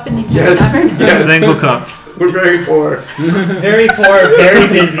 single cup in the entire Yes. tavern. Yes. A single cup. We're very poor. Very poor, very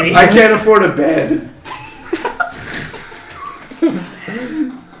busy. I can't afford a bed.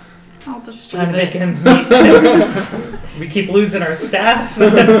 I'll just Trying to leave make it. ends meet. We keep losing our staff.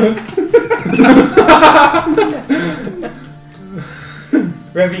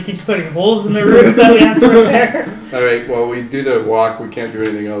 Revy keeps putting holes in the roof that we have to repair. Alright, well we do the walk, we can't do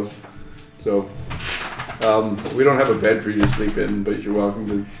anything else. So we don't have a bed for you to sleep in, but you're welcome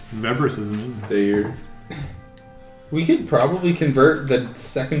to Everest isn't in. stay here. We could probably convert the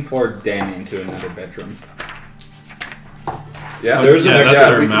second floor den into another bedroom. Yeah, There's an that's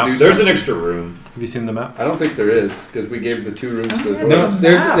extra our we can map. do There's an something. extra room. Have you seen the map? I don't think there is, because we gave the 2 rooms to the there's No,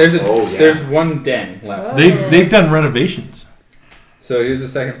 dwarves. Wow. there's one den left. They've done renovations. So here's the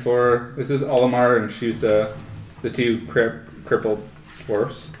second floor. This is Olimar and Shusa, the 2 crippled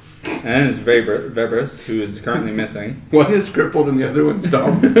dwarfs. And it's Vebris, who is currently missing. One is crippled and the other one's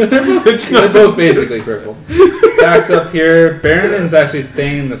dumb. They're both basically crippled. Jack's up here. Barron's actually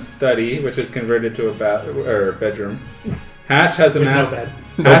staying in the study, which is converted to a bedroom. Hatch has the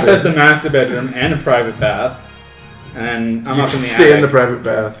master bedroom and a private bath. And I'm up in the Stay attic. in the private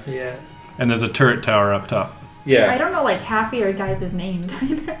bath. Yeah. And there's a turret tower up top. Yeah. I don't know like half of your guys' names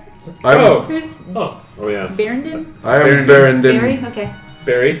either. Oh, Who's Oh, Oh yeah. Barrington? I am Barrington. Barry? Barrington. Okay.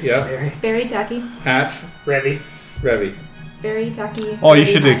 Barry, yeah. Barry. Barry Tacky. Hatch, Revy. Revy. Barry Tacky. Oh, you Barry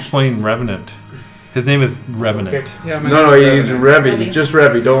should Hatch. explain Revenant. His name is Revenant. Okay. Yeah, my No, name's he's Revenant. Revy. Just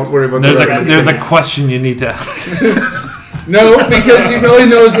Revy. Don't worry about There's the a Revy. there's a question you need to ask. No, because she really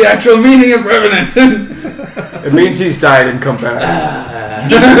knows the actual meaning of Revenant. It means he's died and come back.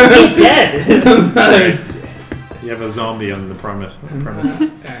 He's dead. You have a zombie on the premise.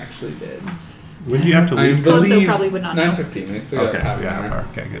 Actually dead. When do you have to I leave? Calypso believe probably would not know. 9:15. We still got Okay, half an yeah, hour. far.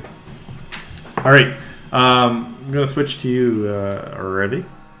 Okay, good. All right, I'm gonna switch to you, Revy.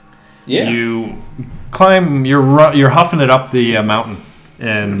 Yeah. You climb. You're huffing it up the mountain,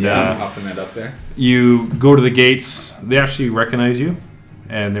 and I'm huffing it up there. you go to the gates. They actually recognize you,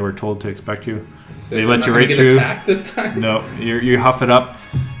 and they were told to expect you. So They I'm let not you gonna right get through. attacked this time. No, you huff it up,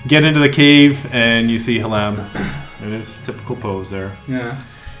 get into the cave, and you see Halam in his typical pose there. Yeah.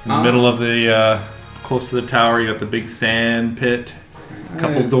 In the middle of the, close to the tower, you got the big sand pit, a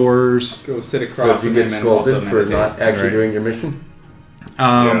couple I doors. Go sit So across if you and get then also scolded for meditate. not actually Right. doing your mission?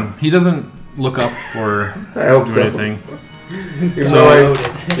 He doesn't look up or I hope do so. anything. Even So- though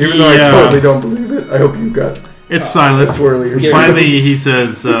I Yeah. totally don't believe it, I hope you got It's a silent. swirly or Yeah. Finally, he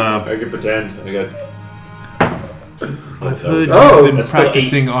says, I can pretend. I got. I've heard Oh, you've been that's still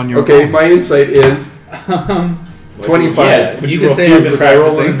practicing on your Okay, own. my insight is Um, 25. Yeah, Would you roll can say two, I've been because I roll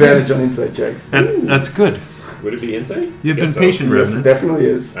an practicing. advantage on insight checks. That's good. Would it be insight? You've Guess been so. patient, Yes, it Revenant. definitely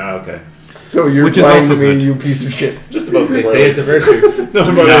is. Ah, okay. So you're Which is lying also to me, good. you piece of shit. Just about They this say it's a virtue. Not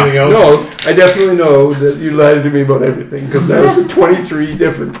about No. anything else. No, I definitely know that you lied to me about everything, because that was a 23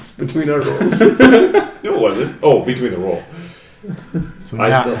 difference between our rolls. No, it wasn't. Oh, between the roll. So I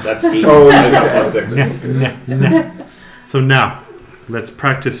now, still, that's 8. Oh, I got okay. plus 6. So now, let's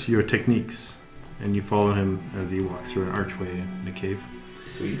practice your techniques. And you follow him as he walks through an archway in the cave.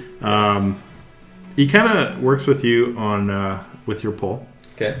 Sweet. He kind of works with you on with your pole,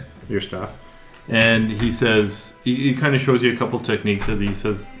 Okay. your staff, and he says he kind of shows you a couple techniques as he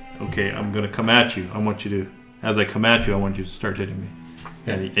says, "Okay, I'm going to come at you. I want you to, as I come at you, I want you to start hitting me."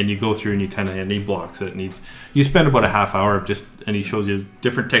 And you go through and he blocks it, and you spend about a half hour of and he shows you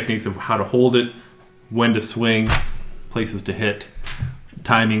different techniques of how to hold it, when to swing, places to hit,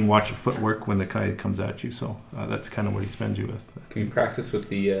 timing, watch the footwork when the guy comes at you. So that's kind of what he spends you with. Can you practice with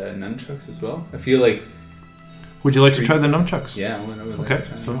the nunchucks as well? I feel like Would you like to try the nunchucks? yeah. I would like Okay, to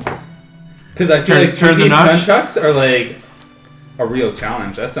try so because I feel turn- like turn the 3-piece notch. nunchucks are like a real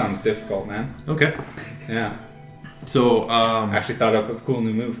challenge. That sounds difficult, man. Okay. Yeah. So I actually thought up a cool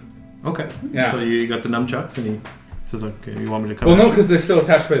new move. okay. Yeah. So you got the nunchucks, and he says, "Okay, you want me to come?" Well, at no, you?" because they're still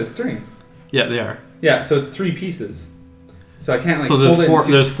attached by the string. Yeah, they are. Yeah, so it's 3 pieces. So I can't like So hold it. in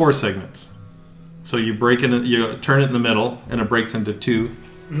two- there's 4 segments. So you break it, you turn it in the middle, and it breaks into 2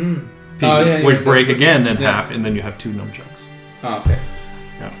 Mm. pieces, yeah, yeah, which that's break what- again in yeah. half, and then you have 2 nunchucks. Oh, okay.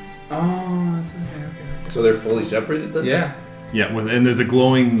 Yeah. Oh, that's okay. So they're fully separated then? Yeah. Yeah, and there's a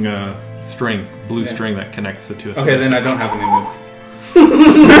glowing string, blue Yeah. string that connects the 2. Okay, then I don't have a new move.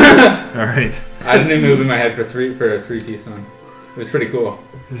 All right. I had a new move in my head for a 3-piece one. It was pretty cool.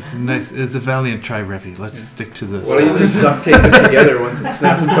 It's nice. It's a valiant try, Revy. Let's stick to this. Why don't you just duct tape it together once it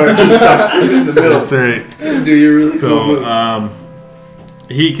snaps apart? Just duct tape it in the middle. That's right. Do your really cool So move.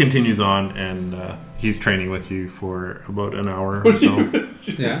 he continues on, and he's training with you for about an hour or so.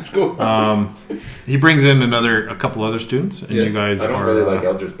 Yeah. He brings in a couple other students, and Yeah. you guys I don't are, really like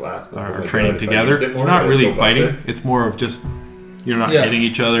Eldritch Blast. But oh are my training God, if I together. used it more, You're not I'd really still bust fighting. it. It's more of just you're not Yeah. hitting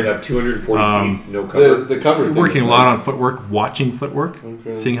each I other. have 240 Um, feet, no cover. The cover You're thing working is a lot on nice. footwork, watching footwork,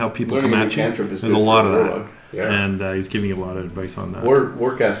 Okay. seeing how people Learning come a at you. cantrip is There's a good lot for of a that, warlock. Yeah. and he's giving you a lot of advice on that.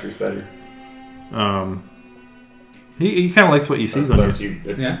 Warcaster's better. He kind of likes what he sees on you. Lets you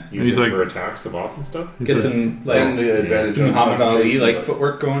Yeah. use He's it like- for attacks of off and stuff. He Get says, some like And the advantage some on Muhammad Ali concentration. like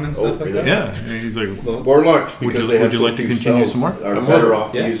footwork going and stuff like really? that. yeah, and he's like, Warlocks, Would because you- they have would you so like to few continue spells, some more? are I'm better more-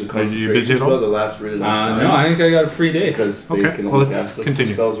 off to yeah. use a Are you concentration busy at all? spell that lasts really long time. No, I think I got a free day. Because they Okay, can well, only let's cast like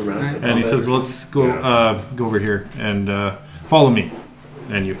continue. spells around. Right. it. and he says, let's go go over here and follow me,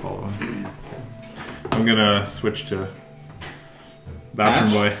 and you follow him. I'm gonna switch to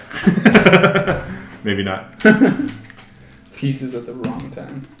bathroom boy. Maybe not. Pieces at the wrong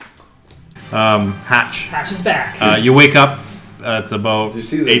time. Hatch. Hatch is back. You wake up It's about Did you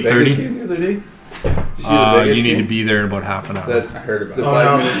see the Vegas 8:30. game the other day? Did you see the Vegas You need game? to be there in about half an hour. That I heard about the it.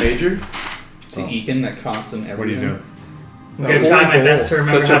 5-minute major. See Eakin that cost them everything. What are you doing? I'm going to try my best to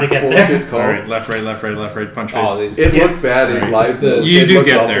remember Such how a to get bullshit there. call. All right, left, right, punch face. Oh, It yes. looked bad in Right. live. You It do looked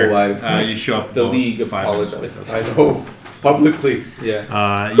get awful there. Live. You show up The about league 5 minutes apologized. late. I know. Publicly.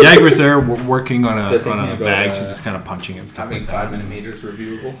 Yeah. Jager's there working on They're a thinking about, bag. She's just kind of punching and stuff Having like that. 5-minute majors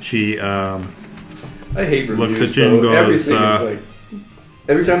reviewable. She I hate reviews. Looks at you and though. goes, Everything is like.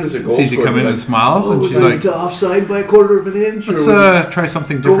 Every time there's a goal sees you scored, come in you're and like, smiles, and she's like, to offside by a quarter of an inch. let's or was try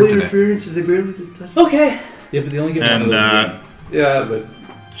something it goal different today. interference? Did they barely just touch? Okay. Yeah, but they only get one And of those. Yeah, but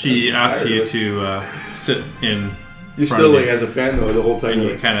she asks tired you of it. to sit in you front still of like you. as a fan though the whole time. And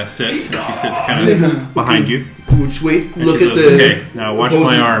You're you like, kind of sit. And she sits kind of behind you. which wait, And look she at goes, the okay, now watch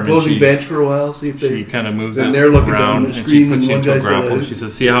my arm. And opposing she, bench for a while. See if she they. kind of moves And it they're looking down around the and she screen puts and you one into a guy's got grapple. a- And she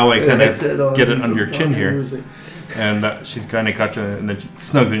says, see how I a kind of headset on get it and under your he's chin talking, here? it's like, And she's kind of got you, and then she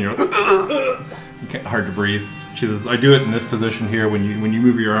snugs in your. Hard to breathe. She says, "I do it in this position here. When you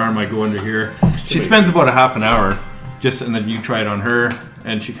move your arm, I go under here." She spends about a half an hour, and then you try it on her,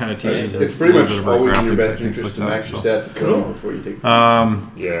 and she kind of teaches It's us pretty a much little bit about always in your grappling best techniques interest like to that. max your So. stat to kill before you take.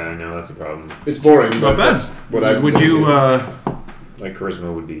 Yeah, I know that's a problem. It's boring. Not but bad. that's what I Would you My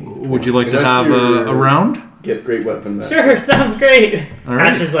charisma would be. would you like to Unless have you're- a round? get great weapon match? Sure, sounds great. All right.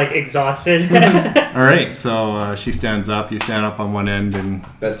 Hatch is like exhausted. All right. So she stands up. You stand up on one end, and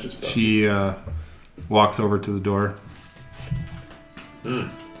That's just busted. she walks over to the door.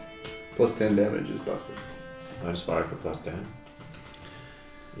 Plus 10 damage is busted. -5 for +10.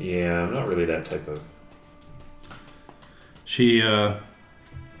 Yeah, I'm not really that type of. She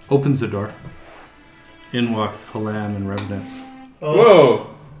opens the door. In walks Halam and Revenant. Oh, Whoa.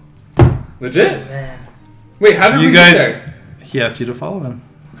 Legit? man. Wait, how did You we guys- get there? He asked you to follow him.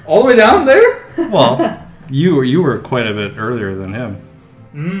 All the way down there? Well, you were quite a bit earlier than him.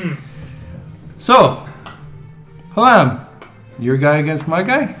 Mm. So, Halam, your guy against my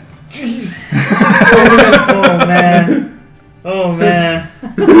guy? Oh, man. Oh, man.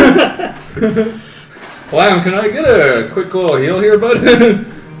 Lamb, can I get a quick little heal here, bud?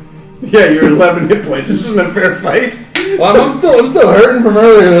 Yeah, you're 11 hit points. This isn't a fair fight. Well, I'm still hurting from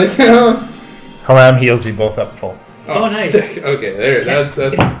earlier, like, you know. Halam heals you both up full. Oh, nice. Sick. Okay, there. That's.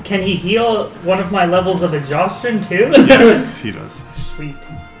 Can he heal one of my levels of exhaustion, too? Yes, he does. Sweet.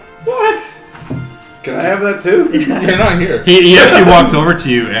 What? Can I have that too? You're not here. He actually walks over to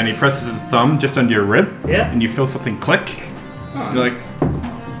you and he presses his thumb just under your rib. Yeah. And you feel something click. Oh, You're like,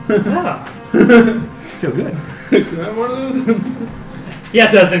 Yeah. feel good. Can I have one of those? Yeah,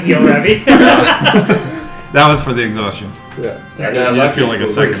 it doesn't heal Revy. That was for the exhaustion. Yeah. That You is just feel like a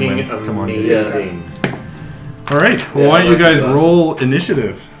second freaking win. Come on. amazing. All right. Well, Yeah, why don't you guys Lucky's roll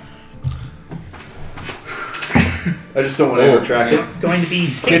initiative? I just don't want to ever track it. It's going to be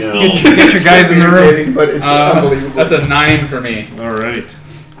Get- 16. Get your guys in the room. Irritating, but it's unbelievable. That's a 9 for me. All right.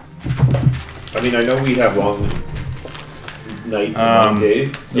 I mean, I know we have long nights and long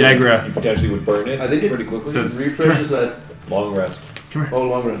days. So Yagra. you potentially would burn it I think it pretty quickly. says- refreshes that. Long rest. Oh,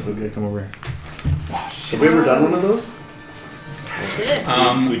 long rest. Okay. Come over here. Have we ever done one of those?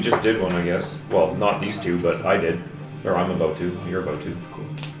 Did. We just did one, I guess. Well, not these two, but I did. Or I'm about to. You're about to. Cool.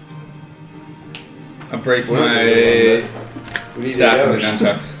 I break What are my we We need staff 8 in the hours.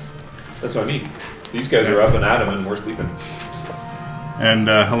 nunchucks. That's what I mean. These guys are up and at 'em and we're sleeping. And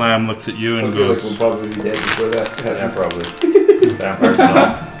Halam looks at you I and feel like goes, we'll probably be dead before that Yeah, happens. probably. Vampires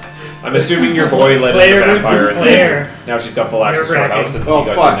not. I'm assuming your boy led Player in the vampire versus and player. now she's got full access to our Nerve-wracking. house and Oh, he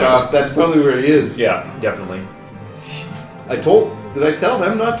got fuck kidnapped. off. That's probably where he is. Yeah, definitely. Did I tell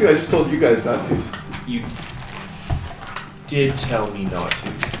them not to? I just told you guys not to. You did tell me not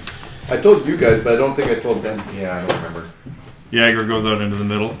to. I told you guys, but I don't think I told them. Yeah, I don't remember. Yagra goes out into the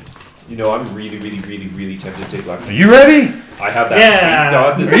middle. You know, I'm really, really, really, really tempted to take luck. Are you ready? I have that Yeah. fake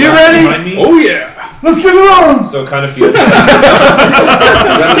god that's Are you ready? behind me. Oh yeah! Let's get it on! So it kind of feels.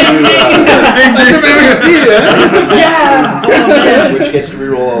 Yeah! Oh, man. Which gets to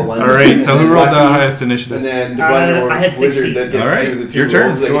reroll all one. All right, so who rolled the Lucky, highest And initiative? then Divine Lord I had 60. Wizard that gets All right, to do the two your turn.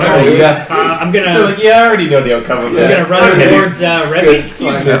 rolls that Go you ahead. roll. yeah. I'm They're gonna like, yeah, I already know the outcome of Yeah. I'm this. gonna run towards Revy.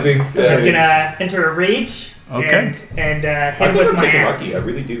 He's missing. I'm gonna enter a rage Okay. and I hit think with I'm my taking axe. lucky. I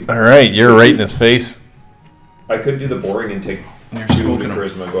really do. All right, you're right in his face. I could do the boring and take You're 2 smoking to him.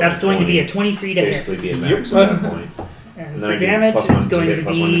 charisma. Go That's up to going to be 20, a 23 to hit. basically be a max at that point. And And then for I do damage, +1 it's to going hit, to +1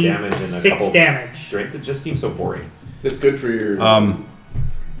 to be damage, and a 6 couple damage. Strength. It just seems so boring. It's good for your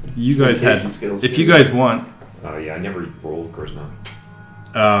You guys imitation had, skills. if too. you guys want, Yeah, I never rolled charisma.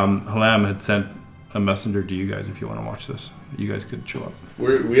 Halam had sent a messenger to you guys if you want to watch this. You guys could show up.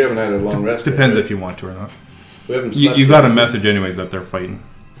 We haven't had a long rest. Depends yet, if you want to or not. We haven't You slept got yet. a message anyways that they're fighting.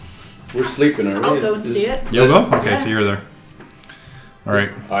 We're sleeping, aren't we? I'll go and see it. You'll go? Okay, Yeah. so you're there. All right.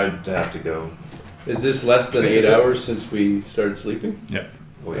 I'd have to go. Is this less than 8 hours since we started sleeping?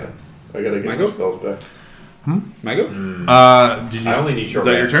 Oh yeah. I gotta get Michael? my spells back. Michael? Did you? I only need short Is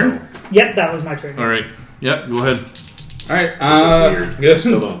that your rest, turn? Yep, that was my turn. All right. Yep. Go ahead. Alright, So it's just weird. I good.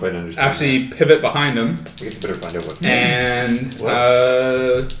 still don't quite understand. Actually, pivot behind him I guess I better find out what. and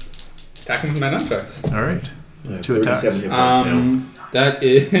attack him with my nunchucks. All right. It's I have 2 attacks. 37 hit points now. That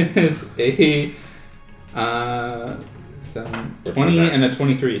is a 20 and a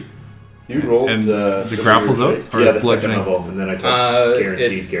 23. You rolled And the some grapples of out? yours, right? Or Yeah, is the second bludgeoning? level, and then I took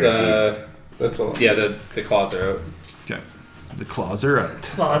guaranteed. It's That's all. yeah, the claws are out. Okay. The claws are out.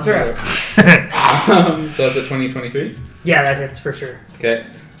 Claws are out. So that's a 20-23. Yeah, that hits for sure. Okay.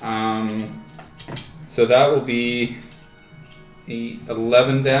 So that will be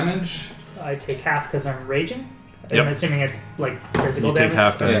 11 damage. I take half because I'm raging. Yep. I'm assuming it's like physical You take damage.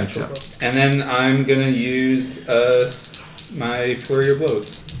 half Okay, damage, cool, yeah. cool. And then I'm gonna use my flurry of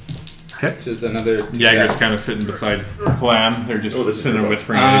blows, Okay. which is another. Jaeger's kind of sitting beside Clam. They're just Oh, this is sitting there cool.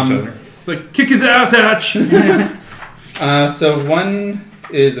 whispering at each Um, other. It's like, kick his ass, Hatch! So one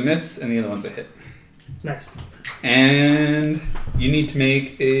is a miss and the other one's a hit. Nice. And you need to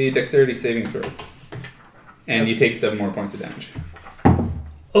make a dexterity saving throw. And you That's- take 7 more points of damage.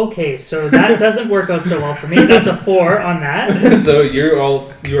 Okay, so that doesn't work out so well for me. That's a 4 on that. So you're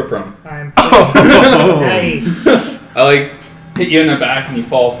prone. I'm Oh. nice. I like hit you in the back and you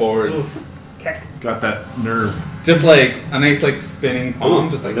fall forwards. Oof. Okay. Got that nerve. Just like a nice like spinning palm,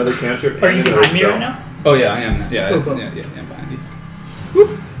 just like another cantrip. Are you and another behind me spell. right now? Oh yeah, I am. Yeah, Cool, cool. yeah, I'm behind you.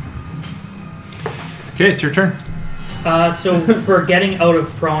 Okay, it's your turn. So for getting out of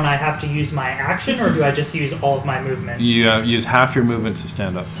prone, I have to use my action, or do I just use all of my movement? You use half your movement to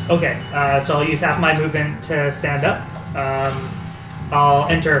stand up. Okay, so I'll use half my movement to stand up. I'll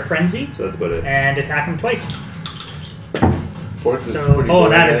enter a frenzy So that's about it. and attack him twice. Fourth is So, pretty oh,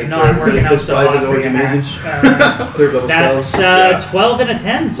 good, that I is think. not working out so Five well is for always you, amazing. Hatch. Third level That's spells. 12 and a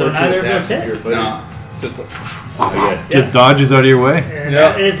 10, so Or two neither of attacks those if you're hit. fighting. No, just like, Just dodges out of your way. And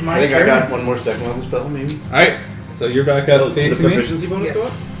Yeah. that is my I think turn. I got one more second level spell, maybe. all right. So you're back up The facing me. proficiency bonus Yes. go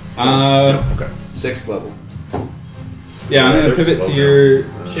up? Okay. 6th level. Yeah, I'm gonna they're pivot slow to now. your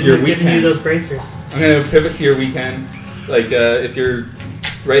Should your have weak given you hand. those bracers. I'm gonna pivot to your weak hand. Like if you're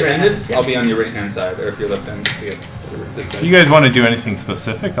right-handed, Right-handed, yeah. I'll be on your right-hand side, or if you're left-handed, I guess this If side. you guys want to do anything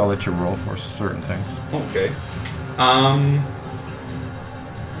specific, I'll let you roll for certain things. Okay.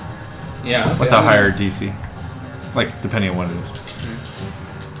 Yeah. okay, With a I'm gonna- higher DC. Like, depending on what it is.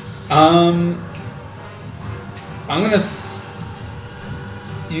 I'm gonna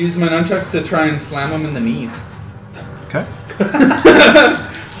use my nunchucks to try and slam him in the knees. Okay.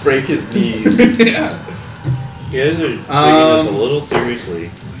 Break his knees. Yeah. You guys are taking this a little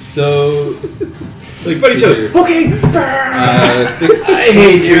seriously. So. Like fight each other. Okay. 6, I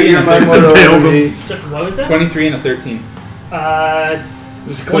hate you. You're my Just mortal impales enemy. So what was that? 23 and a 13.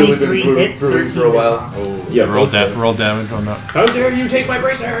 This has clearly been 23 hits, brewing 13 for a while. is Oh. Yeah, Roll damage on that. How dare you take my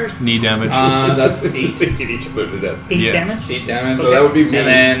bracers? Knee damage. That's 8. Beat each other to death. 8 Yeah. damage. 8 damage. So that would be me. And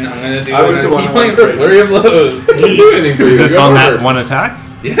then I'm gonna do I was the a one key who point wanted for to flurry of blows. Is this on that one attack?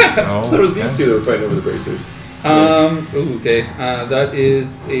 Yeah. Oh, That was these okay. two that were fighting over the bracers. Ooh, okay. That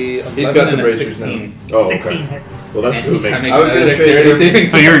is a 11 He's got the and a bracers 16. Oh, 16 okay. hits. Well, that's And what makes I make I was a gonna dexterity trade saving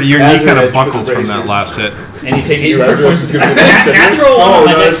So throw. your knee Hazard kind edge of for the buckles from that bracers. last hit. And you take 8 Your more resources points. gonna be Natural one Oh, on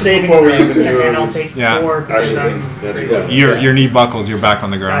my no, dex that's saving before we throw, even and do then I'll ours. take Yeah. 4 because Actually, I'm that's pretty good. good. Your knee buckles, you're back on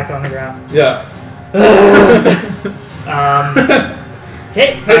the ground. Back on the ground. Yeah.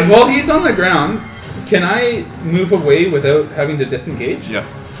 Okay. Hey, while he's on the ground, can I move away without having to disengage? Yeah.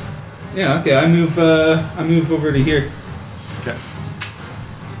 Yeah. Okay. I move over to here. Okay.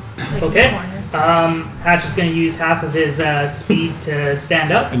 Like Okay. in the corner. Hatch is going to use half of his speed to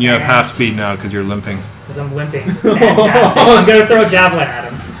stand up. And you have half speed now because you're limping. Because I'm limping. Fantastic. I'm going to throw a javelin at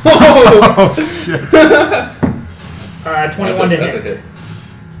him. Oh, shit. 21 to that's a hit. hit.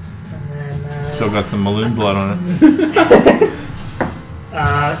 And then, Still got some Maloon blood on it.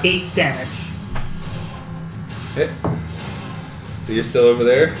 8 damage. Okay. So you're still over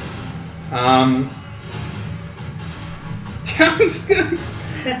there. Yeah, I'm just gonna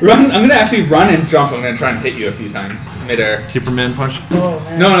run. I'm gonna actually run and jump. I'm gonna try and hit you a few times midair. Superman punch. Oh,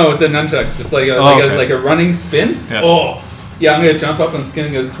 man. No, with the nunchucks, just like okay. a running spin. Yeah. Oh, yeah. I'm gonna jump up and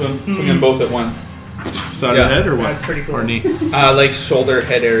swing both at once. Side Yeah. of the head or what? That's pretty cool. Or knee? Like shoulder,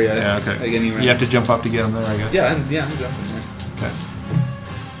 head area. Yeah, okay. Like anywhere. You have to jump up to get him there, I guess. Yeah, I'm jumping there. Okay.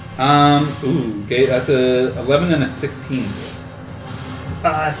 Ooh. Okay, that's a 11 and a 16.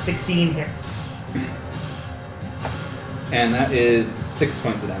 16 hits. And that is 6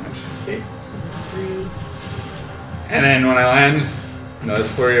 points of damage. Okay, so 3. And then when I land, another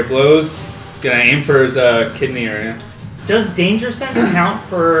flurry of blows. Gonna aim for his kidney area. Does danger sense count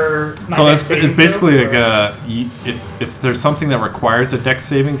for my So dex it's saving basically throw, like or- if there's something that requires a dex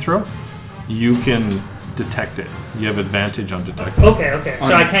saving throw, you can detect it. You have advantage on detecting. Okay.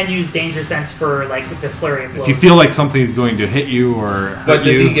 So I can use danger sense for like the flurry of blows. If you feel like something's going to hit you or But hurt does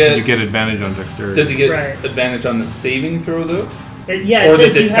you, he get- you get advantage on dexterity. Does he get Right. advantage on the saving throw though? It Or the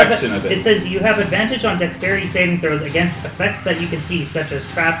says you have detection of it. It says you have advantage on dexterity saving throws against effects that you can see, such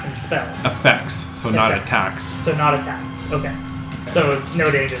as traps and spells. Effects, so not Effects. attacks. So not attacks. Okay. So no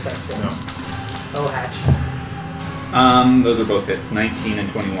danger sense for this. Oh, hatch. Those are both hits. 19 and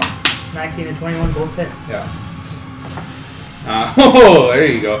 21. 19 and 21 both hit. Yeah. Oh, there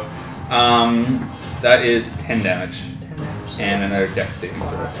you go. That is 10 damage. 10 damage. And another dex saving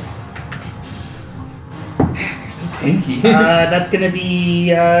throw. Man, you're so tanky. That's going to be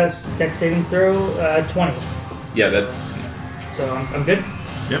dex saving throw 20. Yeah, that. So I'm good?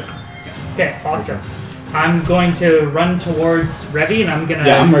 Yep. Okay, awesome. I'm going to run towards Revy and I'm going to...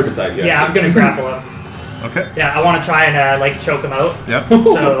 Yeah, I'm right beside you. Yeah, I'm going to grapple him. Okay. Yeah, I want to try and like choke him out. Yep.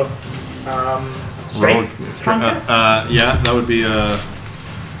 So, strength contest? Yeah, that would be a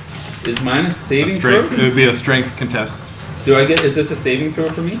Is mine a saving strength. throw? It would be a strength contest. Do I get? Is this a saving throw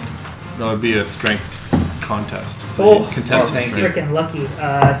for me? That would be a strength contest. So Oh. you contest Oh, his thank you. strength. Freaking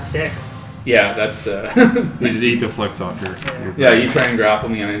lucky. 6. Yeah, that's. He deflects off your. Yeah, you try and grapple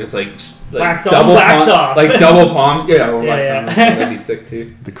me, and I just like Wax on, double wax palm, off. like double palm. Yeah, or Yeah, wax yeah. on. That'd be sick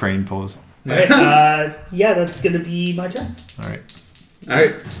too. The crane pose. Alright, yeah, that's going to be my turn. All right. All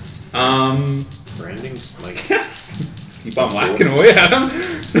right. Branding smite. Just keep on whacking away at him.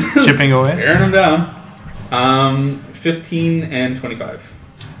 Chipping away. Tearing him down. 15 and 25.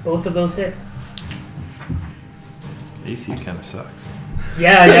 Both of those hit. AC kind of sucks.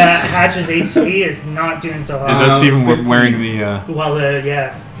 Yeah, Hatch's HP is not doing so hot. That's even with 15. wearing the. Well,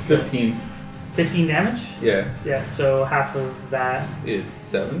 15. 15 damage? Yeah. Yeah, so half of that. Is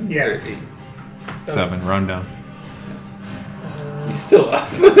 7 Yeah. or 8? 7 rundown. He's still up.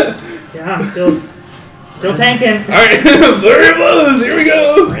 Yeah, I'm still tanking. Alright, flurry of blows, here we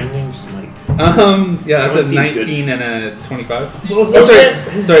go! Branding smite. Yeah, that's That a seems 19 and a 25. Both Oh, those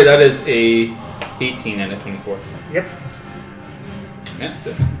hit. sorry, that is a 18 and a 24. Yep. Yeah,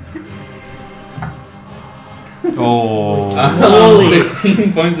 so. Oh. Holy.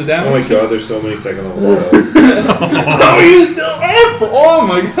 16 points of Oh damage. my god, there's so many second level spells. Oh, you still up! Oh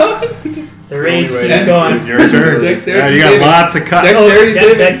my god! The rage Only way keeps to- going. It's your turn. Dexterity Yeah, you got saving. lots of cuts. Dexterity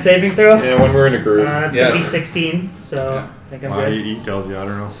saving. Dex saving throw? Yeah, when we're in a group. That's Yeah. going to be 16, so Yeah. I think I'm Wow, good. he tells you. I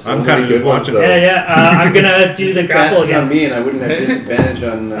don't know. So I'm many kind of just good ones, watching. though. Yeah, I'm going to do the grapple Cast it on again. me, and I wouldn't have disadvantage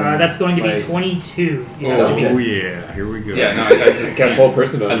on. That's going to be my- 22. You Oh, have to Oh be- yeah, here we go. Yeah, no, I just Cast can't. whole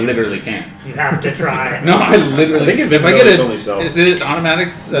person I on you. literally can't. You have to try. No, I literally. I think if I get it's it, only self. is it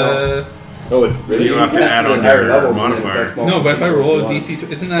automatic? Oh, it really? You have to Cast add it at on higher your levels, and it modifier. affects No, but if I roll a multiple DC,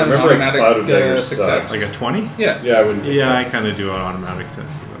 isn't I that an remember automatic Cloud of Daggers success? sucks. Like a 20? Yeah. Yeah, I wouldn't. Yeah, I kind of do an automatic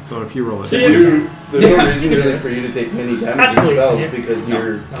test. So if you roll a So 20, you- There's Yeah, no reason you can do really this. for you to take many damage Actually, from spells yeah. because No.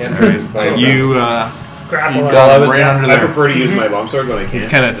 your all cantrip is right, powered you Grapple You it. got Well, it right under I there. prefer to use my longsword when I can. Just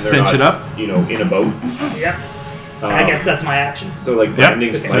kinda and they're cinch not, it up. You know, in a boat. Yep. I guess that's my action. So like Yep.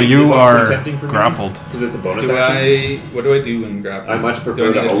 branding So smite you is are often tempting for me grappled. because it's a bonus Do action. what do I do when grappling? I much Do prefer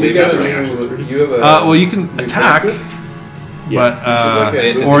I to need to always see have that? my actions for You have a. Well, you can new attack, cantrip? Yeah. but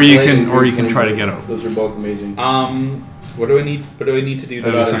Okay, or you Display can and try to Blade. get out. Those are both amazing. What do I need? What do I need to do?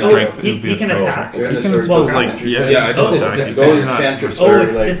 It was a Oh, strength. he- It would be he a can strength. attack. You're in You a can circle. still Well, like Yeah, yeah, I it's just- still it's attacking. dis- Those not cantrips Oh, are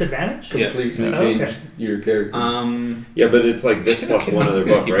it's like disadvantage? Yes. completely Oh, change okay. your character. Yeah, but it's like this plus Okay, one I'm other just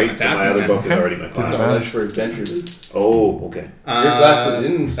gonna book, keep right? on So my tapping, other man. book is Okay. already my No, class. that's for adventure. Oh, okay. Your class is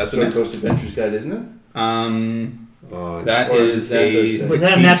in That's a Story miss. Coast Adventures Guide, isn't it? That Or is is it that a. that's- Was that a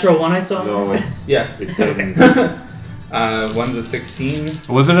 16. natural one I saw? no, it's Yeah. it's Okay. One's a 16.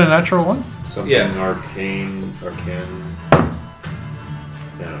 Was it a natural one? something Yeah. arcane.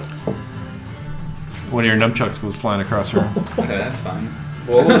 No. One of your nunchucks goes flying across your room. Okay, that's fine.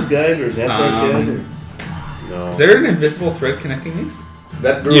 Wolves Guide or Xanthar Um, Guide? No. Is there an invisible thread connecting these?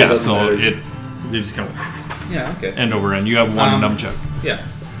 That rule Yeah, doesn't so matter. it they just kind of Yeah. Okay. end over end. You have one nunchuck. Yeah.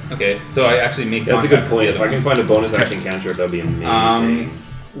 Okay. So I actually make. That's a contact good point. with If the I can find a bonus action cantrip, that'd be amazing.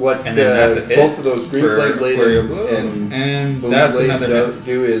 What and then that's a hit both of those Green for Flame Blade Flurry of Blow. and And Boom that's Blade another do miss.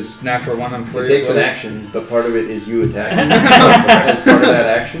 is Natural one on it Flurry takes of an Blows. action, but part of it is you attacking as part of that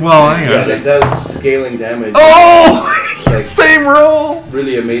action. Well, hang on. And it does scaling damage. Oh! like Same roll.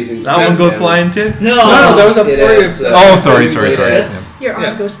 really amazing. That one goes damage. flying too. No. No, that was a It flurry adds, of. Oh, sorry. Yes. Your arm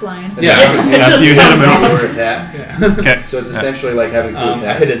Yeah. goes flying. And Yeah. then It That's just you hit him sounds out. Or attack. Yeah. Okay. So it's essentially like having two I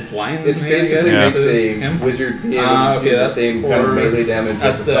attacks. hit his lion's It's mane, I basically guess. makes Him. a wizard be able Ah, to okay, do the that's same kind of for- melee damage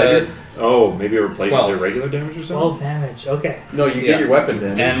That's as a fighter. Oh, maybe it replaces 12. your regular damage or something? 12 damage. Okay. No, you Yeah. get your weapon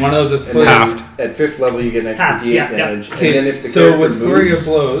damage. And one of those is And flurry. then Halved. At 5th level, you get an extra Halved, D8 yeah, yeah. damage. And Okay, then if the so character with flurry of moves,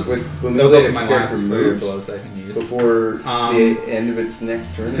 blows, when that was we also say my if the last character flurry of moves blows I can use. before Um, the end of its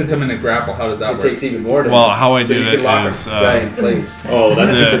next turn, Since I'm in a grapple, how does that it work? takes even more damage. Well, how I so did you it can lock is a guy in place. Oh,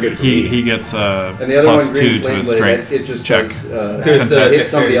 that's super good for me. he gets And the other plus one, 2 Green to his Flame Blade, strength it just check. does, To its, hit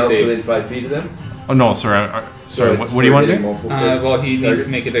somebody else save. within 5 feet of them. Oh no, sorry. Sorry. it's What do you for want to hitting do? multiple Well, he needs targets. to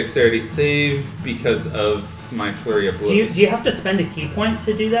make a dexterity save because of my flurry of blows. Do you have to spend a key point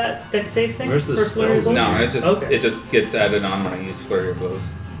to do that dex save thing? Where's the for flurry of spells? blows? No, Okay. it just gets added on when I use flurry of blows.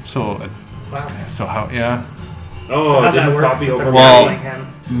 So Wow. so how? Yeah. Oh, So it how'd that didn't work copy since over. I'm Well- grappling him?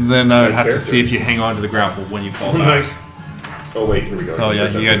 Then I would Good have to character. see if you hang on to the grapple when you fall back. Oh wait, here we go. So yeah,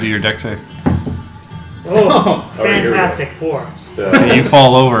 you gotta do your dex save. Oh, All right, here we go. fantastic. 4. You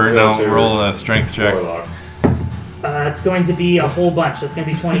fall over. Go Now to roll a strength check. Warlock. It's going to be a whole bunch. It's going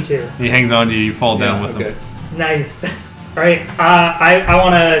to be 22. He hangs on to you. You fall down with okay. him. Nice. All right. I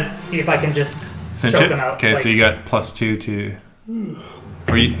want to see if I can just Cinch choke it. him out. Okay, so like- you got plus 2 to.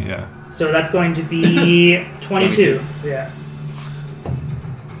 Or you, yeah. So that's going to be 22. Yeah.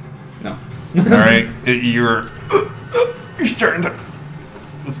 No. All right, you're starting to.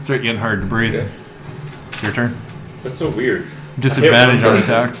 It's getting hard to breathe. Okay. Your turn. That's so weird. Disadvantage I on hit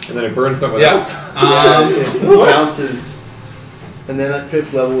one attacks. person, and then it burns someone Yeah. else. Yeah, it bounces. And then at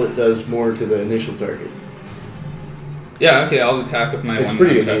 5th level, it does more to the initial target. Yeah, okay, I'll attack with my It's one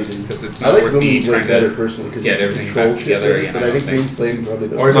pretty attack, amazing. because it's I not like worth me Booming trying Blade better to. personally because get you everything control back shit together there, again, But I I think don't Green think. Flame probably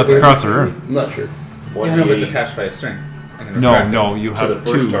does. Or is Well, it's it across the room. I'm not sure. Yeah, no, but it's attached by a string. I can No, retract it. no, you So have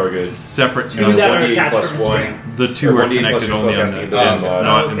the first 2 target. separate. Two No, that are 1d8 attached plus from a 1. string. the 2 Or are 1d8 plus connected your only on spellcasting the ability ends, mod.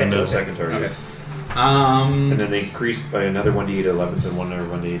 not Oh, in the okay. middle. The second target. Okay. And then they increased by another 1d8 to 11th and one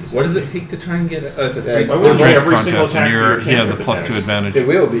 1d8 to What does it 17th. take to try and get it? Oh, it's a Yeah, strength. why would contest. Right, Strength every single contest, and attack he has a cantrip plus 2 attack. advantage. It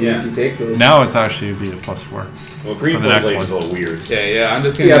will be Yeah. if you take those. Now it's actually be a plus 4. Well, Green For the Flame next Blade one. is a little weird. Yeah, I'm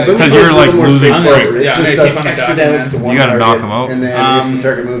just gonna. Yeah, but Because it's you're, a like, little more losing straightforward. strength. It Yeah, I'm just gonna does keep on extra attacking damage then. to one You gotta knock target, him out. And then if the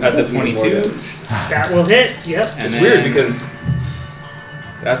target moves, that's a it does even more 22. damage. That will hit. Yep. And It's then weird because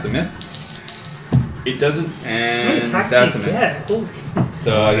that's a miss, it doesn't. How many and attacks that's a do you miss. get? Holy-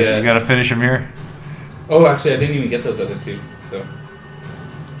 So I You get. gotta finish him here. Oh, actually, I didn't even get those other two. So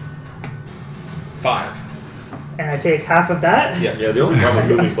 5. And I take half of that. Yes. Yeah, the only problem with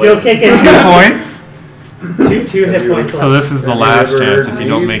I'm moving still blades kicking. 2 points. Two hit points So left. this is the Have you last ever chance. If heard you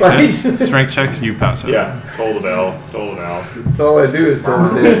don't me make fight? this strength checks, you pass it. Yeah, toll the bell, toll the bell. That's all I do is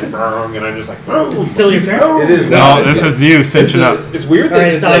hold it. And I'm just like, boom. This is still your turn. It is. No, this is you cinching up. It's weird that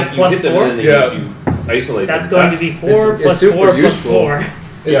Alright, it's so I have like you plus hit them 4? and then Yeah. you isolate That's them. going to be 4 it's plus super 4 plus useful. 4.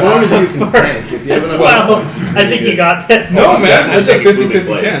 As long as you can tank. If you have enough 12. I think you got this. No, man, that's a Definitely taking 50-50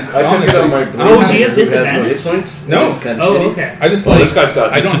 moving chance. I took it on my blade. Oh, do you have who has no disadvantage? hit points. No. It's kind of Oh, shitty. okay. I just Well, like. this guy's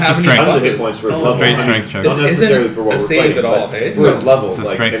got I It's don't just have a any strength. tons of pluses. hit points for It's level straight one. strength check. Not This necessarily isn't for what a we're save fighting, at all, but eh? For his level. It's a like,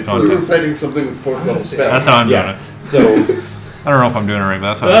 strength and for contest. fighting something with 4th level spell. That's how I'm doing Yeah. it. So, I don't know if I'm doing it right, but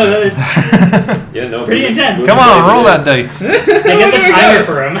that's how Well, I'm doing it. it's yeah, no. Pretty moving- intense. moving Come on, blade roll that is dice. I get the timer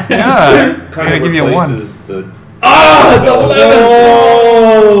for him. Yeah. Kind I of give you a 1. replaces the. Oh, it's 11.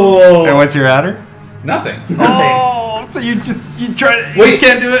 Oh! And what's your adder? Nothing. Oh, so you try to, Wait. you just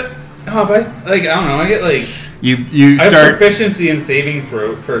can't do it. Oh, but I don't know. I get like. You I have start. proficiency in saving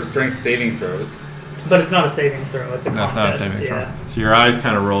throw for strength saving throws. But it's not a saving throw. It's a That's contest. not a saving throw. Yeah. So your eyes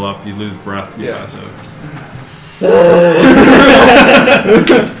kind of roll up. You lose breath. You Yeah. pass out.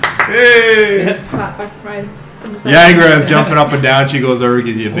 Hey. Just clap from the side. Yagra is jumping up and down. She goes over,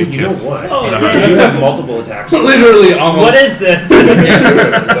 gives you a big You know kiss. what? Oh, Yeah. yeah. You have multiple attacks. Literally almost. What is this? You can't do it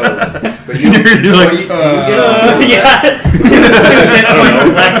without- but you- You're like, or you get Yeah. Two hit I don't points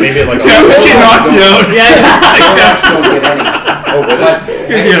know. left. Maybe like she knocks you out. Yeah. don't get any. Oh, but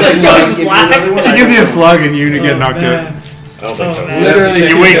Gives you a This slug. goes black. She gives you a slug and you get knocked out. I don't think so. Oh, man. Literally.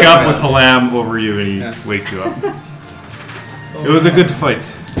 You wake up with Halam over you and he Yeah. wakes you up. It was a good fight.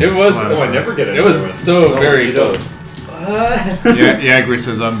 It was. Oh, I never get it. It was so very you close. Yeah, Yagra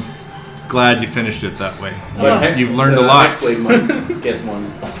says, I'm glad you finished it that way. But You've learned a the lot. next blade might get one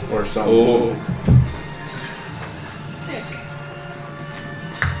or something. Oh. Sick.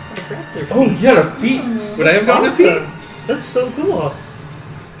 Oh, you had a feat. Would I have gotten a feat? Awesome. That's so cool.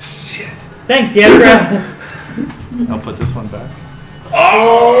 Shit. Thanks, Yagra. I'll put this one back.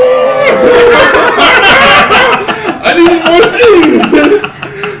 I need more things.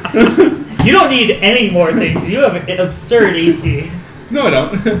 You You don't need any more things. You have an absurd AC. No, I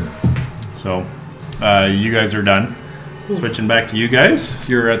don't. So, you guys are done. Switching back to you guys.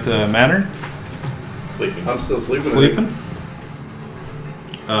 You're at the manor. Sleeping. I'm still sleeping. Sleeping.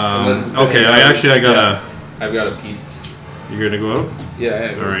 Unless it's Okay, been- I got I've got a piece. You're gonna go out.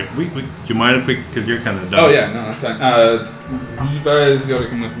 Yeah. All right. Do you mind if we? Because you're kind of done. Oh yeah, no, that's fine. Levi's got to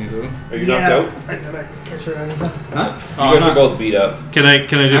come with me though. Are you knocked out? I gotta catch her anything. Huh? You guys are both beat up. Can I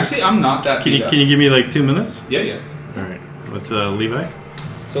just? Actually, I'm not that. Can you beat up. can you give me like 2 minutes? Yeah. All right. With Levi.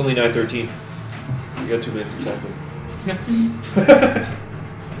 It's only 9:13. You got 2 minutes exactly.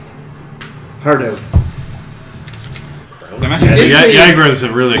 Hard out. I'm actually You did say- Yagra's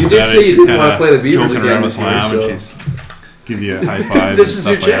really you excited. did say you She's didn't kinda wanna play the Beavers joking again around with this year, Lamb, and so- she's gives you a high five. This and is stuff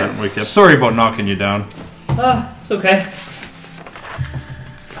your like that, chance. and wakes you up. Sorry about knocking you down. It's okay.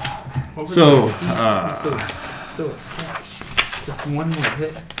 So, so upset. Just one more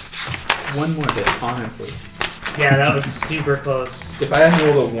hit. One more hit, honestly. Yeah, that was super close. If I had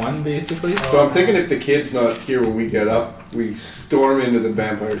rolled a 1, basically. So I'm thinking if the kid's not here when we get up, we storm into the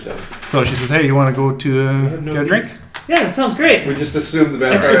vampire's house. So she says, "Hey, you want to go to get a drink?" Yeah, that sounds great. We just assume the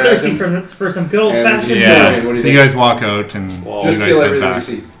vampire Extra has thirsty him. for some good old And fashioned. Yeah. Yeah. What do So you you think? guys walk out, and Well, you Just guys kill head everything we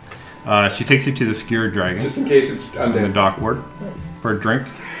back. see. She takes you to the skewered dragon Just in case it's on the undead. dock ward Nice. for a drink.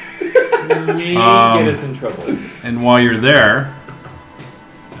 You Um, get us in trouble. And while you're there,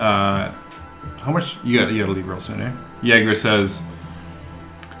 how much you got to leave real soon, eh? Yagra says,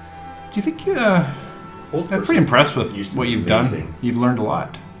 "Do you think I'm pretty impressed with Used to what be you've done. amazing. You've learned a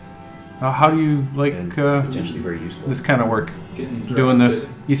lot. How do you like And potentially very useful. this kind of work? Getting Doing this?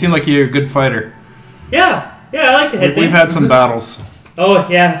 You seem like you're a good fighter. Yeah, I like to hit We've things. had some battles. Oh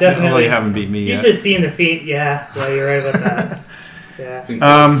yeah, Although definitely. you haven't beat me You yet. should have seen the feet. Yeah, you're right about that.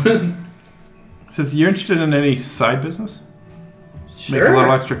 Yeah. Says you're interested in any side business? Sure. Make a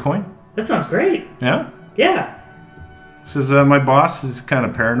little extra coin? That sounds great. Yeah? Yeah. Says my boss is kind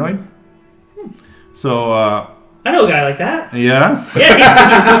of paranoid. So, I know a guy like that. yeah?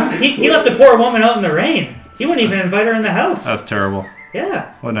 Yeah, he left a poor woman out in the rain. He wouldn't even invite her in the house. That's terrible.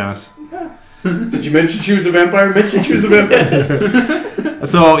 Yeah. What an ass. Did you mention she was a vampire? Mention she was a vampire.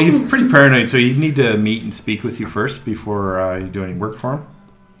 So he's pretty paranoid, so you need to meet and speak with you first before you do any work for him.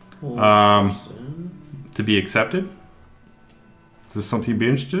 To be accepted. Is this something you'd be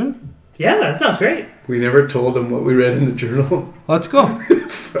interested in? Yeah, that sounds great. We never told him what we read in the journal. Let's go.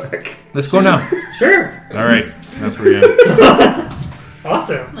 Fuck. Let's go now. Sure. All right. That's where you're at.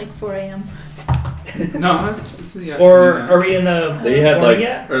 Awesome. Like 4 a.m. No, it's the Or afternoon are we in the They had, morning like,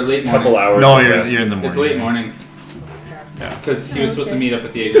 yet? now. Or late Couple morning. hours. No, of you're rest. in the morning. It's late morning. Yeah. Because he was supposed to Okay. meet up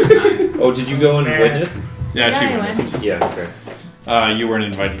with the Jaeger at 9. Oh, did you go and Man. witness? Yeah, Yeah, she I witnessed. Yeah. Okay. You weren't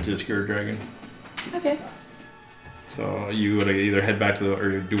invited to the Skewered Dragon. Okay. So you would either head back to the,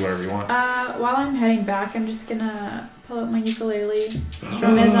 or do whatever you want. While I'm heading back, I'm just gonna pull out my ukulele,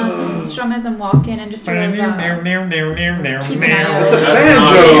 strum as I'm walking, and just sort of keep an eye out. That's a That's banjo.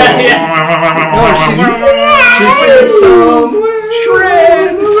 not- She's singing some.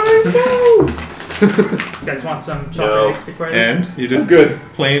 You guys want some chocolate No. mix before I leave? And you That's just good.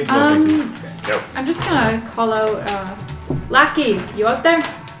 plain. I'm just gonna call out, Lackey, you out there?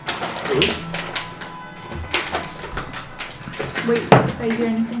 Wait, if I hear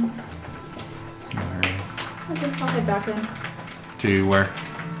anything. Okay, I'll head back then. To where?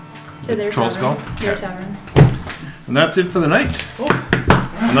 To their Troll tavern. Skull? Their Okay. tavern. And that's it for the night.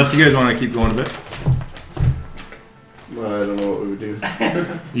 Unless you guys want to keep going a bit. Well, I don't know what we would do.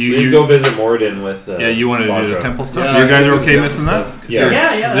 You go visit Moradin with. Yeah, you want to do the Basra. temple stuff? Yeah, you guys are I okay can do missing the that? stuff. 'Cause Yeah. they're-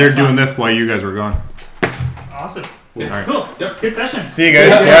 Yeah, They're that's doing fine. this while you guys were gone. Awesome. All right. Cool. Yep. Good session. See you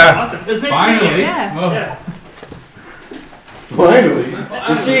guys. Yeah. Awesome. It was nice Finally. meeting you. Yeah. Oh. Yeah. Finally.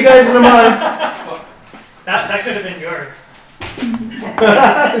 We'll see you guys in a month. That could have been yours.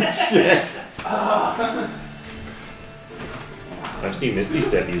 I've seen Misty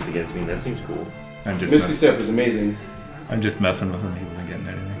Step used against me. And that seems cool. I'm just, Misty Step is amazing. I'm just messing with him. He wasn't getting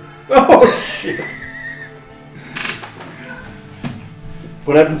anything. Oh shit.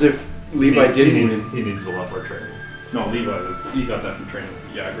 What happens if Levi didn't win? He needs a lot more training. No, he got that from training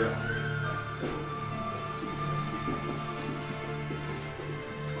with Yagra.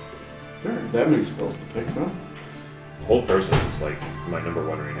 There aren't that many spells to pick from. The whole person is like my number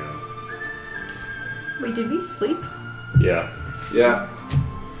one right now. Wait, did we sleep? Yeah. Yeah.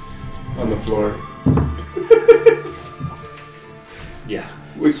 On the floor. Yeah.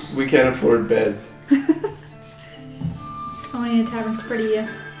 We can't afford beds. Owning a tavern's pretty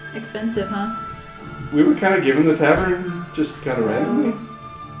expensive, huh? We were kind of given the tavern just kind of randomly.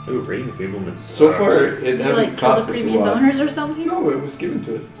 Ooh, rating enfeeblement. So far, it Did you hasn't like kill cost the us a previous lot. owners or something? No, it was given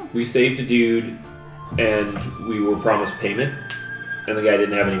to us. We saved a dude, and we were promised payment, and the guy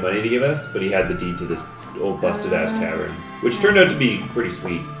didn't have any money to give us, but he had the deed to this old busted-ass tavern, which turned out to be pretty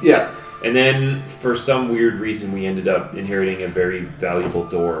sweet. Yeah. And then, for some weird reason, we ended up inheriting a very valuable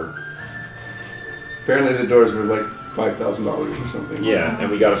door. Apparently the doors were like $5,000 or something. Yeah,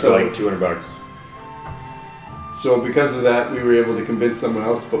 and we got it for like $200. So because of that, we were able to convince someone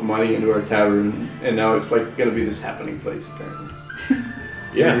else to put money into our tavern, and now it's like going to be this happening place, apparently.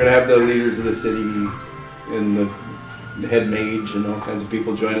 Yeah. We're going to have the leaders of the city and the head mage and all kinds of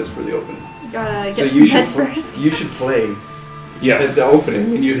people join us for the opening. You gotta So get you some pets should first. You should play Yeah. at the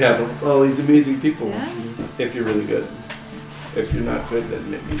opening, and you'd have all these amazing people. Yeah. If you're really good. If you're not good, then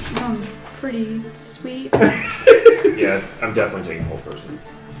maybe you should. Pretty sweet. Yeah, I'm definitely taking whole person.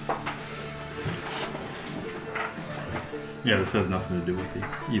 Yeah, this has nothing to do with the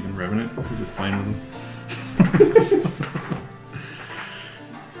even revenant. We're just playing with him.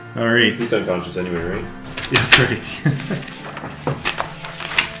 All right. He's unconscious anyway, right? That's right.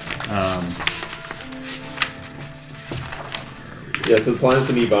 Yeah, so the plan is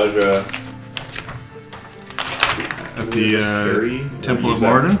to meet Vajra At the Carry? Temple Or of use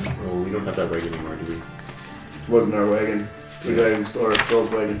that- Moradin? Oh, we don't have that wagon anymore, do we? It wasn't our wagon. The guy who stole our skull's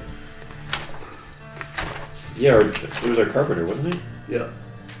wagon. Yeah, it was our carpenter, wasn't it? Yeah.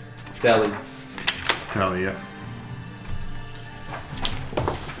 Sally. Hell yeah.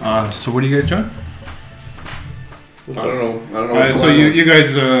 So what are you guys doing? I don't know. What the So plan was. you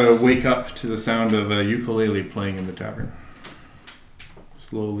guys wake up to the sound of a ukulele playing in the tavern.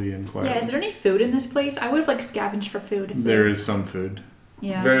 Slowly and quietly. Yeah, is there any food in this place? I would have like scavenged for food if There is some food.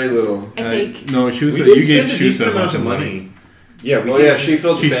 Yeah. Very little. I take. No, Shusa, We you did gave spend a Shusa decent a amount bunch of of money. Yeah, we Oh did. yeah, she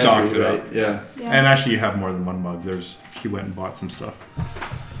filled the She stocked pantry, it right? up. Yeah. Yeah. And actually, you have more than one mug. She went and bought some stuff.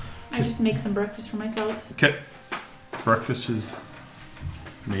 I just make some breakfast for myself. Okay. Breakfast is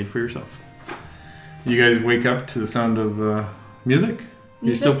made for yourself. You guys wake up to the sound of music.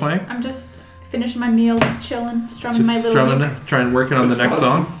 You still Music? playing? I'm just finishing my meal, just chilling, strumming Just my little. strumming uke. it, trying working on the That's next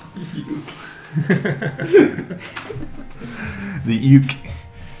awesome. song. The uke.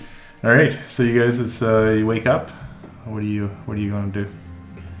 All right. So you guys, you wake up. What are you going to do?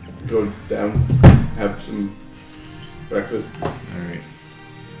 Go down, have some breakfast, All right.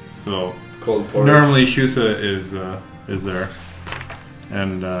 So cold porridge. normally Shusa is there,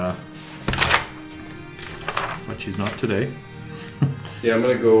 and but she's not today. Yeah, I'm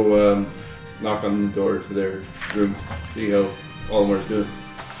gonna go knock on the door to their room, see how Olimar's doing.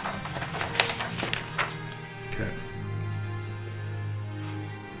 Okay.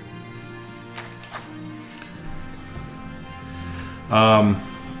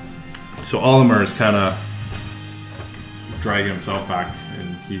 So Olimar is kind of dragging himself back, and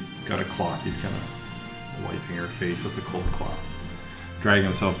he's got a cloth. He's kind of wiping her face with a cold cloth, dragging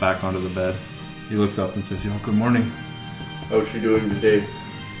himself back onto the bed. He looks up and says, good morning." How's she doing today?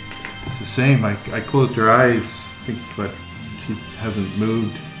 It's the same. I closed her eyes, but she hasn't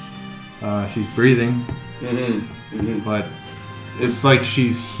moved. She's breathing, Mm-hmm. Mm-hmm. but it's like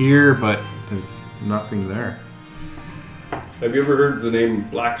she's here, but there's nothing there. Have you ever heard the name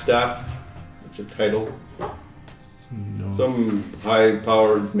Blackstaff? It's a title. No. Some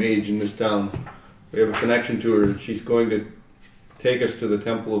high-powered mage in this town. We have a connection to her. She's going to take us to the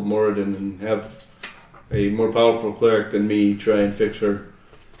Temple of Moradin and have a more powerful cleric than me try and fix her.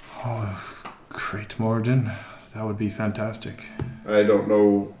 Oh, great, Moradin. That would be fantastic. I don't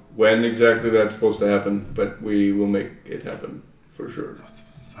know when exactly that's supposed to happen, but we will make it happen for sure.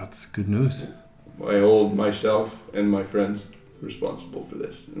 That's good news. I hold myself and my friends responsible for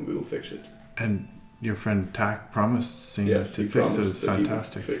this, and we will fix it. And your friend Tak promising Yes, to he fix it promised is that he would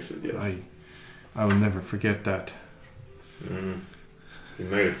fantastic. fix it, yes. I will never forget that. You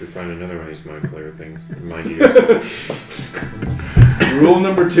might if we find another one of these mind flayer things. Mind eaters. Rule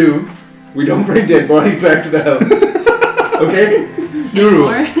number 2, we don't bring dead bodies back to the house. Okay? New rule.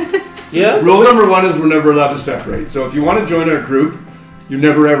 Anymore. Yeah? Rule number 1 is we're never allowed to separate. So if you want to join our group, you're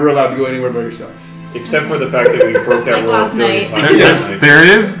never ever allowed to go anywhere by yourself. Except for the fact that we broke that Like rule last a billion night. times last night. There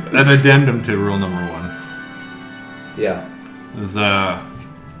is an addendum to rule number 1. Yeah.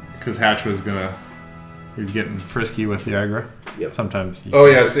 Because Hatch was he was getting frisky with the Agra. Yep. Sometimes Oh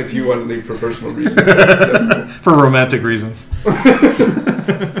yes, if you want to leave for personal reasons. for romantic reasons.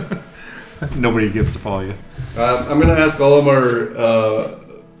 Nobody gets to follow you. I'm going to ask Olimar,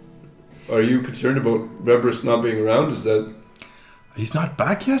 are you concerned about Rebris not being around? Is that... He's not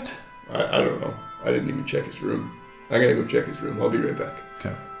back yet? I don't know. I didn't even check his room. I'm going to go check his room. I'll be right back.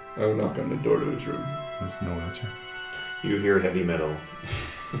 Okay. I'll knock on the door to his room. There's no answer. You hear heavy metal.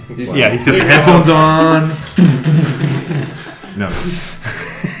 He's He's got the headphones on. No.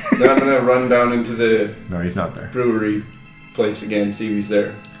 Then I'm gonna run down into the No, he's not there. brewery place again, see if he's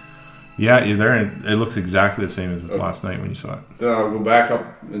there. Yeah, you're there, and it looks exactly the same as Okay. last night when you saw it. Then I'll go back up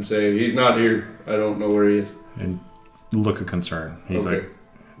and say, he's not here. I don't know where he is. And look of concern. He's Okay. like,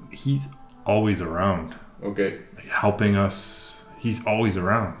 he's always around, Okay. helping us. He's always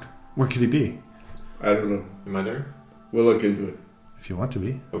around. Where could he be? I don't know. Am I there? We'll look into it. If you want to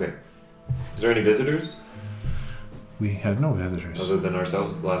be. Okay. Is there any visitors We had no visitors. other than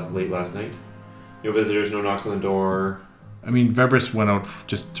ourselves late last night? No visitors, no knocks on the door. I mean, Vebris went out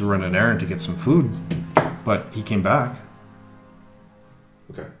just to run an errand to get some food, but he came back.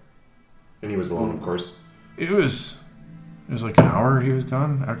 Okay. And he was alone, of course. It was like an hour he was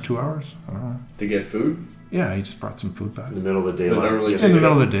gone, or 2 hours. I don't know. To get food? Yeah, he just brought some food back. In the middle of the day So last normally- In the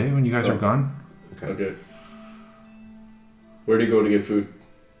middle of the day when you guys Oh. are gone. Okay. Where do you go to get food?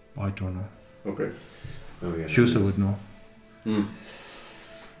 Well, I don't know. Okay. Oh, yeah. Shusa would know.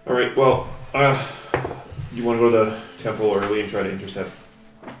 All right. Well, you want to go to the temple early and try to intercept?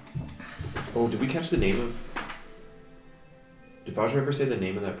 Oh, did we catch the name of? Did Vajra ever say the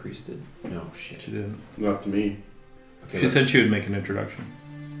name of that priest? No, shit. She didn't. Not to me. Okay, She let's- said she would make an introduction.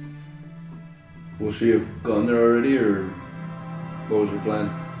 Will she have gone there already, or what was her plan?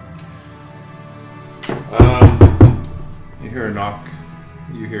 You hear a knock.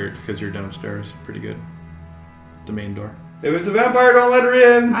 You hear it because you're downstairs. Pretty good. The main door. If it's a vampire, don't let her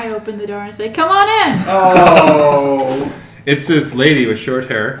in! I open the door and say, "Come on in." Oh! It's this lady with short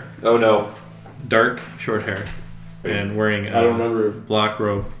hair, Oh no. dark short hair, and wearing I don't a remember. black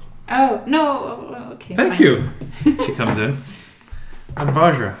robe. Oh no. Oh, okay. Thank fine. you. She comes in. I'm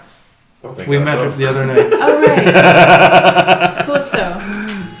Vajra. Oh, thank We God. met Oh. the other night. Oh right. Calypso.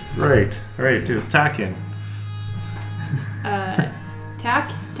 Right. It was Takin.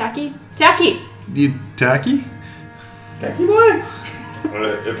 Tacky. You Tacky? Tacky boy!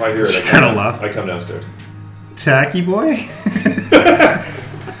 If I hear it, She I kinda come- laughed. I come downstairs. Tacky boy?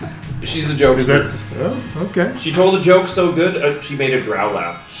 She's a joke. Is that? Oh, okay. She told a joke so good, she made a drow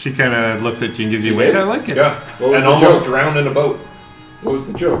laugh. She kind of looks at you and gives you a She wink. did? I like it. Yeah. What was And the almost joke? drowned in a boat. What was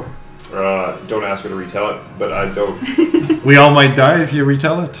the joke? Don't ask her to retell it, but I don't. We all might die if you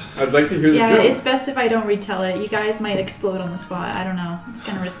retell it. I'd like to hear the Yeah, joke. it's best if I don't retell it. You guys might explode on the spot. I don't know. It's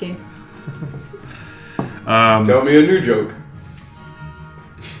kind of risky. Tell me a new joke.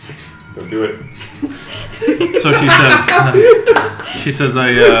 Don't do it. So she says,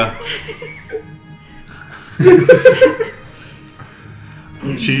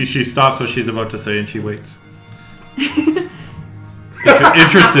 she stops what she's about to say and she waits.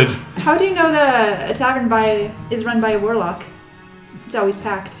 Interested. How do you know that a tavern is run by a warlock? It's always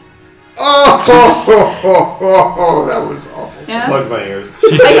packed. Oh, that was awful. Yeah. Plug my ears.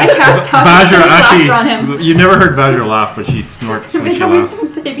 I cast Thomas Vajra laughter on him. actually, you never heard Vajra laugh, but she snorts when Make she a laughs.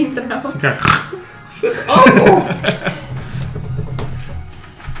 wisdom saving throw. Okay. That's awful!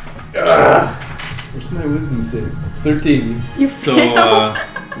 Where's my wisdom save? 13. You So fail.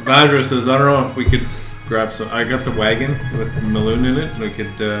 Vajra says, I don't know if we could grab some. I got the wagon with Maloon in it. We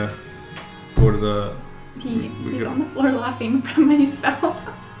could go to the. He's on the floor laughing from my spell.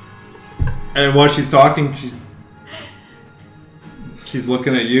 And while she's talking, she's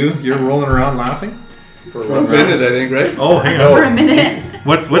looking at you. You're rolling around laughing. For For a minute, I think, right? Oh, hang For a on. minute.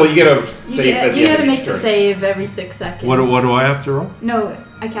 What Well, you get a You, save at the you end gotta of make each the turn. save every 6 seconds. What do I have to roll? No,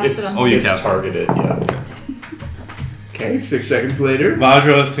 I cast It's, it on Oh, you it's cast it. targeted, yeah. Okay, 6 seconds later.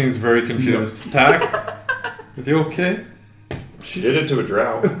 Vajra seems very confused. Tak, is he okay? She did it to a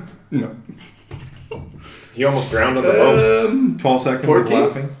drow. No. He almost drowned on the boat. 12 seconds 14?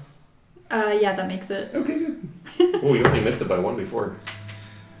 of laughing. Yeah, that makes it. Okay, good. Oh, you only missed it by one before.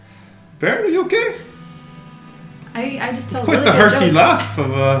 Baron, are you okay? I just It's tell quite really the good hearty jokes. laugh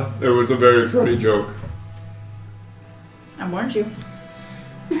of It was a very funny joke. I warned you.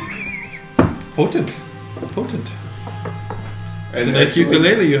 potent. Potent. It's a And nice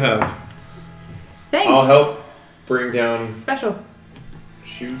ukulele you have. Thanks. I'll help bring down Special.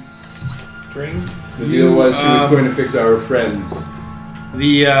 shoestring. the deal was she was Um, going to fix our friends.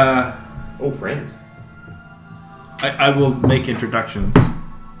 The Oh, friends. I will make introductions,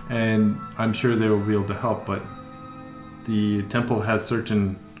 and I'm sure they will be able to help. But the temple has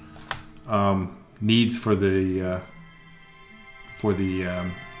certain needs for the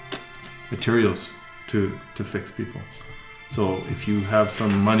materials to fix people. So if you have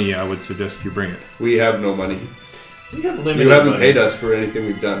some money, I would suggest you bring it. We have no money. We have limited You haven't money. paid us for anything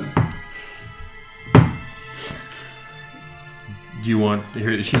we've done. Do you want?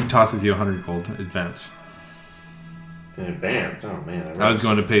 Here, she tosses you 100 gold advance. In advance? Oh, man. I was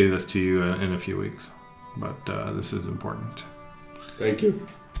going to pay this to you in a few weeks, but this is important. Thank you.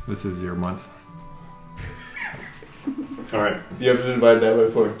 This is your month. All right. You have to divide that by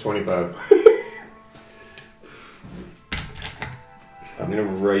 4. 25. I'm going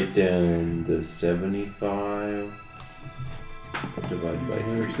to write down the 75 divided by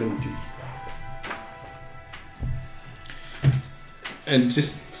 170. And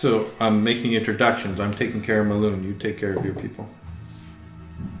just so I'm making introductions, I'm taking care of Maloon. You take care of your people.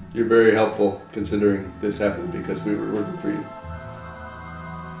 You're very helpful considering this happened because we were working for you.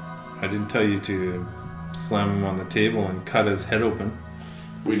 I didn't tell you to slam him on the table and cut his head open.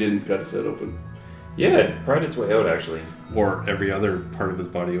 We didn't cut his head open. Yeah, it pried its way out, actually. Or every other part of his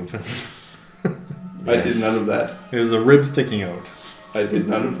body open. I did none of that. There's a rib sticking out. I did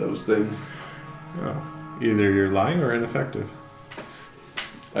none of those things. Oh, either you're lying or ineffective.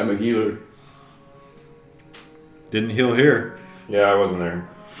 I'm a healer. Didn't heal here. Yeah, I wasn't there.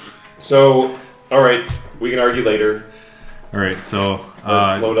 So, alright, we can argue later. Alright, so...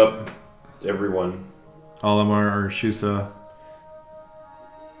 Let's load up everyone. Olimar or Shusa.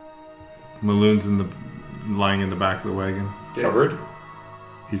 Maloon's lying in the back of the wagon. Covered?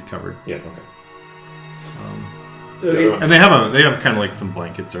 He's covered. Yeah, okay. And they have kind of like some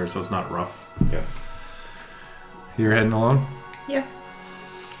blankets there, so it's not rough. Yeah. You're heading along? Yeah.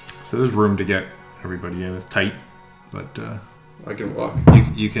 So there's room to get everybody in. It's tight, but I can walk.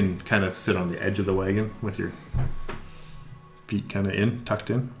 you can kind of sit on the edge of the wagon with your feet kind of tucked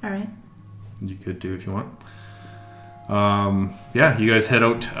in. All right. You could do if you want. Yeah, you guys head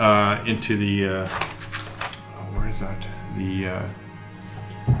out into the... where is that? Let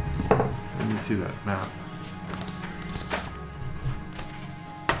me see that map.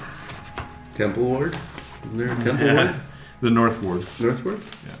 Temple Ward? Isn't there a Temple Ward? The North Ward. North Ward?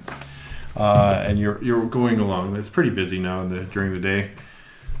 Yeah. And you're going along. It's pretty busy now during the day.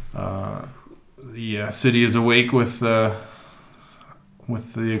 The city is awake with the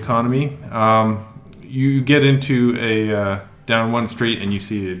economy. You get into a down one street and you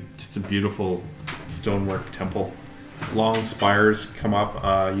see just a beautiful stonework temple. Long spires come up.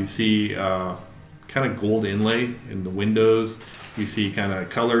 You see kind of gold inlay in the windows. You see kind of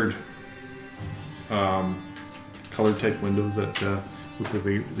colored type windows that looks like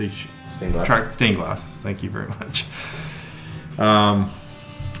they attract stained glass. Thank you very much.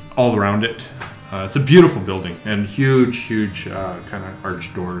 All around it. It's a beautiful building and huge kind of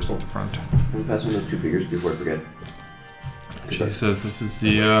arched doors at the front. I'm passing those 2 figures before I forget. She says this is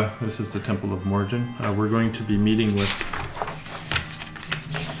the Temple of Morgan. We're going to be meeting with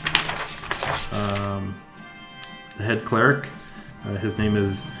the head cleric. His name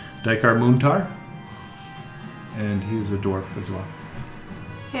is Daikar Muntar, and he's a dwarf as well.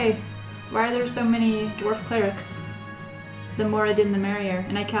 Hey, why are there so many dwarf clerics? The more I did, the merrier.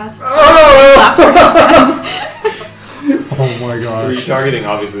 And I cast... Oh my gosh. You're targeting,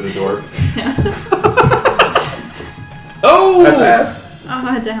 obviously, the dwarf. Oh! I pass.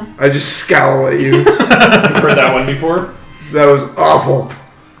 Oh, damn. I just scowl at you. You've heard that one before? That was awful.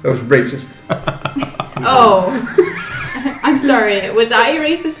 That was racist. Oh. I'm sorry. Was I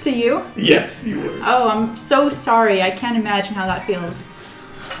racist to you? Yes, you were. Oh, I'm so sorry. I can't imagine how that feels.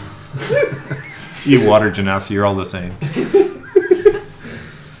 You water genasi, you're all the same.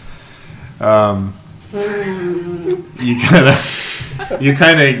 You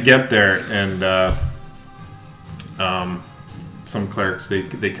kind of get there, and some clerics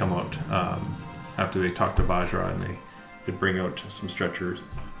they come out after they talk to Vajra, and they bring out some stretchers.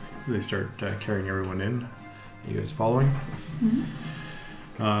 They start carrying everyone in. You guys following? Mm-hmm.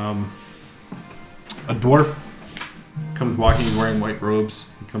 A dwarf comes walking. He's wearing white robes.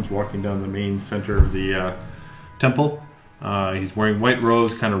 He comes walking down the main center of the temple. He's wearing white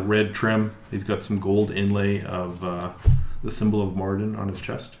robes, kind of red trim. He's got some gold inlay of the symbol of Morden on his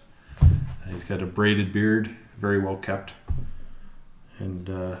chest. He's got a braided beard, very well kept.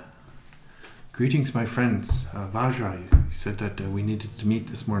 And greetings, my friends. Vajra, you said that we needed to meet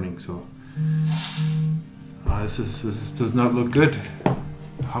this morning, so this does not look good.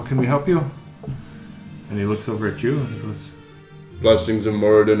 How can we help you? And he looks over at you and he goes, Blessings of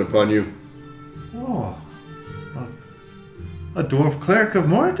Moradin upon you. "Oh, a dwarf cleric of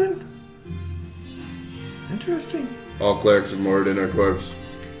Moradin? Interesting." All clerics of Moradin are dwarves.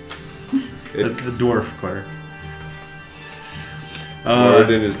 A dwarf cleric.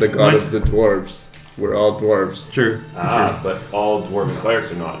 Moradin is the god of the dwarves. We're all dwarves. True. But all dwarven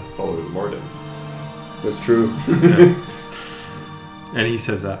clerics are not followers of Morden. That's true. Yeah. And he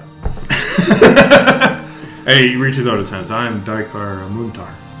says that. And he reaches out his hands. I am Daikar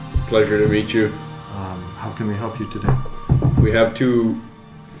Muntar. Pleasure to meet you. How can we help you today? We have 2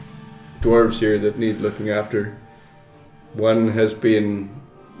 dwarves here that need looking after. One has been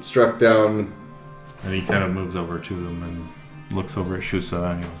struck down. And he kind of moves over to them and looks over at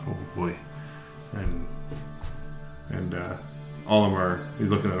Shusa and he goes, "Oh boy," and Olimar. He's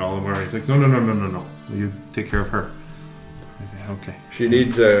looking at Olimar. He's like, "No. You take care of her." I say, "Okay." She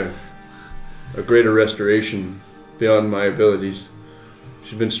needs a greater restoration beyond my abilities.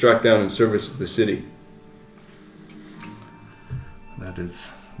 She's been struck down in service of the city. That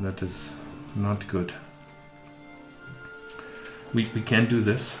is not good. We can do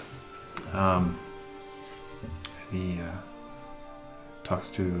this. He talks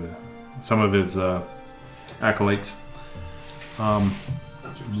to some of his acolytes.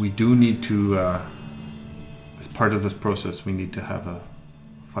 We do need to, as part of this process, we need to have a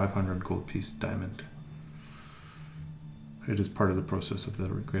 500 gold piece diamond. It is part of the process of the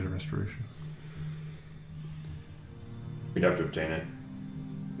Greater Restoration. We'd have to obtain it.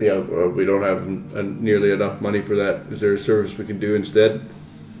 Yeah, we don't have nearly enough money for that. Is there a service we can do instead?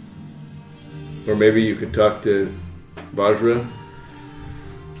 Or maybe you could talk to Vajra?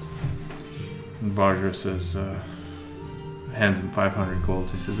 And Vajra says, hands him 500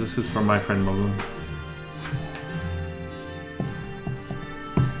 gold. He says, "This is for my friend Maloon."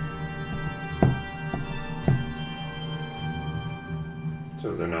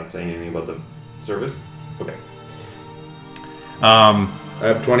 So they're not saying anything about the service? Okay. I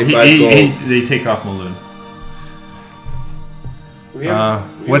have 25 gold. They take off Maloon.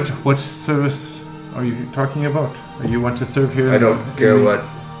 What service are you talking about? You want to serve here? I don't care what.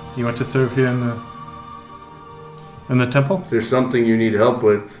 You want to serve here in the temple? If there's something you need help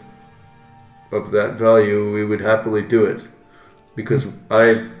with of that value, we would happily do it. Because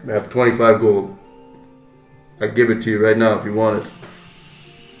I have 25 gold. I give it to you right now if you want it.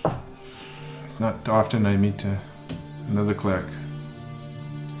 It's not often I meet another cleric.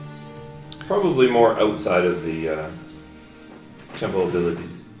 Probably more outside of the temple ability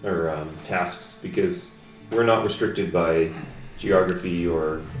or tasks, because we're not restricted by geography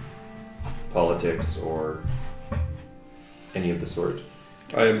or politics or any of the sort.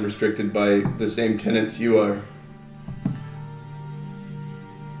 I am restricted by the same tenets you are.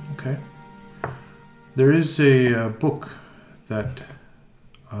 Okay. There is a book that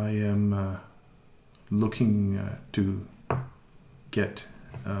I am looking to get.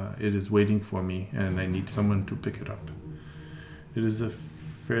 It is waiting for me, and I need someone to pick it up. It is a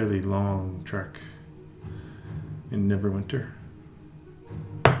fairly long trek in Neverwinter.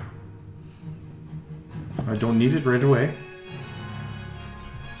 I don't need it right away,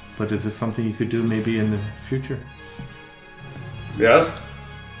 but is this something you could do maybe in the future? Yes,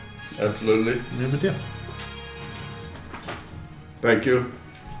 absolutely. We have a deal. Thank you.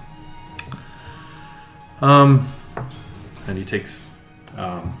 And he takes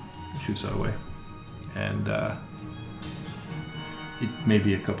shoots that away, and it may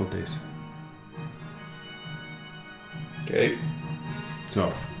be a couple of days. Okay.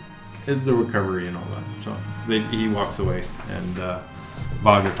 So, the recovery and all that. So he walks away, and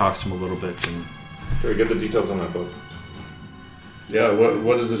Vajra talks to him a little bit. And Can we get the details on that book? Yeah.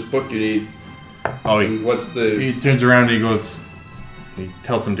 What is this book you need? oh, And what's the? he turns around and he goes. He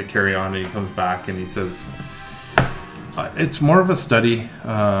tells him to carry on, and he comes back and he says, "It's more of a study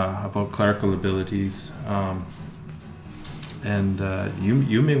about clerical abilities, and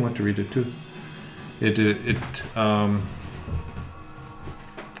you may want to read it too. It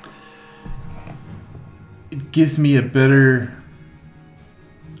gives me a better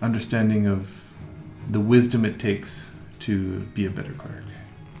understanding of the wisdom it takes to be a better cleric."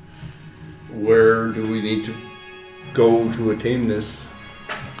 Where do we need to go to attain this?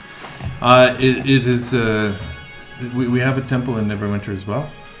 It is. We have a temple in Neverwinter as well,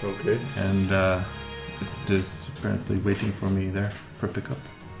 Okay. and it is apparently waiting for me there for pickup.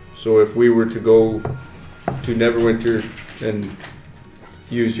 So if we were to go to Neverwinter and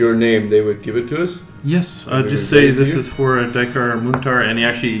use your name, they would give it to us? Yes, Are just they say ready this to is for Daikar Muntar, and he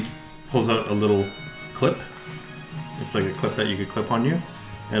actually pulls out a little clip. It's like a clip that you could clip on you,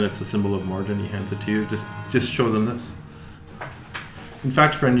 and it's the symbol of Morden. He hands it to you. Just show them this. In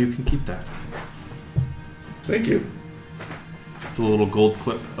fact, friend, you can keep that. Thank you. It's a little gold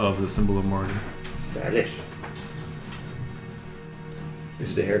clip of the symbol of Morden. Spanish.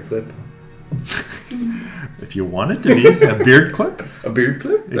 Is it a hair clip? If you want it to be a beard clip, A beard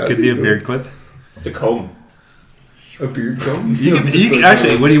clip? it could be a beard clip. It's a comb. A beard comb? You can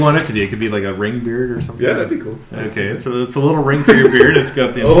actually, what do you want it to be? It could be like a ring beard or something. Yeah, that'd be cool. Okay, it's a little ring for your beard. It's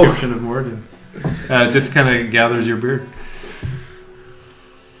got the inscription of Morden. It just kind of gathers your beard.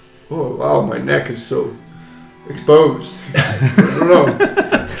 Oh wow, my neck is so exposed. I don't know.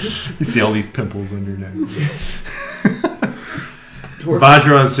 You see all these pimples on your neck.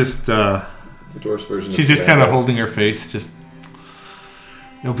 Vajra is just. The dwarf's version. She's just kind of holding her face. Just.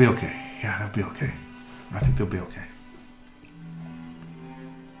 It'll be okay. Yeah, it'll be okay. I think they'll be okay.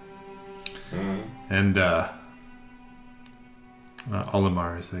 And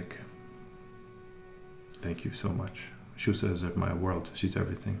Olimar is like, thank you so much. Shusa is my world. She's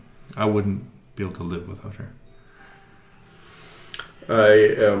everything. I wouldn't be able to live without her.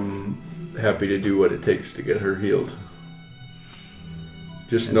 I am happy to do what it takes to get her healed.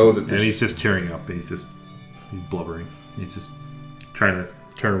 Just know that this... And he's just tearing up. He's blubbering. He's just trying to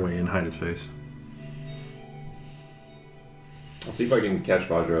turn away and hide his face. I'll see if I can catch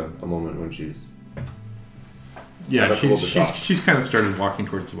Vajra a moment when she's... Yeah, she's kind of started walking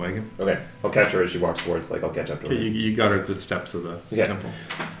towards the wagon. Okay, I'll catch her as she walks towards, I'll catch up to her. Okay, you got her at the steps of the temple.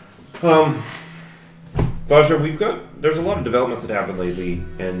 Vajra, there's a lot of developments that happened lately,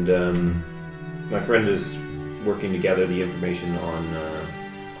 and my friend is working to gather the information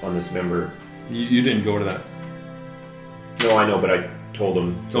on this member. You didn't go to that? No, I know, but I told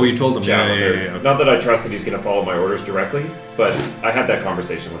him. Oh, you told him? Yeah. Okay. Not that I trust that he's going to follow my orders directly, but I had that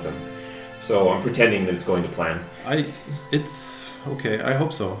conversation with him. So I'm pretending that it's going to plan. It's okay. I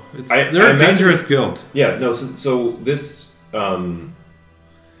hope so. They're a dangerous guild. Yeah. No. So this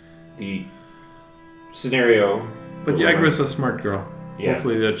the scenario. But Yagra's a smart girl. Yeah.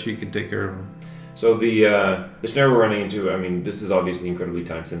 Hopefully that she can take care of him. So the scenario we're running into. I mean, this is obviously incredibly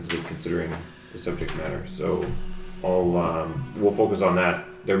time sensitive considering the subject matter. So we'll focus on that.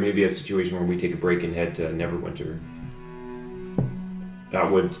 There may be a situation where we take a break and head to Neverwinter. That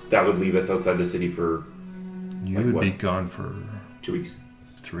would leave us outside the city for... You would be gone for... 2 weeks.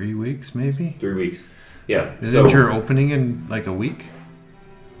 3 weeks, maybe? 3 weeks. Yeah. Isn't your opening in a week?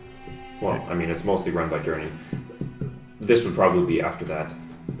 Well, I mean, it's mostly run by Journey. This would probably be after that.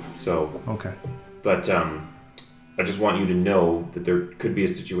 So... Okay. But I just want you to know that there could be a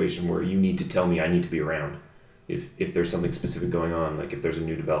situation where you need to tell me I need to be around. If there's something specific going on, like if there's a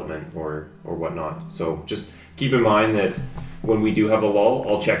new development or whatnot. So just keep in mind that when we do have a lull,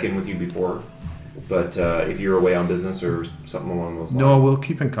 I'll check in with you before. But if you're away on business or something along those lines... No, we'll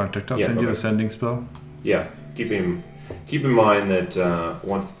keep in contact. I'll send you a sending spell. Yeah, keep in mind that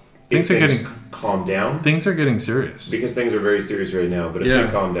once things calm down... Things are getting serious. Because things are very serious right now, but if they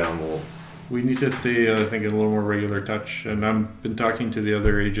calm down, we need to stay, I think, in a little more regular touch. And I've been talking to the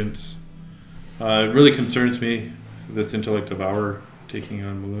other agents. It really concerns me, this Intellect Devourer taking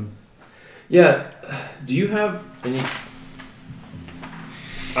on Maloon. Yeah. Do you have any...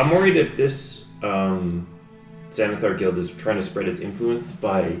 I'm worried if this Xanathar Guild is trying to spread its influence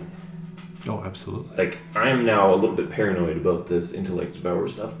by... Oh, absolutely. Like, I am now a little bit paranoid about this Intellect Devourer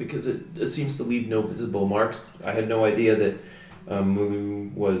stuff because it seems to leave no visible marks. I had no idea that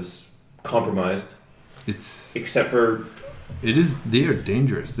Maloon was compromised. Except for... They are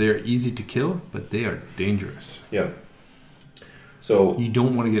dangerous. They are easy to kill, but they are dangerous. Yeah. So... You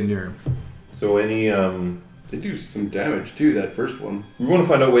don't want to get near them. So any... They do some damage too, that first one. We want to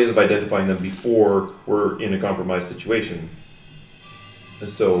find out ways of identifying them before we're in a compromised situation. And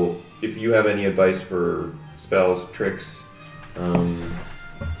so, if you have any advice for spells, tricks...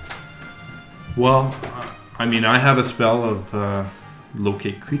 Well, I mean, I have a spell of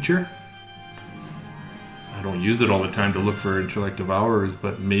Locate Creature. I don't use it all the time to look for Intellect Devourers,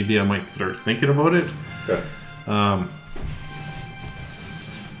 but maybe I might start thinking about it. Okay.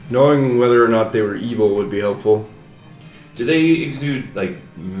 Knowing whether or not they were evil would be helpful. Do they exude,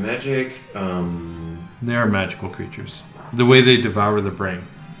 magic? They are magical creatures. The way they devour the brain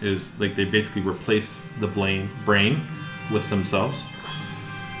is, they basically replace the brain with themselves.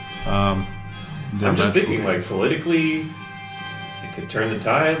 I'm just thinking, politically, it could turn the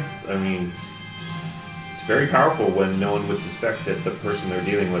tides. I mean... It's very powerful when no one would suspect that the person they're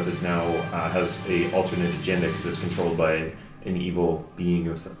dealing with is now has a alternate agenda because it's controlled by an evil being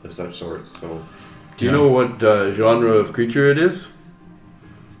of such sorts. So, do you know what genre of creature it is?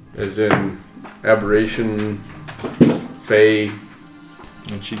 As in aberration, fae,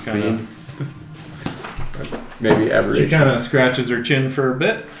 and she kind of maybe aberration. She kind of scratches her chin for a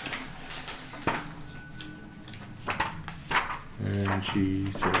bit, and she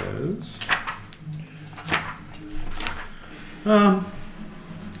says.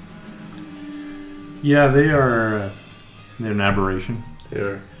 Yeah, they're an aberration. They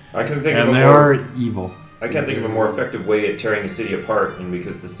are. I can think and they are evil. I can't think of a more effective way at tearing a city apart, and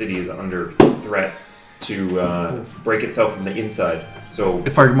because the city is under threat to break itself from the inside. So,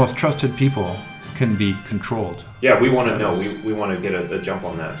 if our most trusted people can be controlled. Yeah, we want to know. We want to get a jump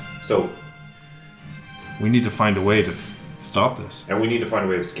on that. So we need to find a way to stop this. And we need to find a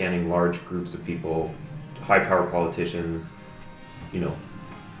way of scanning large groups of people, high-power politicians, kind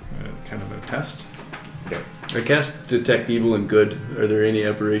of a test. Yeah. I cast Detect Evil and Good. Are there any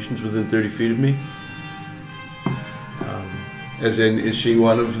aberrations within 30 feet of me? As in, is she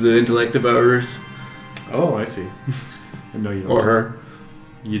one of the intellect devourers? Oh, I see. No, you don't. Or her?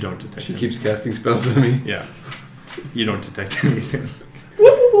 You don't detect She anything. keeps casting spells on me. Yeah. You don't detect anything.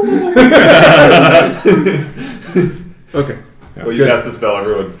 Okay. Yeah. Well, you cast the spell,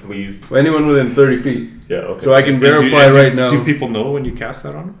 everyone flees. Well, anyone within 30 feet. Yeah, okay. So I can verify right now. Do people know when you cast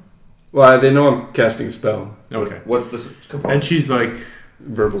that on her? Well, they know I'm casting a spell. Okay. What's this component? And she's like,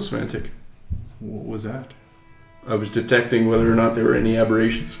 Verbal semantic. what was that? I was detecting whether or not there were any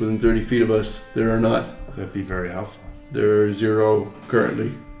aberrations within 30 feet of us. There are not. That'd be very helpful. There are 0 currently,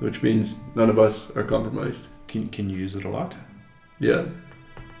 which means none of us are compromised. Can you use it a lot? Yeah.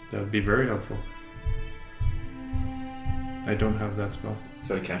 That would be very helpful. I don't have that spell. Is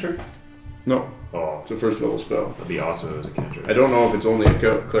that a cantrip? No, Oh, it's a first level spell. that'd be awesome if it was a cantrip. I don't know if it's only a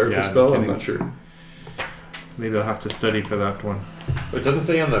clerical Yeah, spell. no I'm kidding. not sure. Maybe I'll have to study for that one. It doesn't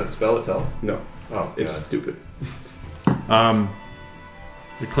say on the spell itself? No, Oh, it's God. stupid.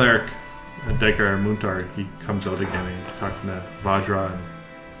 The cleric, Dykar Muntar, he comes out again and he's talking to Vajra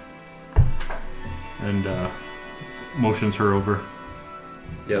and motions her over.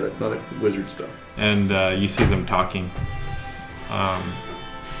 Yeah, that's not a wizard spell. And you see them talking.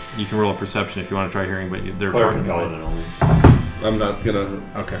 You can roll a perception if you want to try hearing, but they're Cleric talking. and paladin only. I'm not gonna.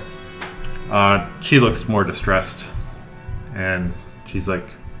 Okay. She looks more distressed, and she's like,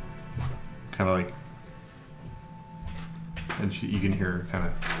 kind of like, and you can hear her kind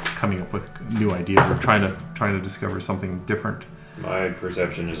of coming up with new ideas or trying to discover something different. My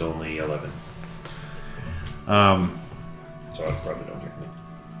perception is only 11, so I probably don't hear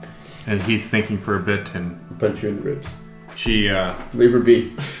me. And he's thinking for a bit, and Punch you in the ribs. she Leave her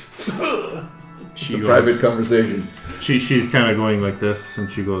be. she It's a goes, private conversation. she's kind of going like this,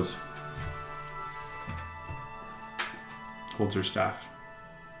 and she goes, holds her staff,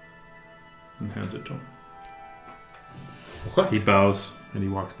 and hands it to him. What? He bows and he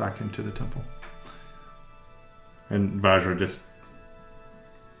walks back into the temple. And Vajra just,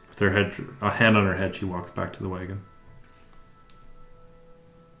 with her head, a hand on her head, she walks back to the wagon.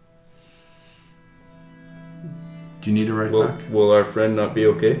 Do you need a ride back? Will our friend not be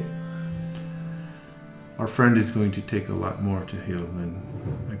okay? Our friend is going to take a lot more to heal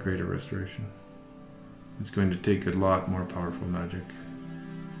than a greater restoration. It's going to take a lot more powerful magic.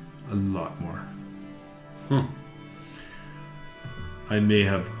 A lot more. I may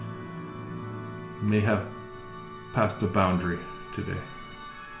have passed a boundary today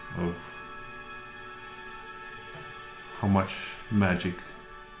of how much magic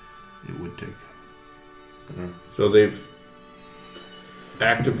it would take. So they've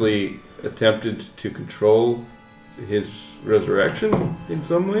actively attempted to control his resurrection in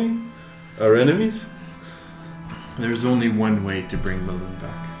some way? Our enemies? There's only one way to bring Malun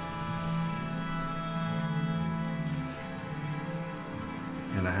back.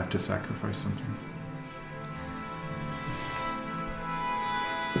 And I have to sacrifice something.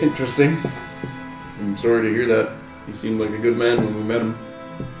 Interesting. I'm sorry to hear that. He seemed like a good man when we met him.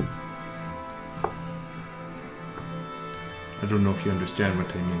 I don't know if you understand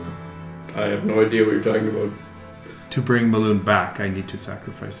what I mean. I have no idea what you're talking about. To bring Malun back, I need to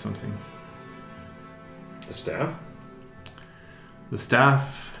sacrifice something. The staff? The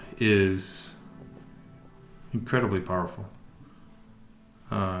staff is incredibly powerful.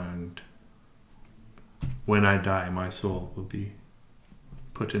 And when I die, my soul will be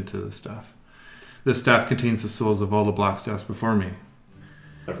put into the staff. The staff contains the souls of all the black staffs before me.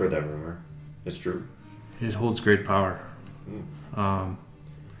 I've heard that rumor. It's true. It holds great power.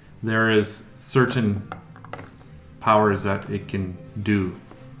 There is certain powers that it can do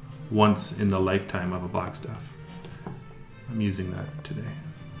once in the lifetime of a black staff. I'm using that today.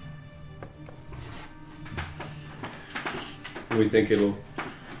 We think it'll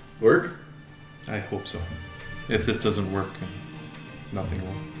work? I hope so. If this doesn't work, nothing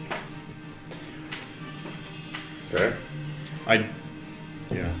will. Okay.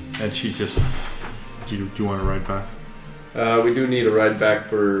 Yeah. And she just... Do you want to ride back? We do need a ride back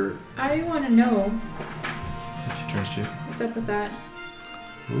for... I want to know She turns to you. what's up with that.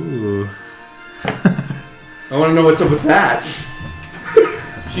 Ooh. I want to know what's up with that.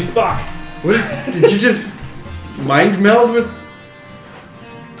 She's Spock! What? Did you just mind meld with...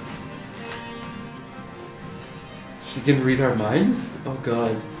 She can read our minds? Oh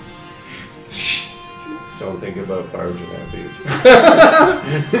god. Don't think about fire gymnastics.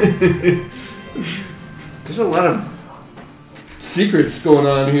 There's a lot of secrets going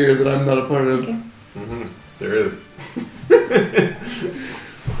on here that I'm not a part of. Okay. Mm-hmm. There is.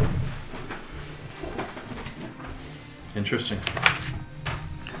 Interesting.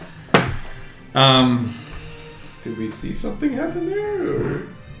 Did we see something happen there, or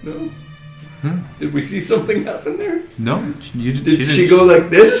no? Did we see something happen there? No, Did she go like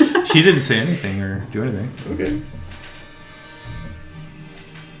this? She didn't say anything or do anything. Okay.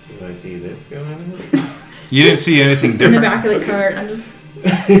 Did I see this going on? You didn't see anything In the different. back of the cart, I'm just.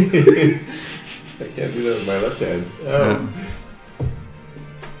 I can't do that with my left hand. Oh.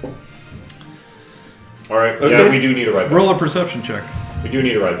 All right. Okay. Yeah, we do need a ride back. Roll a perception check We do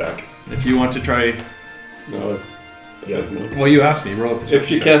need a ride back. if you want to try. No. Yeah. Well, you asked me. Roll a perception. If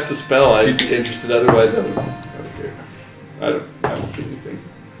she check. cast a spell, I'd be interested. Otherwise, I don't care. I don't see anything.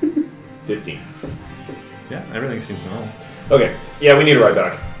 15. Yeah, everything seems normal. Okay. Yeah, we need a ride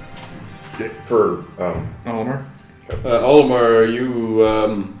back. For Olimar? Olimar, are you?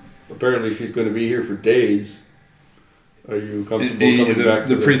 Apparently, she's going to be here for days. Are you comfortable coming back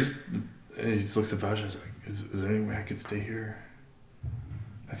to the priest? He just looks at Vajra and is like, is there any way I could stay here?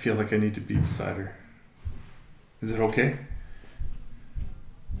 I feel like I need to be beside her. Is it okay?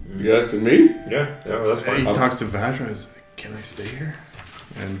 You asking me? yeah, that's He fine. talks to Vajra. He's like, can I stay here?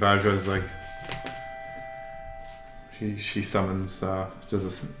 And Vajra is like, she summons to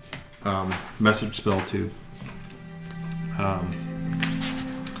this message spell to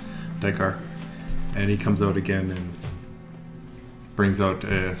Daikar, and he comes out again and brings out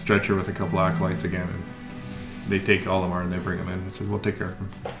a stretcher with a couple acolytes again, and they take Olimar and they bring him in and says, we'll take care of him.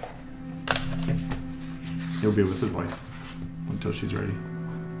 He'll be with his wife until she's ready.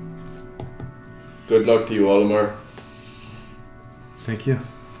 Good luck to you, Olimar. Thank you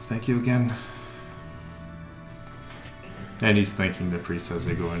again. And he's thanking the priest as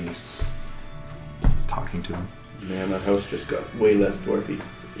they go in. He's just talking to him. Man, that house just got way less dwarfy.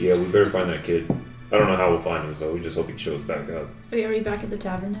 Yeah, we better find that kid. I don't know how we'll find him, so we just hope he shows back up. Wait, are we back at the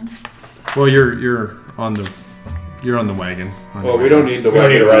tavern now? Well, you're on the wagon. Well, we don't need the We don't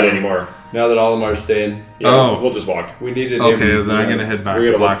need a wagon ride anymore. now that Olimar's staying. Yeah, Oh. we'll just walk. We needed Okay, him. then I'm gonna head back We're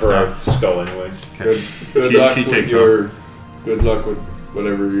to gonna look for our Blackstaff. skull anyway. Okay. Good She- luck she with takes your. Good luck with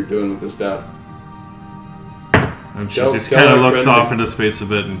whatever you're doing with the staff. And she Tell- just tell kind of our looks friend off into space a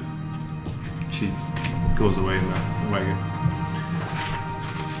bit, and she goes away in the wagon. I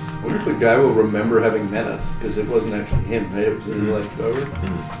wonder if the guy will remember having met us, because it wasn't actually him, right? It was an intellect over.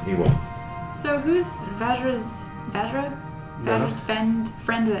 He won't. So who's Vajra's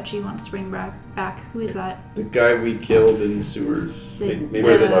friend that she wants to bring back? Who is that? The guy we killed in the sewers. Maybe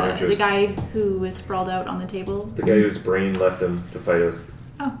the love the interest. guy who was sprawled out on the table. The guy whose brain left him to fight us.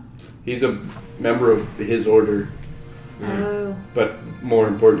 Oh. He's a member of his order, Oh. but more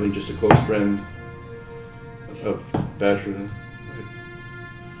importantly, just a close friend of Vajra.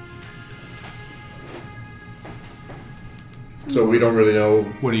 So we don't really know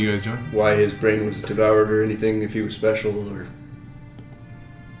What are you guys doing? why his brain was devoured or anything, if he was special or...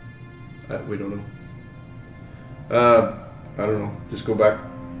 we don't know. I don't know. Just go back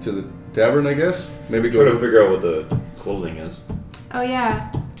to the tavern, I guess? Maybe Try go to figure out what the clothing is. Oh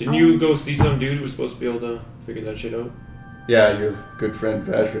yeah. Didn't you go see some dude who was supposed to be able to figure that shit out? Yeah, your good friend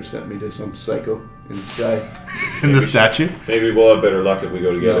Vajra sent me to some psycho in the sky. In the statue? Maybe we'll have better luck if we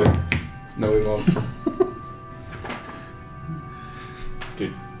go together. No, we won't.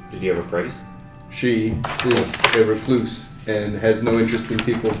 Did you have a price? She is a recluse and has no interest in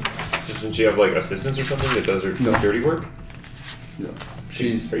people. Doesn't she have like assistants or something that does her No. dirty work? No.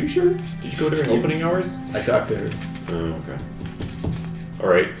 She's... Are you sure? Did you go during opening hours? I talked to her. Oh, okay.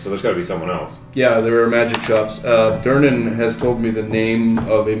 Alright, so there's gotta be someone else. Yeah, there are magic shops. Durnan has told me the name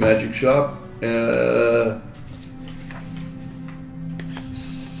of a magic shop.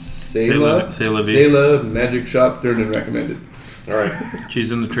 Sayla? Sayla Magic Shop, Durnan recommended. Alright.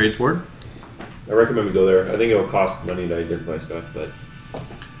 She's in the trades ward. I recommend we go there. I think it'll cost money to identify stuff, but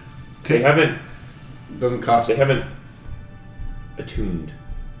Okay. they haven't Doesn't they haven't attuned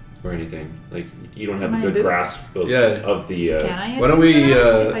or anything. Like you don't have My the good boots? grasp of, Yeah. of the Can I? why don't attend we, to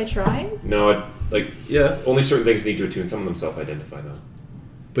that if I try? no, Yeah, only certain things need to attune. Some of them self-identify though.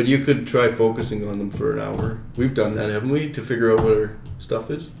 but you could try focusing on them for an hour. We've done that, haven't we? To figure out what our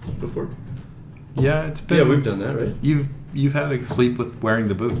stuff is before? Yeah, it's been. Yeah, we've done that, right? You've had to sleep with wearing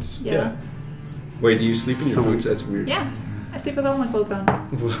the boots. Yeah. Wait, do you sleep in your So- boots? That's weird. Yeah. I sleep with all my clothes on.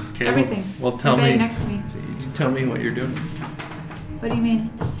 Okay, Everything. Well, tell My bag me. next to me. Tell me what you're doing. What do you mean?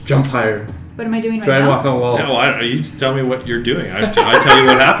 Jump higher. What am I doing right Try and now? walk on walls. No, you just tell me what you're doing. I tell you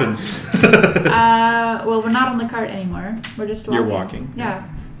what happens. Well, we're not on the cart anymore. We're just walking. You're walking. Yeah.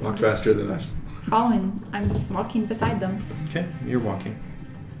 Walk I'm just faster than us. Following. I'm walking beside them. Okay, you're walking.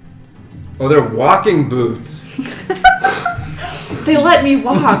 Oh, they're walking boots. They let me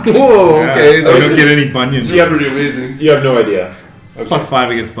walk. Whoa, okay. You don't get any bunions. Yeah, pretty amazing. You have no idea. Okay.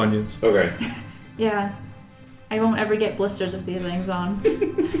 +5 against bunions. Okay. Yeah. I won't ever get blisters with these things on.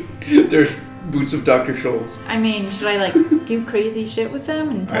 There's boots of Dr. Scholl's. I mean, should I like do crazy shit with them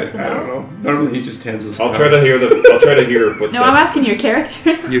and test them I out? don't know. Normally he just hands us. I'll try to hear her footsteps. No, I'm asking your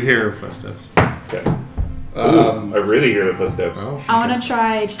characters. You hear footsteps. Okay. I really hear the footsteps. Oh. I want to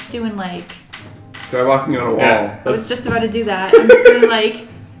try just doing like. Try walking on a wall. Yeah. I was just about to do that. I'm just gonna like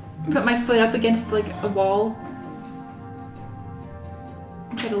put my foot up against like a wall.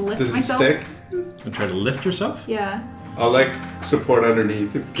 And try to lift Does it myself. stick? And try to lift yourself. Yeah. I'll like support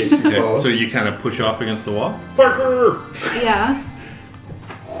underneath in case you fall. So you kind of push off against the wall. Parker! Yeah.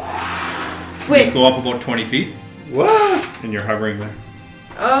 You Wait. go up about 20 feet, What? and you're hovering there.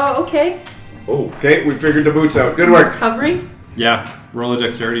 Oh, okay. Oh. Okay, we figured the boots out. Good I'm work. just hovering. Yeah. Roll a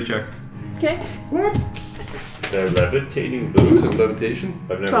dexterity check. Okay. What? They're levitating Boots boots. of levitation?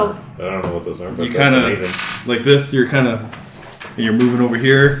 I've never. 12. I don't know what those are, but You that's kinda- amazing. Like this, you're moving over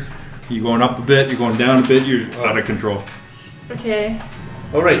here. You're going up a bit. You're going down a bit. You're out of control. Okay.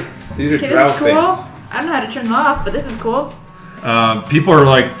 All right. These are Okay, drow this is cool. things. I don't know how to turn them off, but this is cool. People are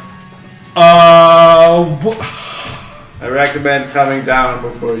like, I recommend coming down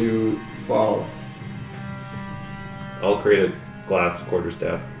before you fall. I'll create a glass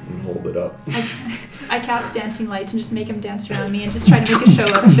quarterstaff and hold it up. I cast dancing lights and just make them dance around me and just try to make a show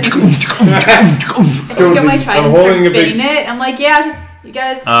out of things. I take out my trident and start spinning it. I'm like, yeah, you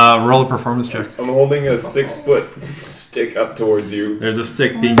guys. roll a performance check. I'm holding a 6-foot stick up towards you. There's a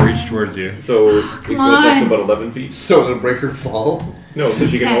stick being reached towards you. So it goes up to on. about 11 feet. So it'll break her fall? No, so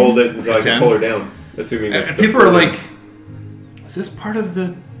she can 10. hold it and so I can 10. pull her down. Assuming that And the people are further- like, is this part of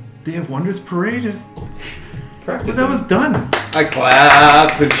the Day of Wonders parade? practicing. That was done. I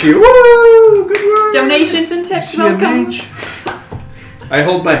clap and cheer. Woo! Good work! Donations and tips, welcome. I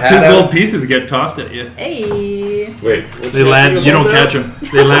hold my 2 hat gold out. pieces get tossed at you. Hey. Wait, what's They that land. thing You don't about catch them.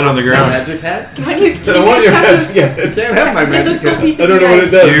 They land on the ground. Magic hat? Can you I don't want guys your have magic those? hat. I can't have my Get those magic gold hat. pieces, I don't you know what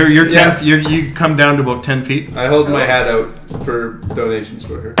guys. it does. You're Yeah. 10. You come down to about 10 feet. I hold my hat out for donations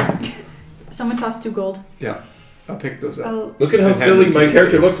for her. Someone tossed 2 gold. Yeah. I'll pick those up. Oh, Look at how And hand silly them my to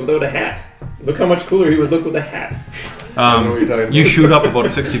character you. looks without a hat. Look how much cooler he would look with a hat. I don't know what you're talking You about. shoot up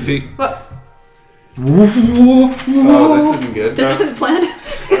about 60 feet. what? Oh, this isn't good. This isn't planned.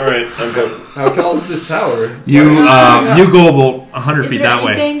 Alright, I'm good. How tall is this tower? You go about 100 Is feet there that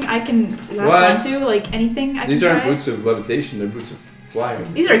way. anything I can latch What? onto? Like anything I These can aren't try? boots of levitation, they're boots of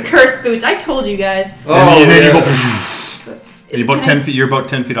flying. These are cursed boots. I told you guys. Oh, And then you go. Is- You're about can 10 feet. You're about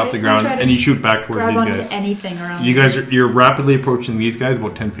 10 feet I off the just wanna ground, try to and you shoot back towards grab these onto guys. anything around. You guys you're rapidly approaching these guys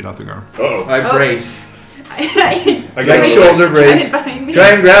about 10 feet off the ground. Oh. I Oh. brace. I I Like got shoulder Try brace. it behind me. Try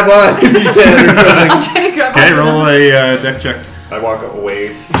and grab on if you can or something. I'm trying to grab Okay, onto roll them. a dex check. I walk away.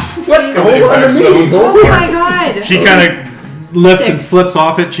 What? Hold on to me. Oh my god. She kind of lifts and 6. slips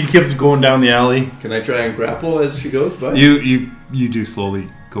off it. She keeps going down the alley. Can I try and grapple as she goes by? You do slowly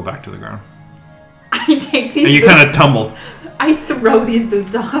go back to the ground, I take these and you boots. kind of tumble. I throw these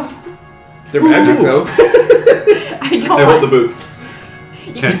boots off. They're magic though. I don't I hold the want. boots.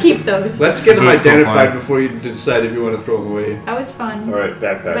 You can keep those. Let's get them Boots go identified fine. before you decide if you want to throw them away. That was fun. Alright,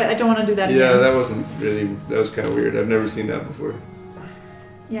 backpack. But I don't want to do that Yeah, again. that wasn't really. That was kind of weird. I've never seen that before.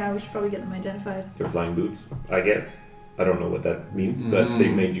 Yeah, we should probably get them identified. They're flying boots, I guess. I don't know what that means, but they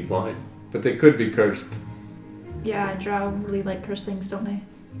made you fly. But they could be cursed. Yeah, drow really like cursed things, don't they?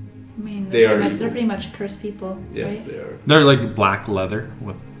 I mean, They are they're evil. pretty much cursed people, Yes, right? they are. They're like black leather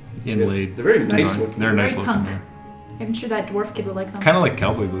with inlaid. They're very nice design. looking. They're nice Very looking. punk. I'm sure that dwarf kid would like them. Kind of like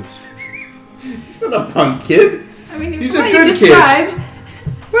cowboy boots. He's not a punk kid. I mean, He's from a what you good kid. described,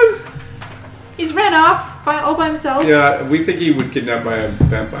 What? he's ran off all by himself. Yeah, we think he was kidnapped by a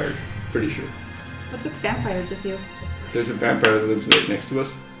vampire. Pretty sure. What's with vampires with you? There's a vampire that lives right next to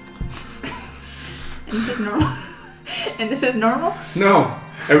us. And this is normal. And this is normal. No,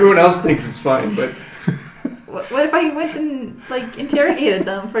 everyone else thinks it's fine, but What if I went and like interrogated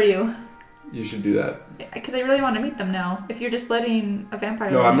them for you? you should do that. Because I really want to meet them now. If you're just letting a vampire.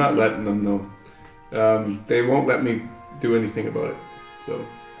 No, live I'm next not to you. letting them know. They won't let me do anything about it. So.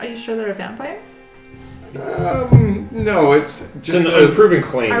 Are you sure they're a vampire? No, it's It's just an unproven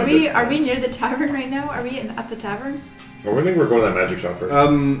claim. Are at we this are we point. near the tavern right now? Are we at the tavern? Well, I think we're going to that magic shop first.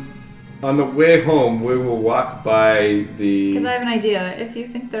 on the way home we will walk by the. Because I have an idea. If you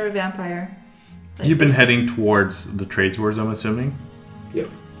think they're a vampire, You've been heading towards the trades wars, I'm assuming. Yep.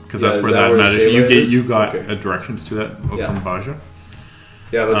 Because Yeah, that's is where that that where matters. Shayla is? You got Okay. directions to that Yeah. from Vaja.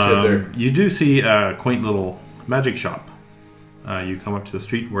 Yeah, let's head there. You do see a quaint little magic shop. You come up to the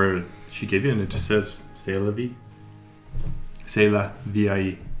street where she gave you, and it just says "C'est la vie." C'est la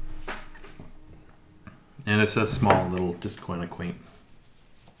vie. And it's a small little, just kind of quaint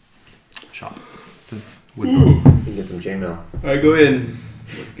shop. The wood- You can get some chainmail. I go in.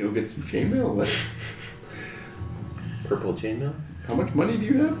 Go get some chainmail. What? Purple chainmail? How much money do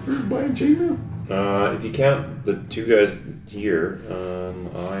you have for buying chainmail? If you count the two guys here,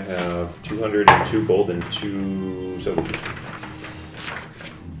 I have 202 gold and 2 silver pieces.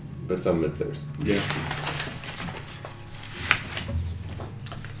 But some of it's theirs. Yeah.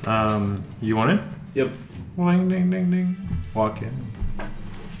 You want in? Yep. Ding, ding, ding, ding. Walk in.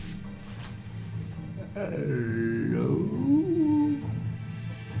 Hello.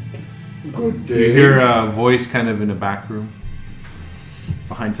 Good day. You hear a voice kind of in a back room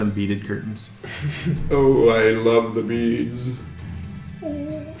behind some beaded curtains. Oh, I love the beads.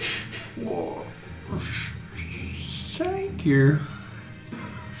 Thank you.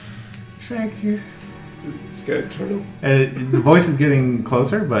 Thank you. Sky turtle. And the voice is getting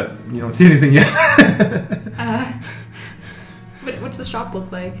closer, but you don't see anything yet. What's the shop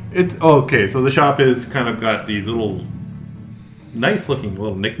look like? It's okay. So the shop is kind of got these little, nice-looking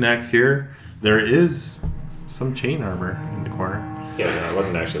little knickknacks here. There is some chain armor in the corner. Yeah, no, I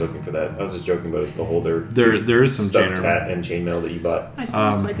wasn't actually looking for that. I was just joking about the holder. There is some chain Stuffed armor. hat and chainmail that you bought. I just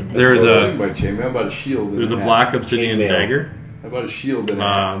want to swipe it. There's I a bought chainmail. I bought a shield. and there's a hat. black obsidian Chainmail. dagger I bought a shield and a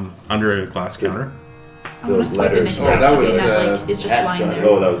hat. under a glass counter. I want to swipe it letters. and Oh, that something was, that like is just Hatch lying got it. there.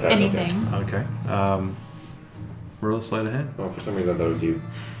 Oh, that was Hatch, okay. anything. Okay. Roll a sleight of hand. Oh, for some reason I thought it was you.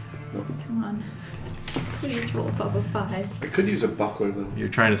 Come on. Please roll above a 5. I could use a buckler though. You're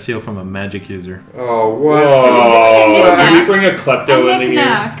trying to steal from a magic user. Oh, what? Oh, knick-knack. did we bring a klepto A into here?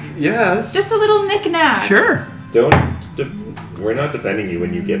 knick-knack. Yes. Just a little knick-knack. Sure. We're not defending you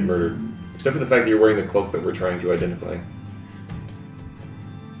when you get murdered. Except for the fact that you're wearing the cloak that we're trying to identify.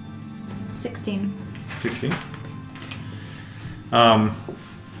 16. 16.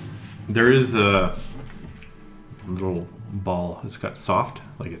 There is a little ball. It's got soft,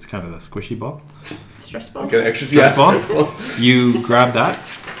 like it's kind of a squishy ball. Stress ball. Okay, extra Stress yes. ball. You grab that.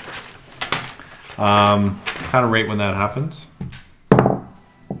 Kind of right when that happens.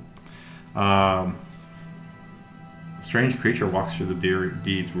 Strange creature walks through the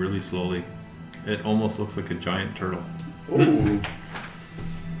beads really slowly. It almost looks like a giant turtle. Ooh.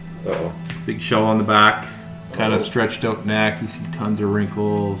 Uh-oh. Big shell on the back, kind Oh. of stretched out neck. You see tons of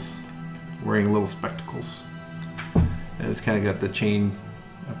wrinkles. Wearing little spectacles, and it's kind of got the chain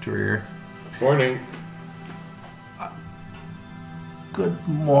up to her ear. Morning. Good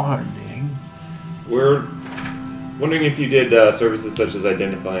morning. We're wondering if you did services such as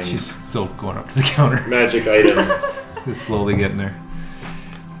identifying She's still going up to the counter. magic items. Just slowly getting there.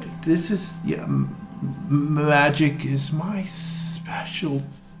 This is magic is my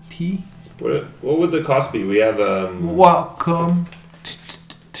specialty. What would the cost be? We have Welcome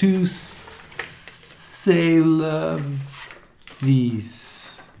to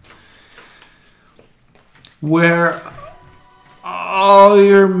Salavis, where all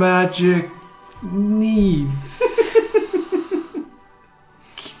your magic needs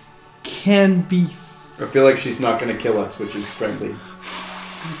can be I feel like she's not going to kill us, which is friendly.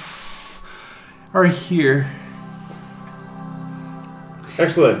 are here.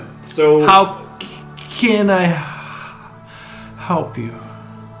 excellent. So How can I help you?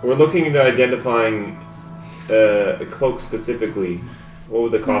 we're looking into identifying a cloak specifically. What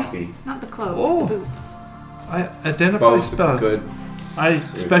would the cost be? Not the cloak, Oh. the boots. I identify Both spell. good. I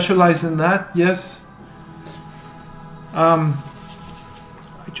specialize in that. Yes. I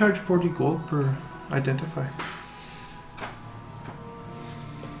charge 40 gold per identify.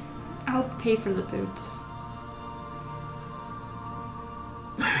 I'll pay for the boots.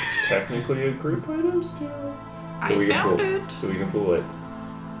 It's technically a group item still. I we can found pull, it. So we can pull it.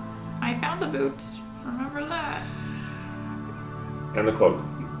 I found the boots. Remember that. And the cloak.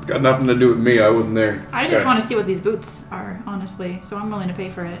 It's got nothing to do with me. I wasn't there. I just Okay. want to see what these boots are, honestly. So I'm willing to pay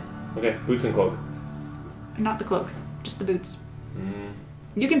for it. Okay, boots and cloak. Not the cloak, just the boots. Mm,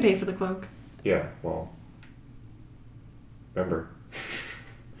 You can pay for the cloak. yeah, well. Remember.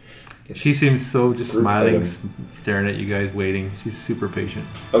 She seems so just Group smiling, item. staring at you guys, waiting. She's super patient.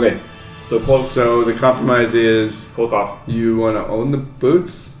 Okay, so cloak, So the compromise is cloak off. you want to own the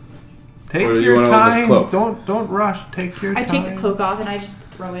boots? Take Or do you your wanna own the time. cloak? Don't rush. Take your I time. take the cloak off and I just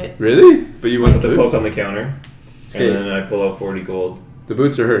throw it. Really? But you want Put the the boots? cloak on the counter. Okay. And then I pull out 40 gold. The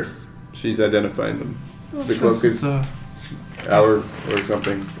boots are hers. She's identifying them. Well, The cloak since is ours or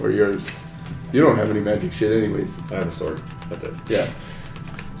something, or yours. You don't have any magic shit anyways. I have a sword. That's it. Yeah.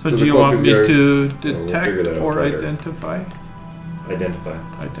 So So do the you cloak want is me yours. to we'll detect figure that out or later. identify?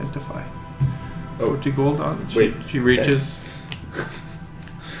 Identify. Identify. Oh. 40 gold on it. Wait. She reaches.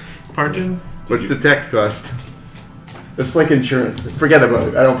 Pardon? What's the tech cost? It's like insurance. Forget about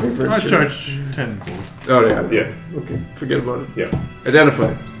it. I don't pay for I insurance. charge 10 gold. Oh yeah. Yeah. Okay. Forget about it. Yeah. Identify.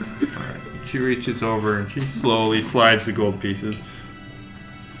 Alright. She reaches over and she slowly slides the gold pieces.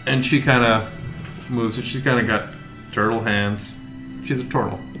 And she kind of moves it. She's kind of got turtle hands. She's a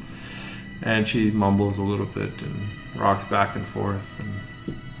turtle. And she mumbles a little bit and rocks back and forth.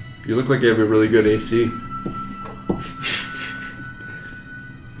 And You look like you have a really good AC.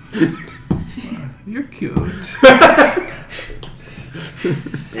 you're cute.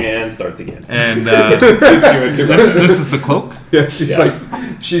 And starts again. And It's you into this is the cloak. Yeah,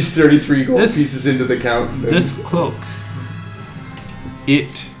 she's 33 gold This- pieces into the count. This cloak,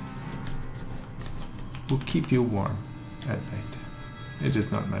 it will keep you warm at night. It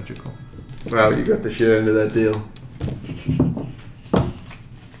is not magical. Wow, you got the shit end of that deal.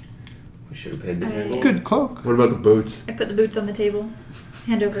 We should have paid the I- 10 gold. Good cloak. What about the boots? I put the boots on the table.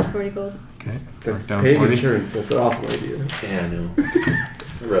 Hand over 40 gold. Okay. That's Mark down paying 40. insurance. That's an awful idea. Yeah, I know.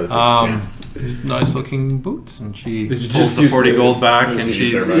 I'd rather take the chance. Nice looking boots, and she Did you pulls just the use 40 the- gold back, just and use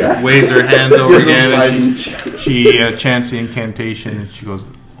she their money? waves her hands over Give them again, five and each. she chants the incantation, and she goes,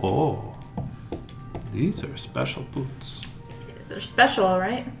 "Oh, these are special boots. They're special,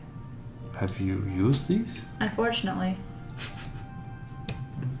 alright? Have you used these? Unfortunately.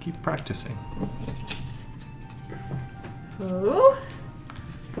 Keep practicing." Oh?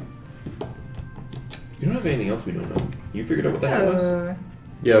 You don't have anything else we don't know. You figured out what the hat was?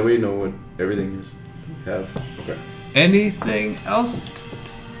 Yeah, we know what everything is. Have. Okay. Anything else,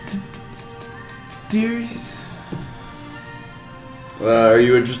 dearies? Are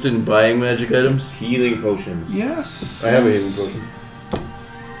you interested in buying magic items? Healing potions. Yes. I have a yes. healing potion.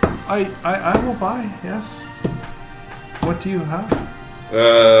 I will buy. Yes. What do you have?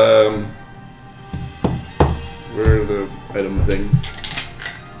 Where are the item things?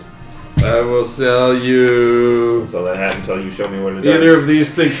 I will sell you So that hat until you show me what it either does. of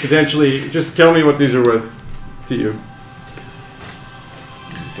these things potentially. Just tell me what these are worth to you.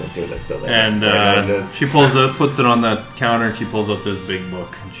 Don't do that. Sell that. And hat. It does. she puts it on the counter, and she pulls out this big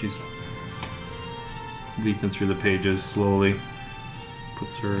book, and she's leafing through the pages slowly.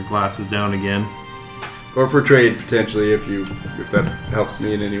 Puts her glasses down again. Or for trade potentially, if that helps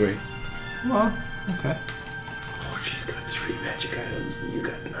me in any way. Well, okay. Oh, she's got 3 magic items and you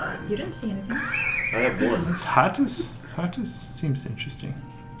got none. You didn't see anything. I have one. This Hattis seems interesting.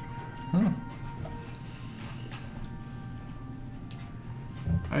 Huh.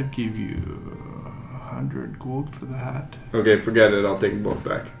 I'd give you 100 gold for the hat. Okay, forget it. I'll take them both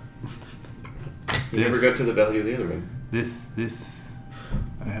back. You never got to the value of the other one. This.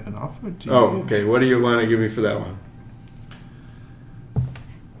 I have an offer to you. Oh, okay. What do you want to give me for that one?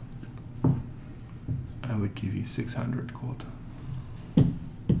 I would give you 600 gold.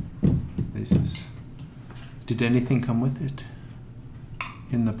 This is. Did anything come with it?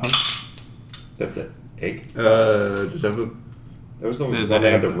 In the pouch? That's the egg. Just have a. That was the The one that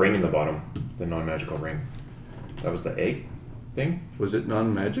had the egg. ring in the bottom. The non-magical ring. That was the egg thing? Was it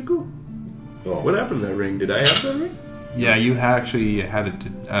non-magical? Well, What happened to that ring? Did I have that ring? Yeah, you actually had it to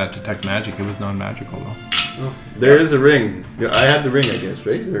detect magic. It was non-magical though. Oh, there is a ring. Yeah, I had the ring, I guess,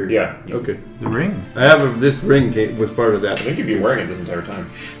 right? Or- Yeah. Okay. The ring. I have this ring was part of I that. think you'd be wearing it this entire time.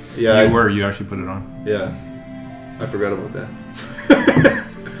 Yeah. You actually put it on. Yeah. I forgot about that.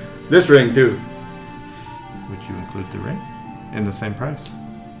 This ring too. Would you include the ring in the same price?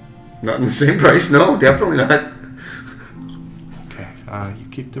 Not in the same price. No, definitely not. Okay. You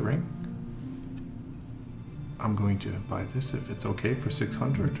keep the ring. I'm going to buy this if it's okay for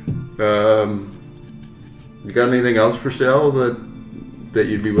 600. You got anything else for sale that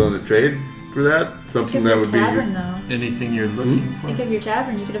you'd be willing to trade for that? Something Except that for would tavern, be. though. Anything you're looking for? Think of your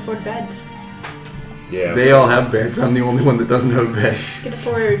tavern. You could afford beds. Yeah. They all have beds. I'm the only one that doesn't have a bed. You could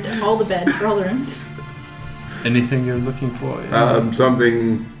afford all the beds for all the rooms. Anything you're looking for in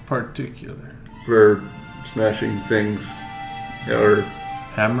Something particular? for smashing things, or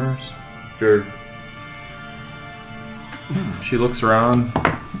Hammers? or She looks around.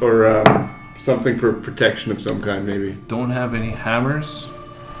 or something for protection of some kind, maybe. Don't have any hammers.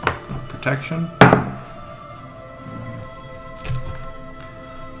 Protection.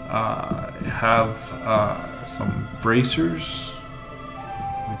 Have some bracers.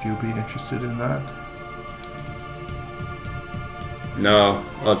 Would you be interested in that? No,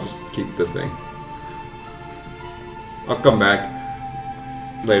 I'll just keep the thing. I'll come back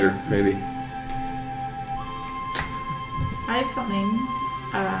later, maybe. I have something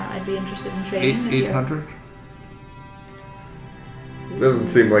I'd be interested in trading. 800? Doesn't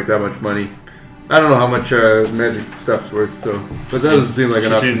seem like that much money. I don't know how much magic stuff's worth, so but that doesn't seem like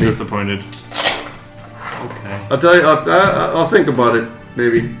enough She to seems me. disappointed. Okay. I'll tell you. I'll think about it.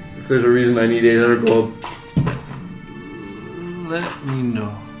 Maybe if there's a reason I need 800 gold. Let me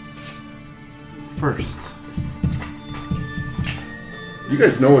know. First. You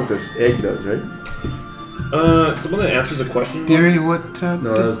guys know what this egg does, right? It's the one that answers a question. Dearie, once? what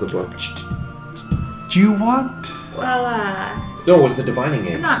No, that was the book. do you want? Well, No, it was the divining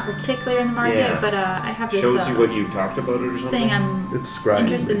I'm egg. not particular in the market, Yeah. but I have this Shows you what you talked about it or this something. thing I'm It's scrying.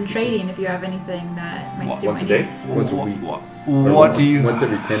 interested in trading. If you have anything that might suit once my a day? needs. Once a week. What, Or do you once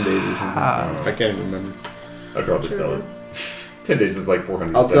every 10 days or something. have? I can't even remember. I'd probably Sure sell it it. is. 10 days is like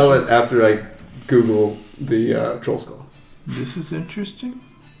 400 I'll sell it sessions. after I Google the troll skull. This is interesting.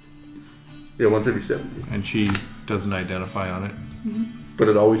 Yeah, once every 7 days. And she doesn't identify on it. But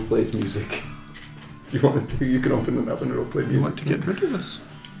it always plays music. If you want to, you can open it up and it'll play music. You want to get rid of this?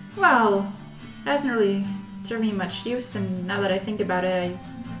 Well, it hasn't really served me much use, and now that I think about it,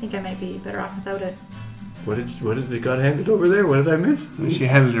 I think I might be better off without it. What did they got handed over there? What did I miss? She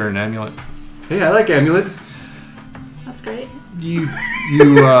handed her an amulet. Hey, I like amulets. That's great.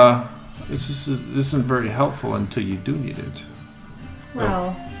 This isn't very helpful until you do need it.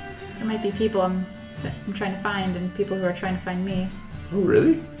 Well, there might be people that I'm trying to find, and people who are trying to find me. Oh,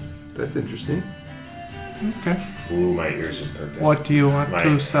 really? That's interesting. Okay. Ooh, my ears just perked up. What do you want My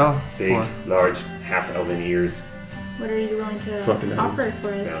to sell Big, for? large, half-elven ears. What are you willing to Fucking offer items. for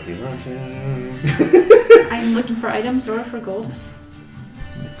it? Bounty luncheon. I'm looking for items or for gold.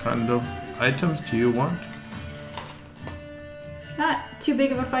 What kind of items do you want? Not too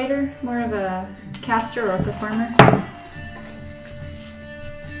big of a fighter, more of a caster or a performer.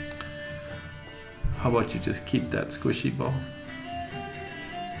 How about you just keep that squishy ball?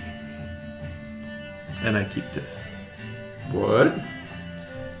 And I keep this. What?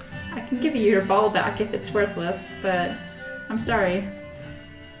 I can give you your ball back if it's worthless, but I'm sorry.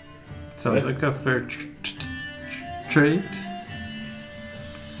 Sounds like a fair trade.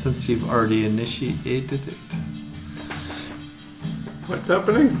 Since you've already initiated it. What's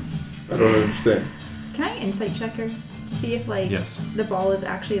happening? I don't understand. Can I insight check her to see if Yes. the ball is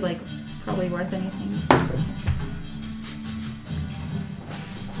actually probably worth anything?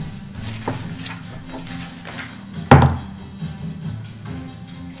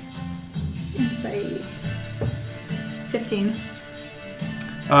 Insight 15.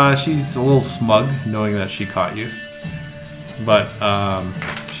 She's a little smug knowing that she caught you. But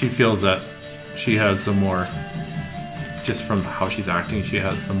she feels that she has some more, just from how she's acting, she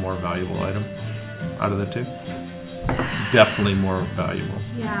has some more valuable item out of the two. Definitely more valuable.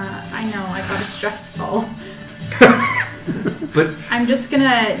 Yeah, I know. I got a stress ball. But I'm just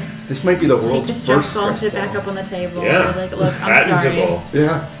gonna this might be the take world's the stress first ball and put it stress back up on the table. Yeah. Look, I'm sorry. Patentable. ball.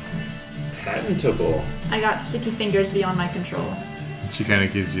 Yeah. Patentable. I got sticky fingers beyond my control. She kind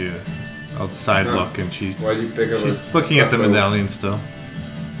of gives you a side Huh. look, and she's Why do you pick up she's looking at the medallion? medallion still.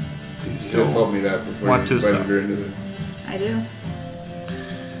 Do you You should still have told me that before Want you to invited sell? her into the... I do.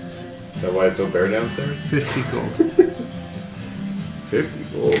 Is that why it's so bare downstairs? 50 gold?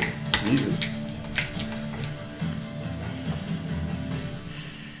 50 gold. Jesus.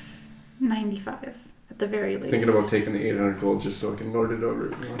 95 at the very least. Thinking about taking the 800 gold just so I can lord it over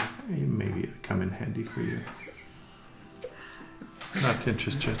everyone. Maybe it'd come in handy for you. Not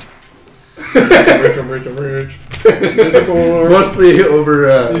interested. Rich, I'm rich, I'm rich. Mostly over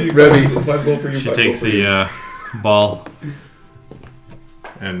Revy. 5 gold for you. She 5 takes gold for you. the ball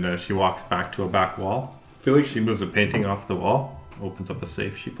and she walks back to a back wall. feel like She moves a painting off the wall, opens up a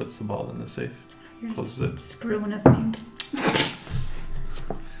safe. She puts the ball in the safe, You're closes it. screwing with me.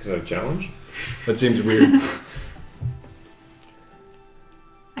 Is that a challenge? that seems weird.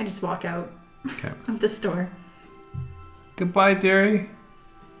 I just walk out Okay. of the store. Goodbye, dearie.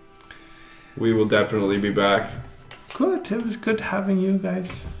 We will definitely be back. Good. It was good having you guys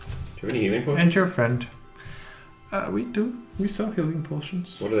Do you have any healing potions? and your friend. We do. We sell healing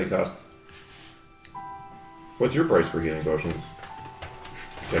potions. What do they cost? What's your price for healing potions?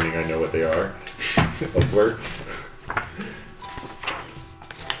 Pretending I know what they are. Elsewhere.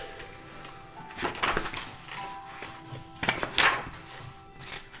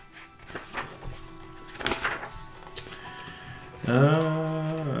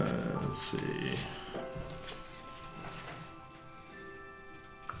 Let's see.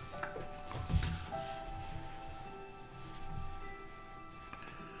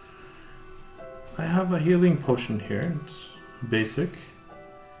 I have a healing potion here. It's basic.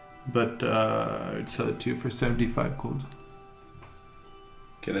 But I'd sell it to you for 75 gold.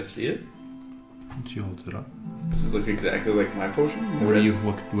 Can I see it? She holds it up. Does it look exactly like my potion? What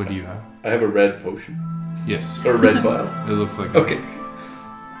do you have? I have a red potion. Yes. Or a red vial. It looks like Okay.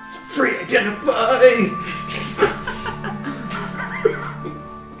 It's free identify!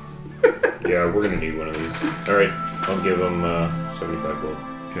 Yeah, we're gonna need one of these. Alright, I'll give him 75 gold.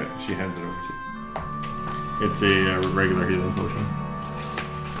 Okay, she hands it over to you. It's a regular healing potion.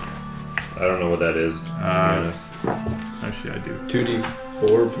 I don't know what that is. To be honest. Actually, I do.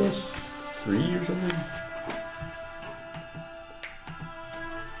 2d4 plus 3 or something?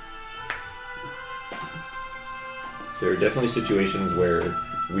 There are definitely situations where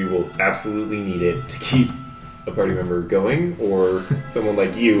we will absolutely need it to keep a party member going, or someone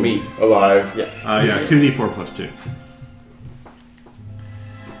like you, Me, alive. Yeah. Yeah, 2d4 plus 2.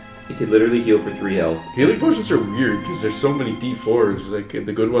 You could literally heal for 3 health. Healing potions are weird because there's so many d4s. Like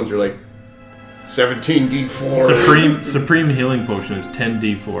the good ones are like 17 d4. Supreme healing potion is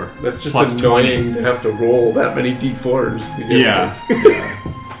 10d4. That's just plus annoying to have to roll that many d4s to get Yeah.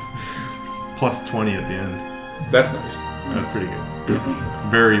 Plus 20 at the end. That's nice. That's pretty good.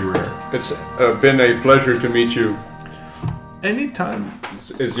 Very rare. It's been a pleasure to meet you. Anytime.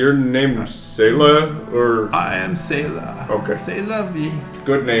 Is your name Selah or? I am Selah. Okay. Selah V.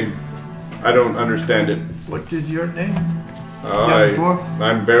 Good name. I don't understand it. What is your name? I'm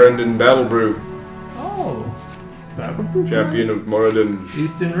dwarf. Barondon Battlebrew, Oh. Battlebrew. champion of Moradin.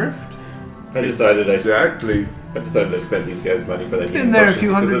 Eastern Rift. I decided I Exactly. spent these guys money for that. Been healing there a potion, few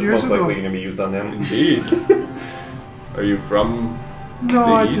because hundred it's years most ago. likely going to be used on them. Indeed. Are you from? No, The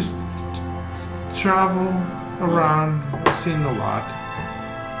I east? just travel around. I've seen a lot.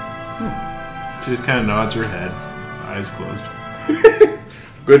 She just kind of nods her head, eyes closed.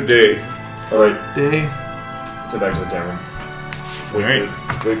 Good day. Alright, Day. so back to the tavern.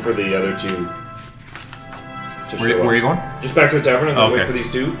 Wait for the other two to show Where are you up. going? Just back to the tavern and then Okay. wait for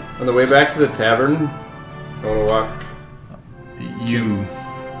these two. On the way back to the tavern, I want to walk. You.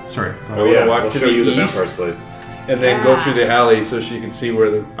 Sorry. I Oh wanna yeah, walk we'll to show the you the east. vampire's place. And then go through the alley so she can see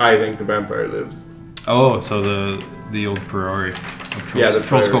where I think the vampire lives. Oh, so the old priori. Yeah, the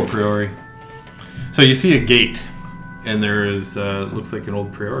Trollskull priori. So you see a gate, and there is looks like an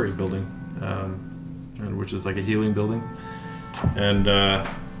old priori building, which is like a healing building, and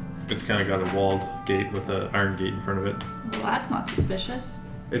it's kind of got a walled gate with an iron gate in front of it. Well, that's not suspicious.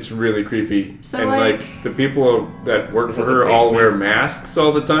 It's really creepy. So, and like- the people that work If for it's a her all basement. wear masks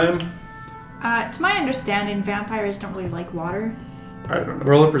all the time. To my understanding, vampires don't really like water. I don't know.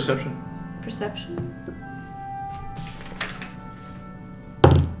 Roll a perception. Perception.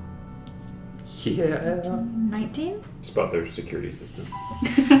 Yeah. 19? Spot their security system.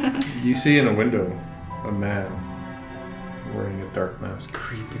 You see in a window a man wearing a dark mask.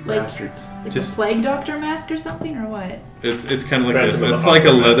 Creepy Like- bastards. Like Just- a plague doctor mask or something, or what? It's kind of like Phantom of the it's like a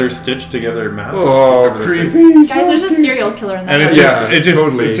Opera leather mask. stitched together mask. Oh, over their face. creepy. Guys, there's a serial killer in that And it's house. just Yeah,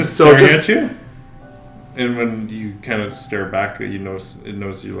 totally. it's just So staring just- at you. And when you kind of stare back, you notice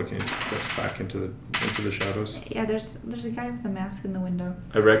you're looking. It steps back into the shadows. Yeah, there's a guy with a mask in the window.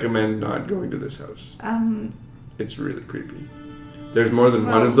 I recommend not going to this house. It's It's really creepy. There's more than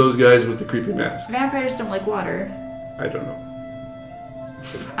one Well- of those guys with the creepy masks. vampires don't like water. I don't know.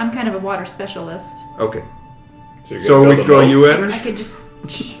 I'm kind of a water specialist. Okay. you're So gonna we build a throw boat? you at I her? could just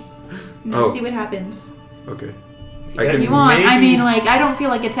see what happens. Okay. If I can you want. I maybe- mean, like, I don't feel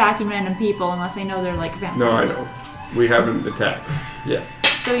like attacking random people unless I know they're like vampires. No, I know. We haven't attacked. Yeah.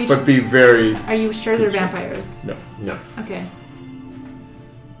 So you But just be very. are you sure they're vampires? No. No. Okay.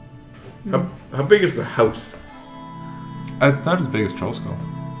 How big is the house? It's not as big as Trollskull.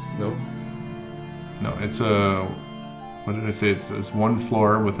 No. No, it's a. What did I say? It's one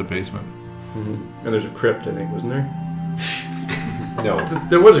floor with a basement. Mm-hmm. And there's a crypt, I think, wasn't there? No.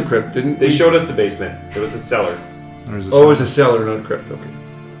 There was a crypt, didn't They we? showed us the basement. There was a cellar. There's a Oh, it was a cellar, not a crypt. Okay.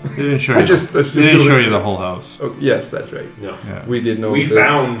 They didn't show I you. just They assumed. didn't it show was- you the whole house. Oh, yes, that's right. No. Yeah. We did know. We the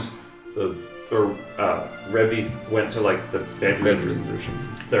found Rebby went to like the bedrooms. bedrooms or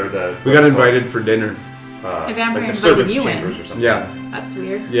something. Or the We got invited for dinner. A vampire like the invited servants' you in. chambers or something. Yeah. That's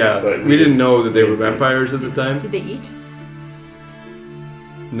weird. Yeah. But we didn't know that they were didn't see it. vampires at the time. Did they eat?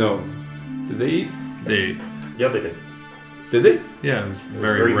 No. Did they eat? They. Yeah, they did. Did they? Yeah, it was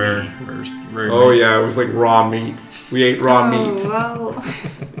very very rare. meaty. Very Oh meaty. yeah, it was like raw meat. We ate raw meat. Well,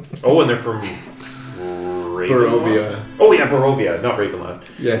 Oh, and they're from Ravenloft. Barovia. Oh yeah, Barovia, not Ravenloft.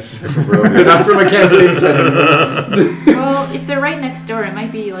 Yes. They're not from a campaign setting. well, if they're right next door, it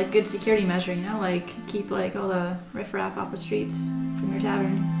might be like good security measure. You know, like keep like all the riffraff off the streets from your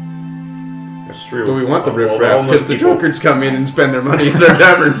tavern. That's true. But we want the All riffraff those because the people- drunkards come in and spend their money at their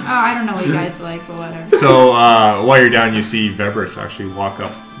tavern. Oh, I don't know what you guys like, but whatever. So while you're down, you see Vebris actually walk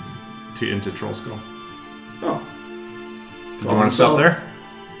up into Troll Skull. Oh. Do you want to stop there?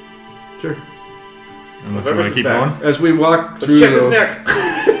 Sure. Unless you Vebris want to is keep back. going. As we walk Let's through check his the- neck.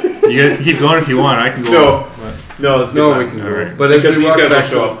 You guys can keep going if you want. I can go. No. No, it's No, we can go. Alright. But as Because we these walk guys will back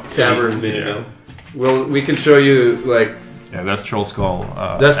show to up the tavern, a minute now. we can show you like Yeah, that's Troll Skull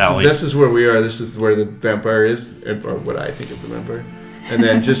alley. this is where we are. This is where the vampire is, or what I think is the vampire. And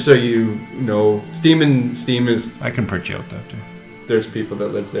then just so you know, Steam is. I can print you out that too. There's people that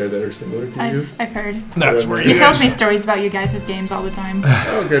live there that are similar to you. I've heard. That's where He you tells guys. me stories about you guys' games all the time.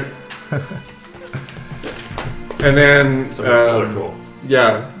 Oh, good. And then, So it's another troll.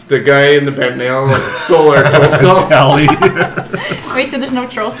 yeah, the guy in the bent nail stole our troll skull. Alley. Wait, so there's no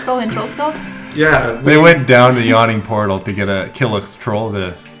Troll Skull in Troll Skull? Yeah, They went down to the yawning portal to kill a troll.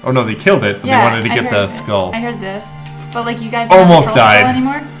 Oh no, they killed it, but they wanted to I get heard the that. skull. I heard this. But like you guys don't Almost have the Troll died. Skull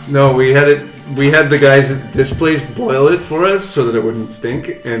anymore? no, we had it. We had the guys at this place boil it for us so that it wouldn't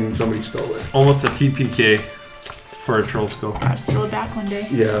stink, and somebody stole it. Almost a TPK for a troll skull. I'll just throw it back one day.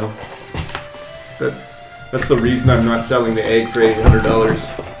 Yeah, that's the reason I'm not selling the egg for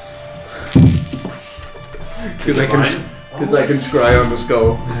 $800. Because I can scry on the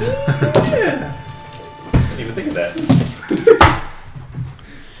skull. Didn't even think of that.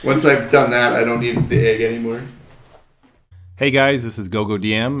 Once I've done that, I don't need the egg anymore. Hey guys, this is GoGo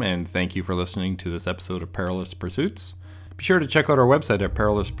DM, and thank you for listening to this episode of Perilous Pursuits. Be sure to check out our website at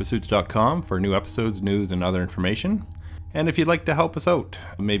perilouspursuits.com for new episodes, news, and other information. And if you'd like to help us out,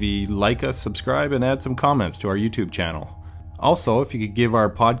 maybe like us, subscribe, and add some comments to our YouTube channel. Also, if you could give our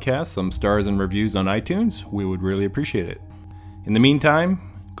podcast some stars and reviews on iTunes, we would really appreciate it. In the meantime,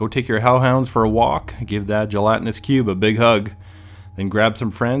 go take your hellhounds for a walk, give that gelatinous cube a big hug, then grab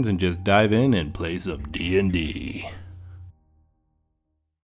some friends and just dive in and play some D&D.